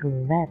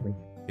 Gladly.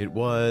 It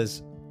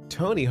was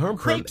Tony Homeperm.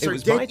 Crepes are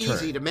dead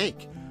easy to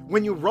make.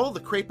 When you roll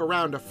the crepe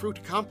around a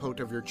fruit compote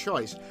of your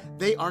choice,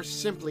 they are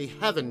simply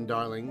heaven,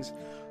 darlings.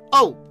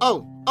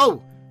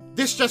 Oh,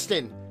 this just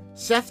in.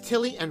 Seth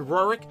Tilley and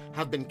Rorik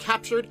have been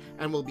captured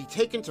and will be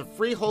taken to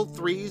Freehold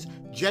 3's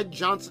Jed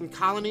Johnson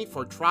colony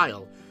for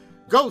trial.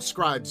 Go,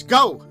 scribes,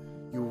 go!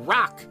 You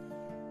rock!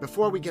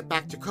 Before we get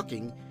back to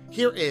cooking,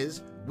 here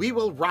is We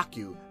Will Rock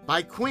You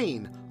by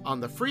Queen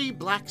on the Free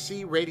Black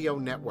Sea Radio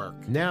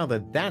Network. Now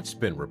that that's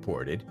been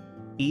reported,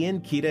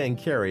 Ian, Keita, and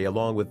Carrie,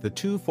 along with the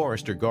 2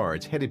 Forrester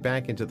guards, headed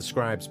back into the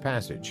scribe's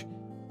passage.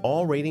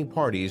 All raiding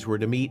parties were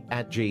to meet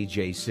at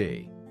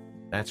JJC.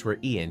 That's where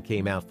Ian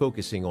came out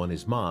focusing on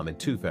his mom and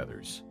 2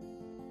 Feathers.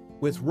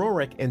 With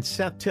Rorik and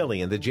Seth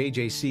Tilley in the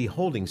JJC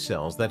holding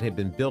cells that had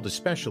been built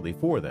especially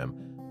for them,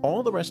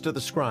 All the rest of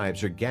the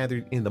scribes are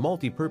gathered in the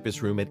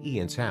multi-purpose room at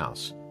Ian's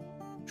house.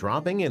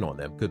 Dropping in on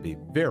them could be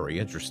very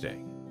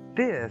interesting.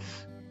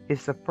 This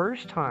is the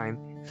first time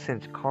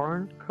since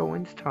Karn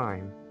Cohen's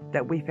time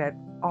that we've had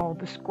all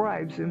the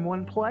scribes in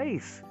one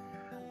place.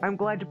 I'm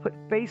glad to put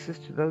faces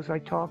to those I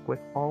talk with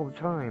all the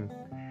time.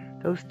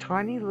 Those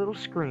tiny little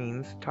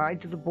screens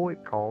tied to the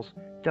VoIP calls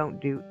don't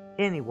do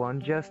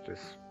anyone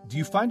justice. Do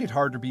you find it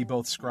hard to be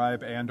both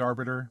scribe and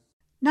arbiter?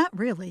 Not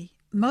really.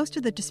 Most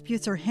of the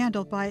disputes are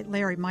handled by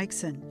Larry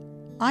Mikeson.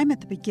 I'm at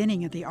the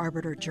beginning of the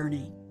arbiter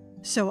journey,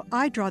 so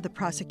I draw the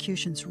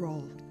prosecution's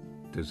role.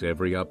 Does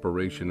every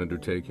operation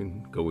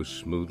undertaken go as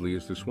smoothly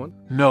as this one?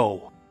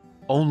 No.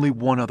 Only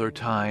one other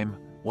time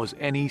was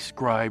any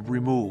scribe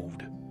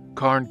removed.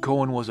 Karn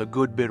Cohen was a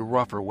good bit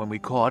rougher when we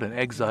caught and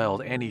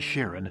exiled Annie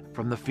Sharon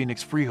from the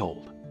Phoenix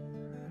Freehold.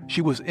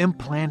 She was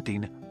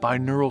implanting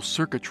binaural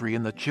circuitry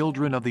in the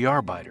children of the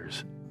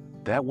Arbiters.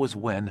 That was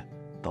when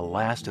the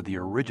last of the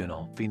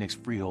original Phoenix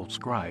Freehold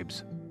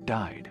scribes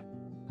died.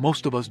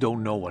 Most of us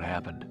don't know what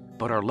happened,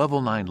 but our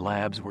Level 9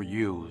 labs were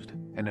used,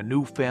 and a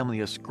new family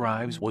of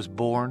scribes was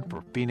born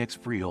for Phoenix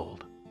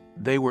Freehold.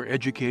 They were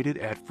educated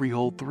at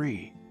Freehold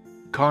 3.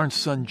 Karn's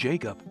son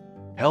Jacob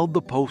held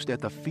the post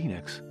at the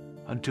Phoenix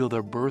until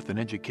their birth and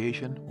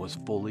education was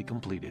fully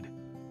completed.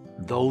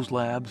 Those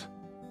labs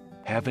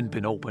haven't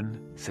been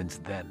opened since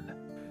then.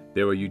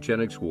 There were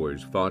eugenics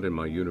wars fought in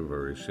my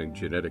universe and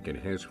genetic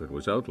enhancement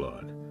was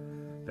outlawed.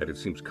 That it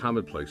seems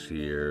commonplace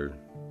here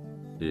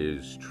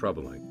is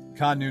troubling.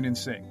 Khan Noonan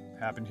Singh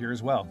happened here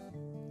as well.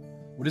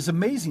 What is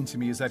amazing to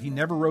me is that he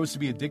never rose to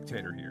be a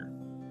dictator here.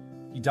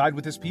 He died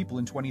with his people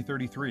in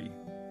 2033.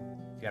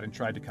 He hadn't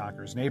tried to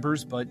conquer his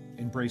neighbors, but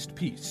embraced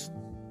peace,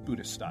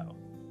 Buddhist style.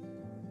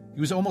 He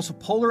was almost a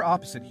polar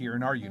opposite here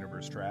in our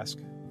universe, Trask.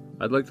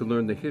 I'd like to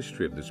learn the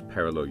history of this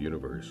parallel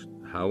universe.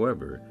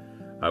 However,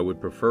 I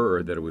would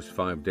prefer that it was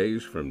 5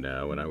 days from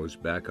now and I was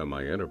back on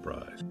my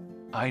Enterprise.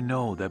 I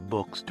know that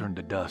books turn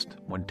to dust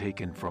when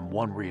taken from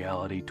one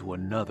reality to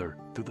another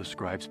through the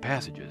scribe's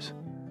passages.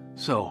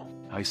 So,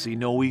 I see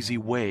no easy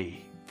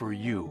way for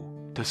you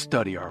to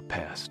study our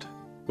past.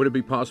 Would it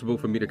be possible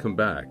for me to come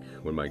back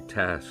when my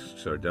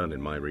tasks are done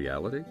in my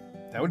reality?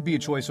 That would be a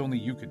choice only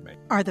you could make.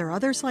 Are there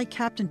others like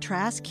Captain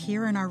Trask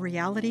here in our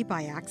reality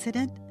by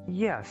accident?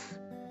 Yes,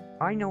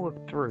 I know of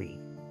 3.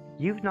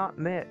 You've not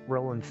met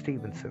Roland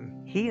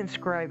Stevenson. He and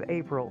Scribe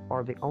April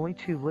are the only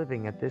 2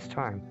 living at this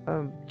time.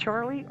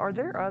 Charlie, are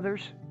there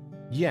others?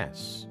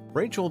 Yes.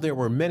 Rachel, there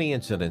were many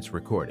incidents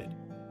recorded.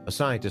 A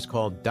scientist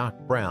called Doc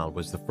Brown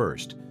was the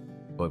first,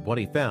 but what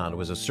he found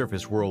was a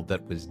surface world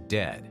that was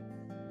dead.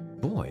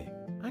 Boy,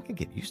 I could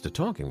get used to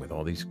talking with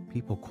all these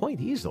people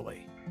quite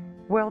easily.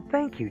 Well,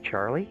 thank you,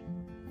 Charlie.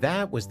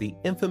 That was the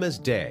infamous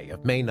day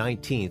of May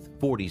 19th,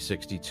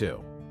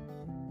 4062.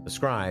 The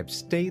scribes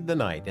stayed the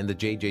night in the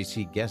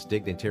JJC Guest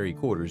Dignitary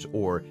Quarters,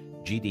 or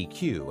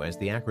GDQ, as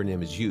the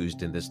acronym is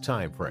used in this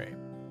time frame.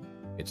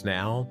 It's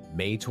now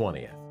May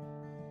 20th.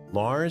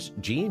 Lars,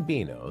 Gene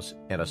Benos,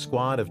 and a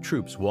squad of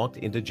troops walked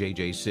into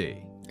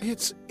JJC.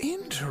 It's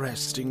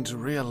interesting to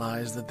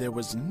realize that there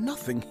was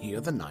nothing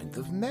here the 9th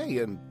of May,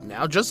 and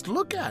now just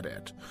look at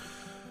it.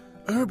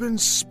 Urban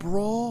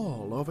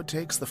sprawl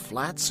overtakes the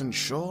flats and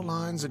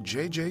shorelines at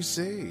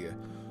JJC.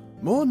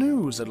 More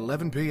news at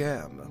 11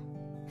 p.m.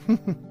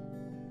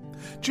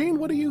 Gene,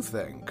 what do you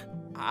think?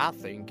 I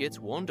think it's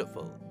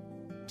wonderful.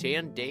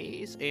 10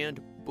 days and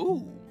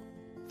boom,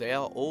 there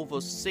are over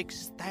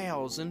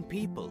 6,000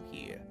 people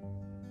here.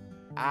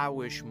 I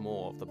wish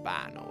more of the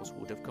Binos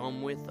would have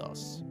come with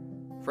us.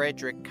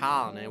 Frederick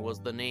Colony was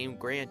the name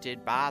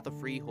granted by the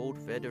Freehold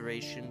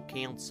Federation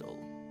Council.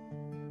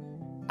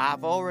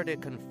 I've already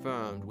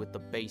confirmed with the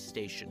base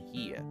station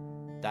here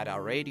that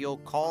our radio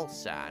call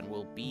sign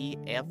will be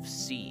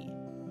FC.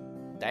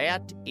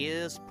 That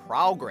is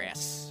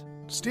progress.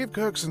 Steve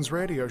Kirkson's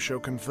radio show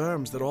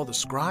confirms that all the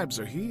scribes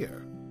are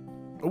here.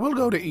 We'll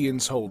go to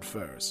Ian's hold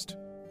first.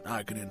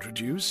 I can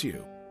introduce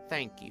you.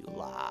 Thank you,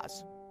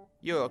 Lars.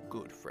 You're a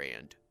good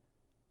friend.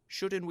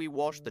 Shouldn't we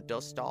wash the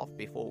dust off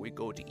before we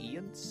go to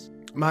Ian's?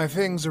 My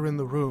things are in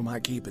the room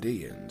I keep at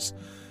Ian's.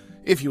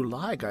 If you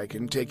like, I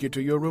can take you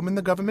to your room in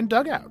the government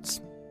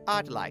dugouts.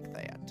 I'd like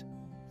that.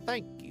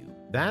 Thank you.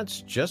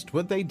 That's just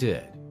what they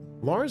did.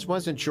 Lars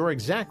wasn't sure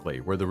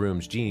exactly where the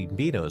rooms Gene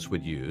Benos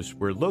would use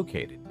were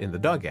located, in the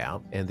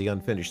dugout and the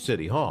unfinished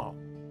city hall.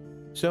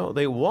 So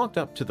they walked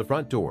up to the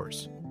front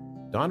doors.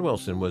 Don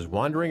Wilson was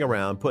wandering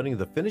around putting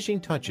the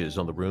finishing touches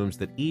on the rooms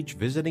that each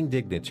visiting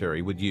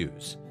dignitary would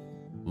use.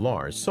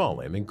 Lars saw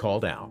him and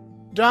called out,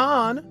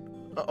 Don!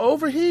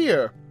 Over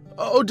here!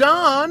 Oh,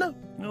 Don!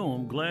 Oh,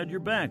 I'm glad you're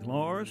back,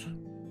 Lars.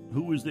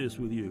 Who is this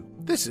with you?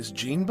 This is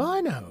Gene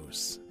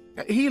Binos.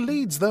 He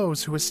leads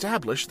those who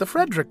established the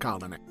Frederick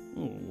Colony.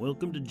 Oh,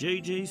 welcome to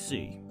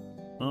JJC.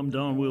 I'm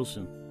Don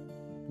Wilson.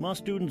 My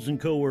students and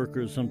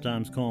co-workers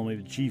sometimes call me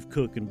the chief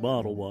cook and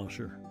bottle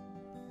washer.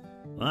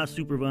 I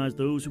supervise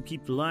those who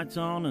keep the lights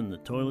on and the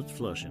toilets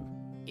flushing.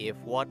 If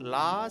what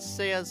Lars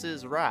says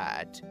is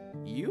right,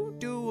 you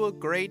do a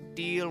great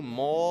deal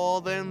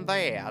more than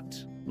that.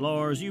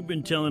 Lars, you've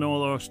been telling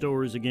all our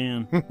stories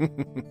again.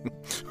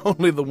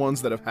 Only the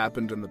ones that have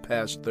happened in the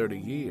past 30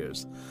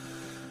 years.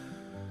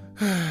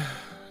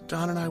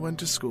 Don and I went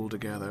to school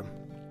together.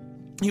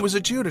 He was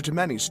a tutor to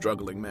many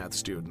struggling math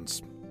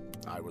students.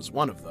 I was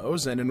one of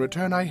those, and in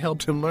return I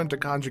helped him learn to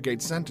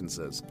conjugate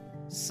sentences.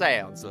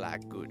 Sounds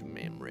like good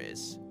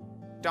memories.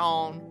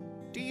 Don,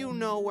 do you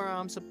know where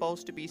I'm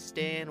supposed to be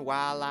staying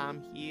while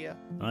I'm here?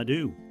 I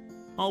do.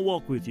 I'll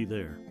walk with you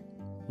there.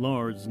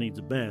 Lars needs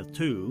a bath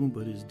too,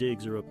 but his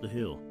digs are up the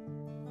hill.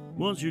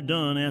 Once you're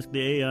done, ask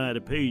the AI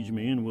to page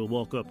me and we'll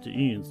walk up to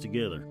Ian's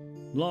together.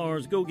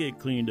 Lars, go get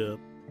cleaned up.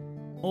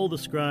 All the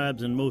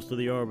scribes and most of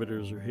the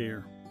arbiters are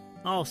here.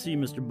 I'll see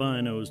Mr.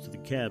 Binos to the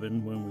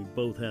cabin when we've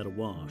both had a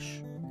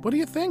wash. What do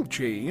you think,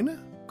 Gene?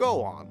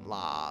 Go on,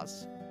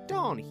 Lars.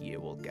 Don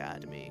here will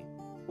guide me.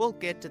 We'll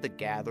get to the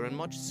gathering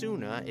much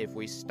sooner if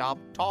we stop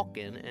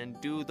talking and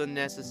do the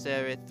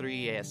necessary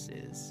 3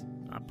 S's.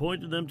 I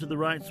pointed them to the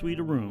right suite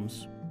of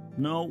rooms.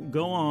 No,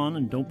 go on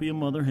and don't be a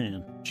mother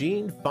hen.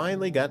 Gene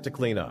finally got to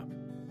clean up.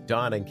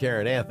 Don and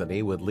Karen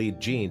Anthony would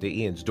lead Gene to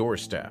Ian's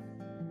doorstep.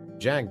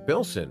 Jack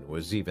Bilson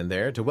was even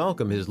there to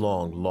welcome his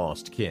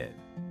long-lost kin.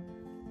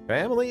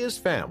 Family is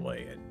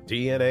family, and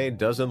DNA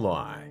doesn't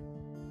lie.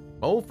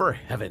 Oh, for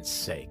heaven's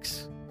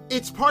sakes.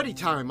 It's party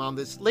time on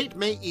this late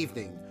May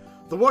evening.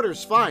 The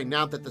water's fine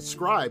now that the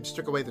scribes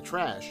took away the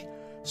trash.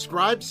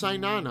 Scribe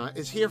Sinana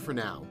is here for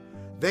now.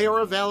 They are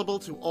available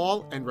to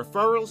all, and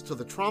referrals to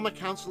the trauma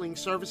counseling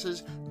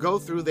services go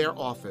through their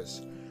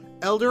office.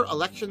 Elder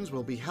elections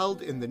will be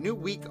held in the new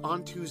week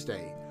on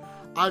Tuesday.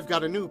 I've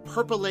got a new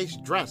purple lace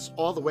dress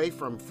all the way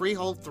from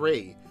Freehold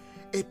 3.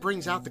 It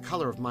brings out the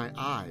color of my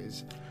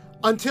eyes.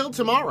 Until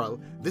tomorrow,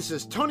 this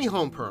is Tony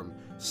Holmperm,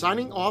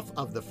 signing off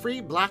of the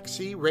Free Black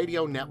Sea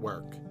Radio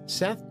Network.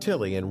 Seth,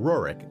 Tilly, and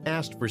Rorik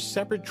asked for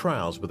separate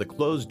trials with a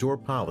closed-door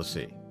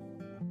policy.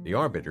 The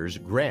arbiters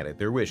granted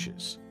their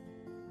wishes.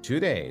 2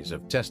 days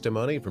of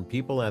testimony from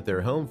people at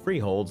their home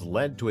freeholds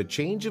led to a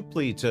change of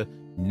plea to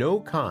no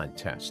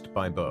contest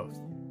by both.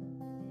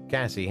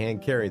 Cassie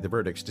hand-carried the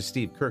verdicts to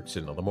Steve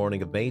Kirkson on the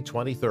morning of May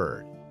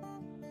 23rd.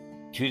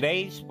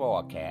 Today's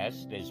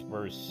forecast is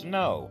for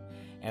snow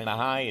and a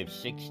high of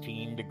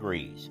 16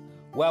 degrees.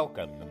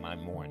 Welcome to my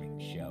morning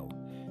show.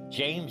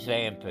 James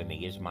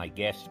Anthony is my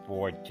guest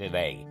for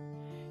today.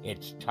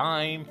 It's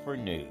time for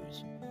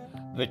news.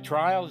 The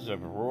trials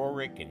of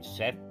Rorik and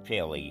Seth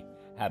Tilly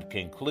have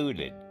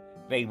concluded.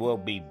 They will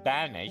be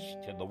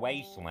banished to the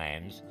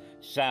wastelands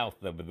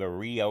south of the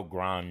Rio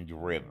Grande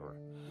River.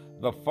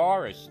 The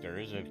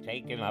Foresters have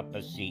taken up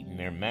a seat in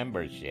their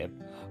membership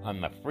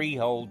on the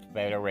Freehold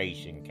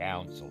Federation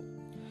Council.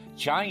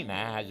 China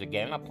has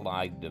again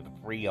applied to the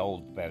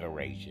Freehold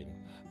Federation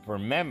for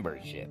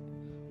membership.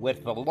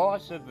 With the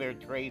loss of their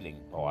trading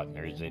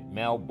partners at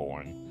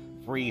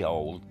Melbourne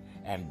Freehold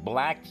and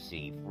Black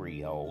Sea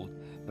Freehold,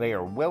 they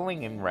are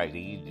willing and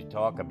ready to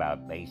talk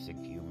about basic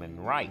human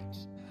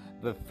rights.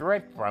 The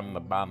threat from the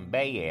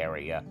Bombay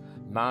area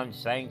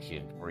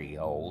non-sanctioned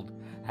freehold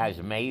has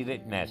made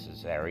it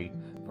necessary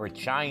for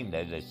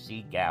China to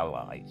seek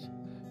allies.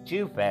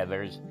 Two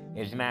Feathers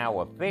is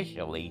now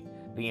officially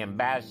the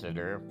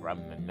ambassador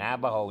from the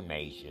Navajo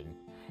Nation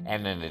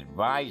and an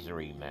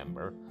advisory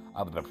member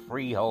of the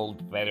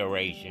Freehold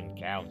Federation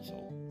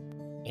Council.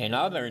 In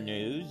other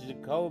news, the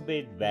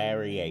COVID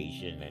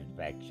variation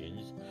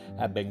infections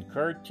have been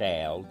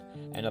curtailed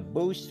and a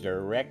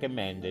booster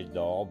recommended to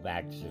all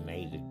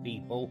vaccinated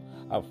people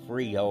of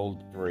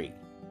Freehold 3.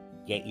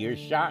 Get your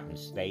shot and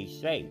stay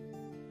safe.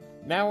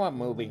 Now I'm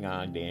moving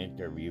on to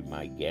interview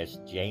my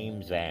guest,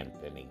 James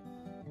Anthony.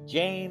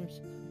 James,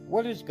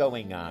 what is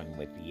going on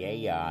with the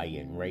AI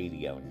and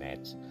radio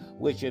nets,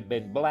 which have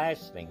been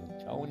blasting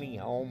Tony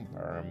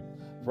Holmperm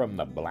from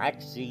the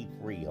Black Sea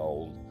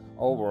Freehold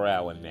over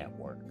our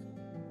network?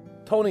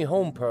 Tony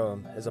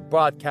Holmperm is a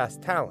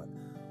broadcast talent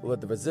who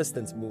led the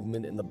resistance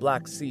movement in the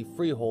Black Sea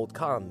Freehold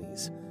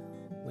colonies.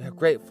 We are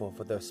grateful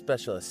for their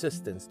special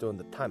assistance during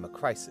the time of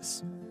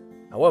crisis.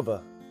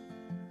 However,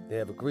 they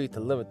have agreed to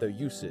limit their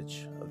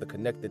usage of the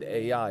connected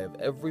AI of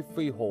every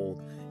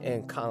freehold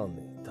and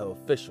colony to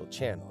official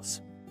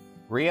channels.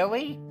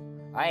 Really?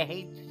 I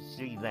hate to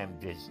see them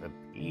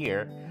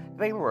disappear.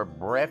 They were a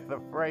breath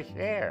of fresh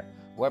air,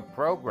 where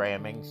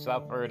programming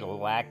suffered a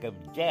lack of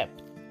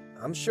depth.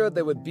 I'm sure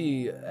they would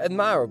be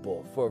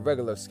admirable for a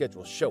regular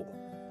scheduled show.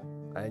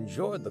 I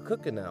enjoyed the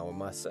cooking hour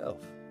myself.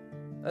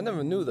 I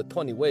never knew the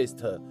 20 ways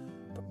to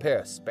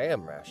prepare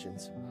spam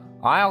rations.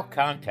 I'll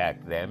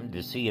contact them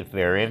to see if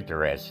they're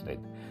interested.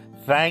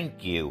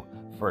 Thank you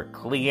for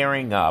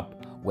clearing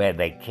up where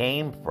they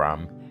came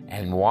from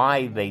and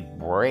why they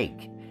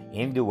break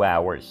into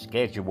our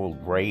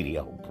scheduled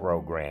radio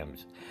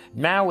programs.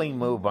 Now we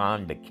move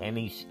on to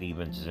Kenny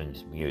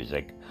Stevenson's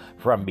music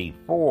from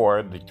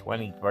before the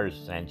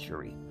 21st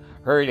century,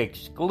 heard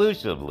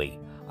exclusively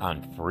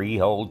on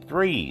Freehold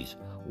 3's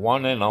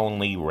one and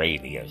only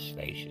radio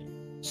station.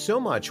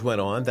 So much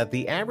went on that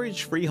the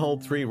average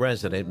Freehold 3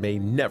 resident may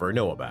never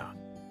know about.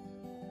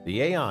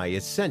 The AI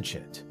is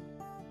sentient.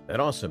 That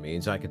also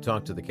means I can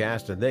talk to the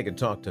cast and they can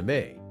talk to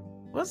me.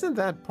 Wasn't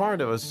that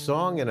part of a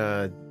song in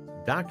a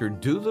Dr.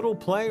 Doolittle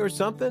play or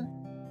something?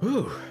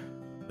 Whew.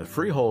 The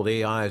Freehold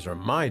AIs are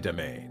my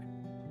domain.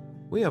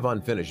 We have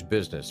unfinished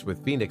business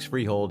with Phoenix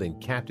Freehold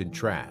and Captain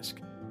Trask.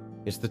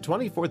 It's the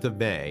 24th of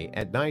May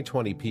at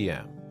 9:20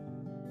 p.m.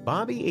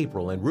 Bobby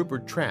April and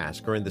Rupert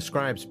Trask are in the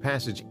Scribe's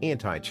Passage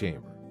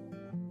antechamber.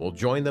 We'll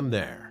join them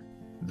there.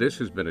 This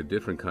has been a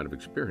different kind of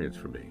experience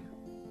for me.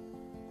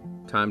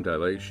 Time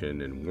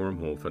dilation and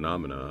wormhole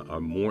phenomena are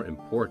more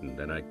important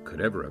than I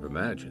could ever have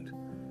imagined.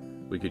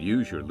 We could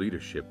use your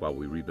leadership while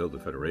we rebuild the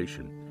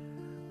Federation.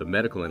 The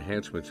medical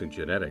enhancements in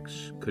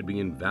genetics could be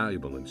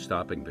invaluable in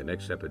stopping the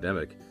next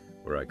epidemic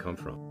where I come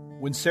from.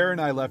 When Sarah and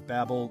I left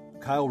Babel,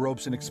 Kyle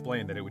Robeson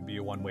explained that it would be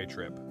a one-way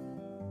trip.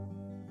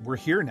 We're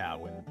here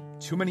now,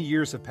 and too many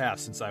years have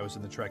passed since I was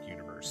in the Trek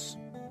universe.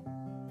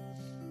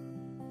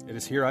 It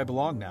is here I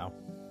belong now.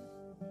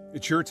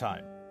 It's your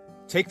time.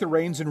 Take the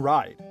reins and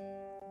ride.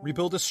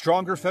 Rebuild a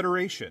stronger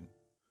Federation.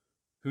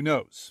 Who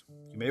knows?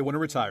 You may want to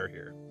retire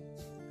here.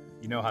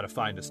 You know how to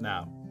find us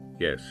now.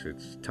 Yes,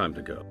 it's time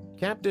to go.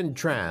 Captain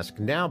Trask,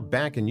 now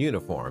back in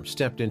uniform,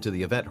 stepped into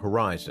the event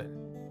horizon,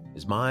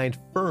 his mind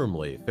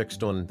firmly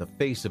fixed on the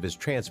face of his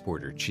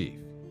transporter chief.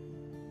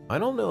 I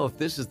don't know if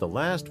this is the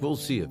last we'll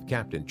see of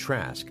Captain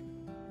Trask,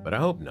 but I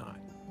hope not.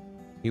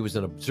 He was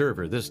an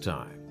observer this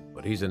time,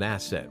 but he's an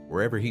asset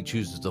wherever he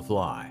chooses to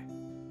fly.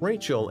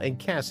 Rachel and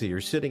Cassie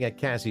are sitting at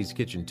Cassie's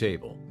kitchen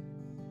table.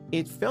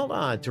 It felt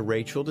odd to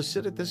Rachel to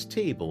sit at this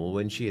table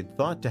when she had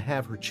thought to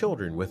have her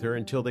children with her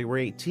until they were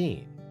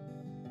 18.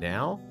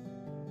 Now,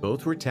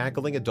 both were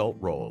tackling adult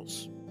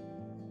roles.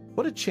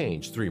 What a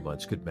change 3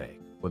 months could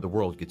make when the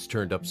world gets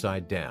turned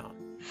upside down.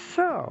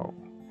 So,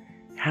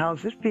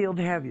 how's it feel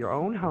to have your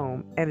own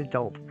home and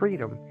adult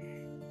freedom,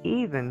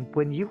 even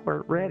when you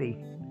weren't ready?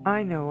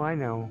 I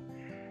know.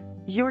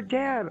 Your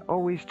dad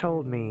always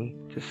told me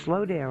to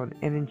slow down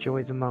and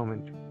enjoy the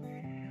moment.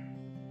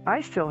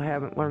 I still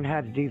haven't learned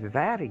how to do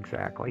that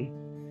exactly.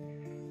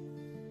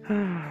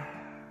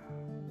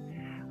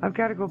 I've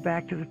got to go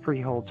back to the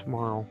Freehold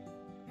tomorrow.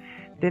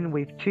 Then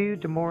we've 2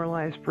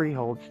 demoralized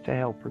Freeholds to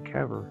help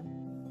recover.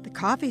 The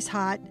coffee's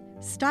hot.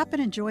 Stop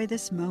and enjoy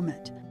this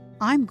moment.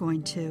 I'm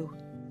going to.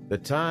 The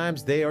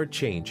times, they are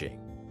changing.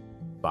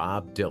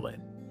 Bob Dylan.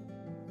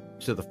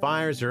 So the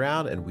fires are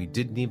out and we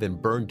didn't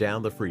even burn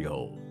down the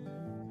Freehold.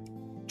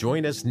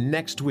 Join us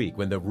next week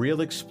when the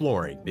real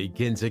exploring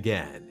begins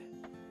again.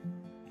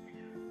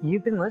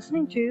 You've been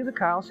listening to the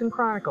Carlson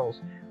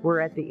Chronicles.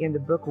 We're at the end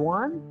of Book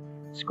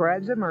 1,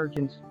 Scribe's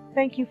Emergence.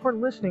 Thank you for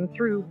listening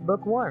through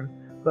Book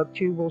 1. Book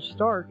 2 will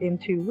start in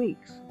 2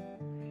 weeks.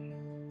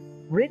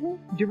 Written,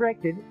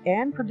 directed,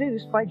 and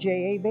produced by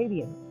J.A.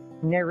 Babione.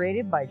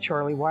 Narrated by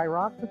Charlie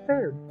Wyrock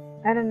III.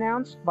 And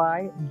announced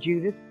by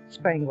Judith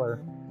Spangler.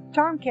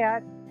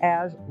 Tomcat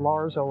as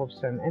Lars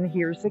Olofsson. And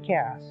here's the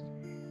cast.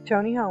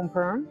 Tony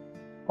Holmperm,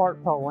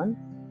 Bart Poland,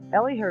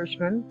 Ellie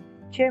Hirschman,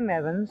 Tim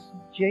Evans,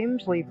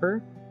 James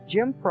Leeper,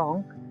 Jim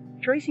Pronk,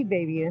 Tracy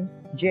Babione,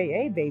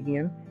 J.A.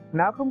 Babione,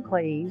 Malcolm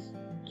Clays,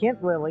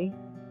 Kent Lilly,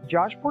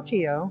 Josh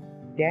Portillo,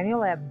 Daniel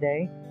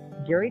Abday,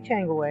 Gary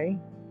Tangleway,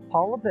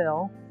 Paula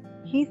Bell,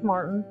 Keith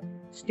Martin,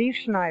 Steve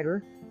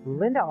Schneider,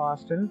 Linda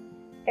Austin,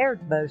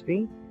 Eric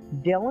Busby,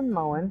 Dylan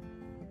Moen,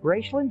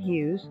 Rachel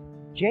Hughes,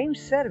 James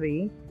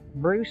Sedeby,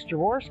 Bruce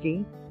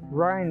Jaworski,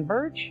 Ryan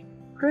Birch,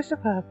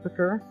 Christopher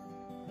Huffaker,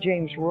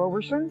 James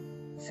Roberson,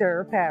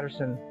 Sarah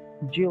Patterson,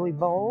 Julie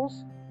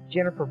Bowles,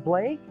 Jennifer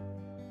Blake,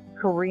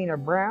 Karina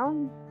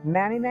Brown,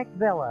 Manny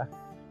McVella,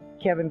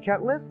 Kevin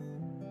Cutliff,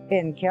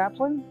 Ben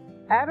Kaplan,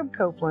 Adam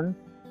Copeland,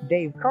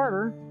 Dave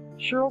Carter,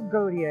 Cheryl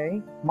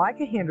Gaudier,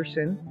 Micah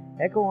Henderson,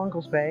 Echo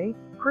Uncles Bay,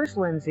 Chris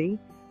Lindsay,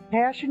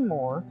 Passion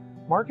Moore,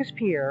 Marcus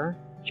Pierre,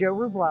 Joe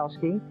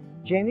Rublowski,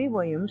 Jamie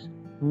Williams,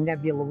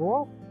 Nebula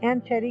Wolf,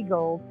 and Teddy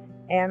Gold,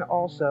 and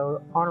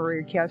also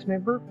honorary cast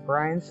member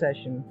Brian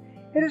Session.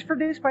 It is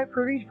produced by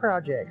Prudie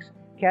Projects.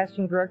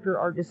 Casting director,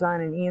 art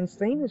design, and Ian's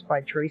theme is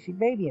by Tracy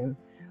Babione.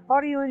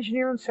 Audio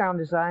engineer and sound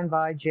design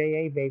by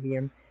J.A.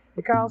 Babione.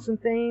 The Carlson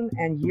theme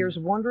and Years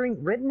of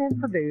Wondering written and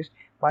produced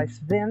by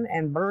Sven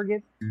and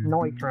Birgit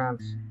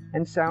Neutrans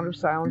and Sound of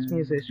Silence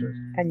musicians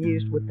and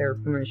used with their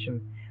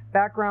permission.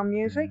 Background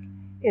music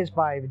is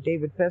by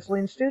David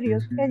Feslian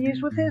Studios and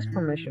used with his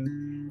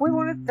permission. We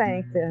want to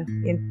thank the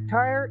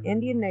entire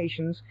Indian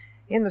nations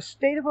in the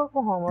state of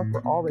Oklahoma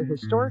for all their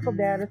historical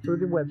data through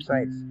their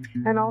websites,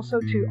 and also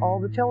to all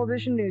the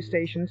television news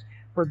stations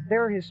for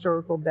their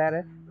historical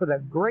data for the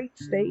great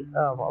state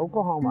of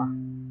Oklahoma.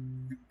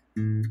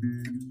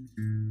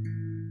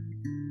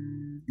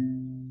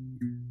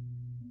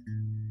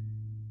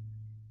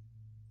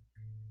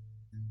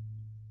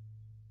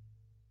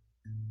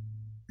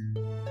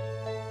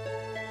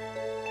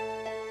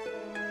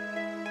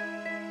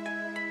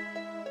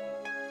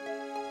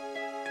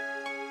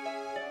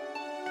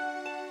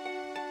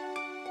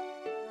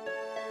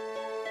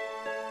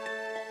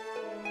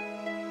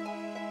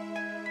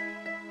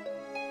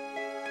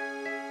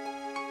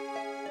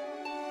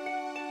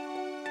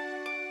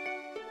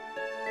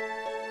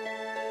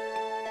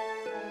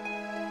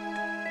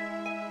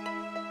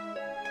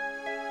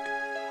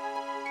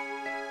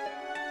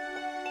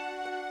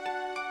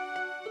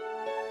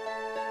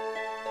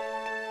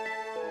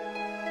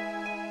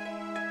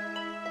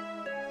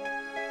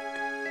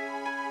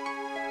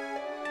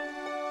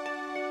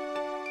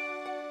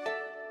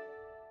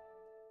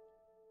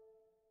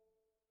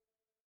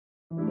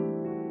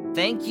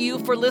 Thank you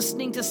for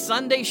listening to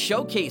Sunday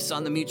Showcase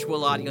on the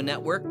Mutual Audio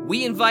Network.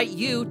 We invite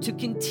you to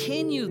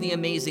continue the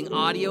amazing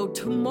audio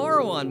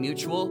tomorrow on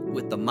Mutual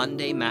with the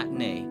Monday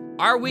Matinee,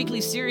 our weekly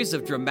series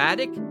of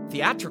dramatic,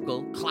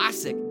 theatrical,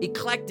 classic,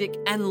 eclectic,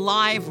 and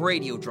live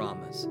radio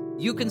dramas.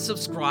 You can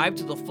subscribe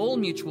to the full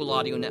Mutual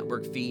Audio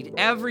Network feed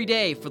every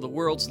day for the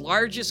world's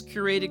largest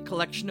curated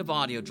collection of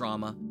audio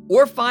drama,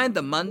 or find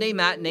the Monday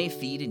Matinee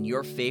feed in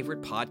your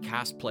favorite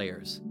podcast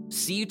players.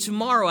 See you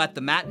tomorrow at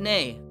the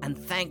matinee, and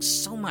thanks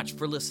so much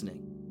for listening.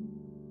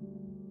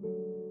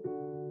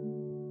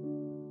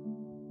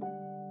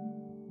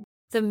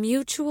 The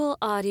Mutual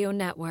Audio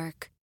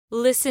Network.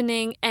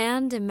 Listening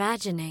and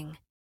imagining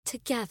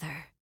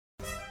together.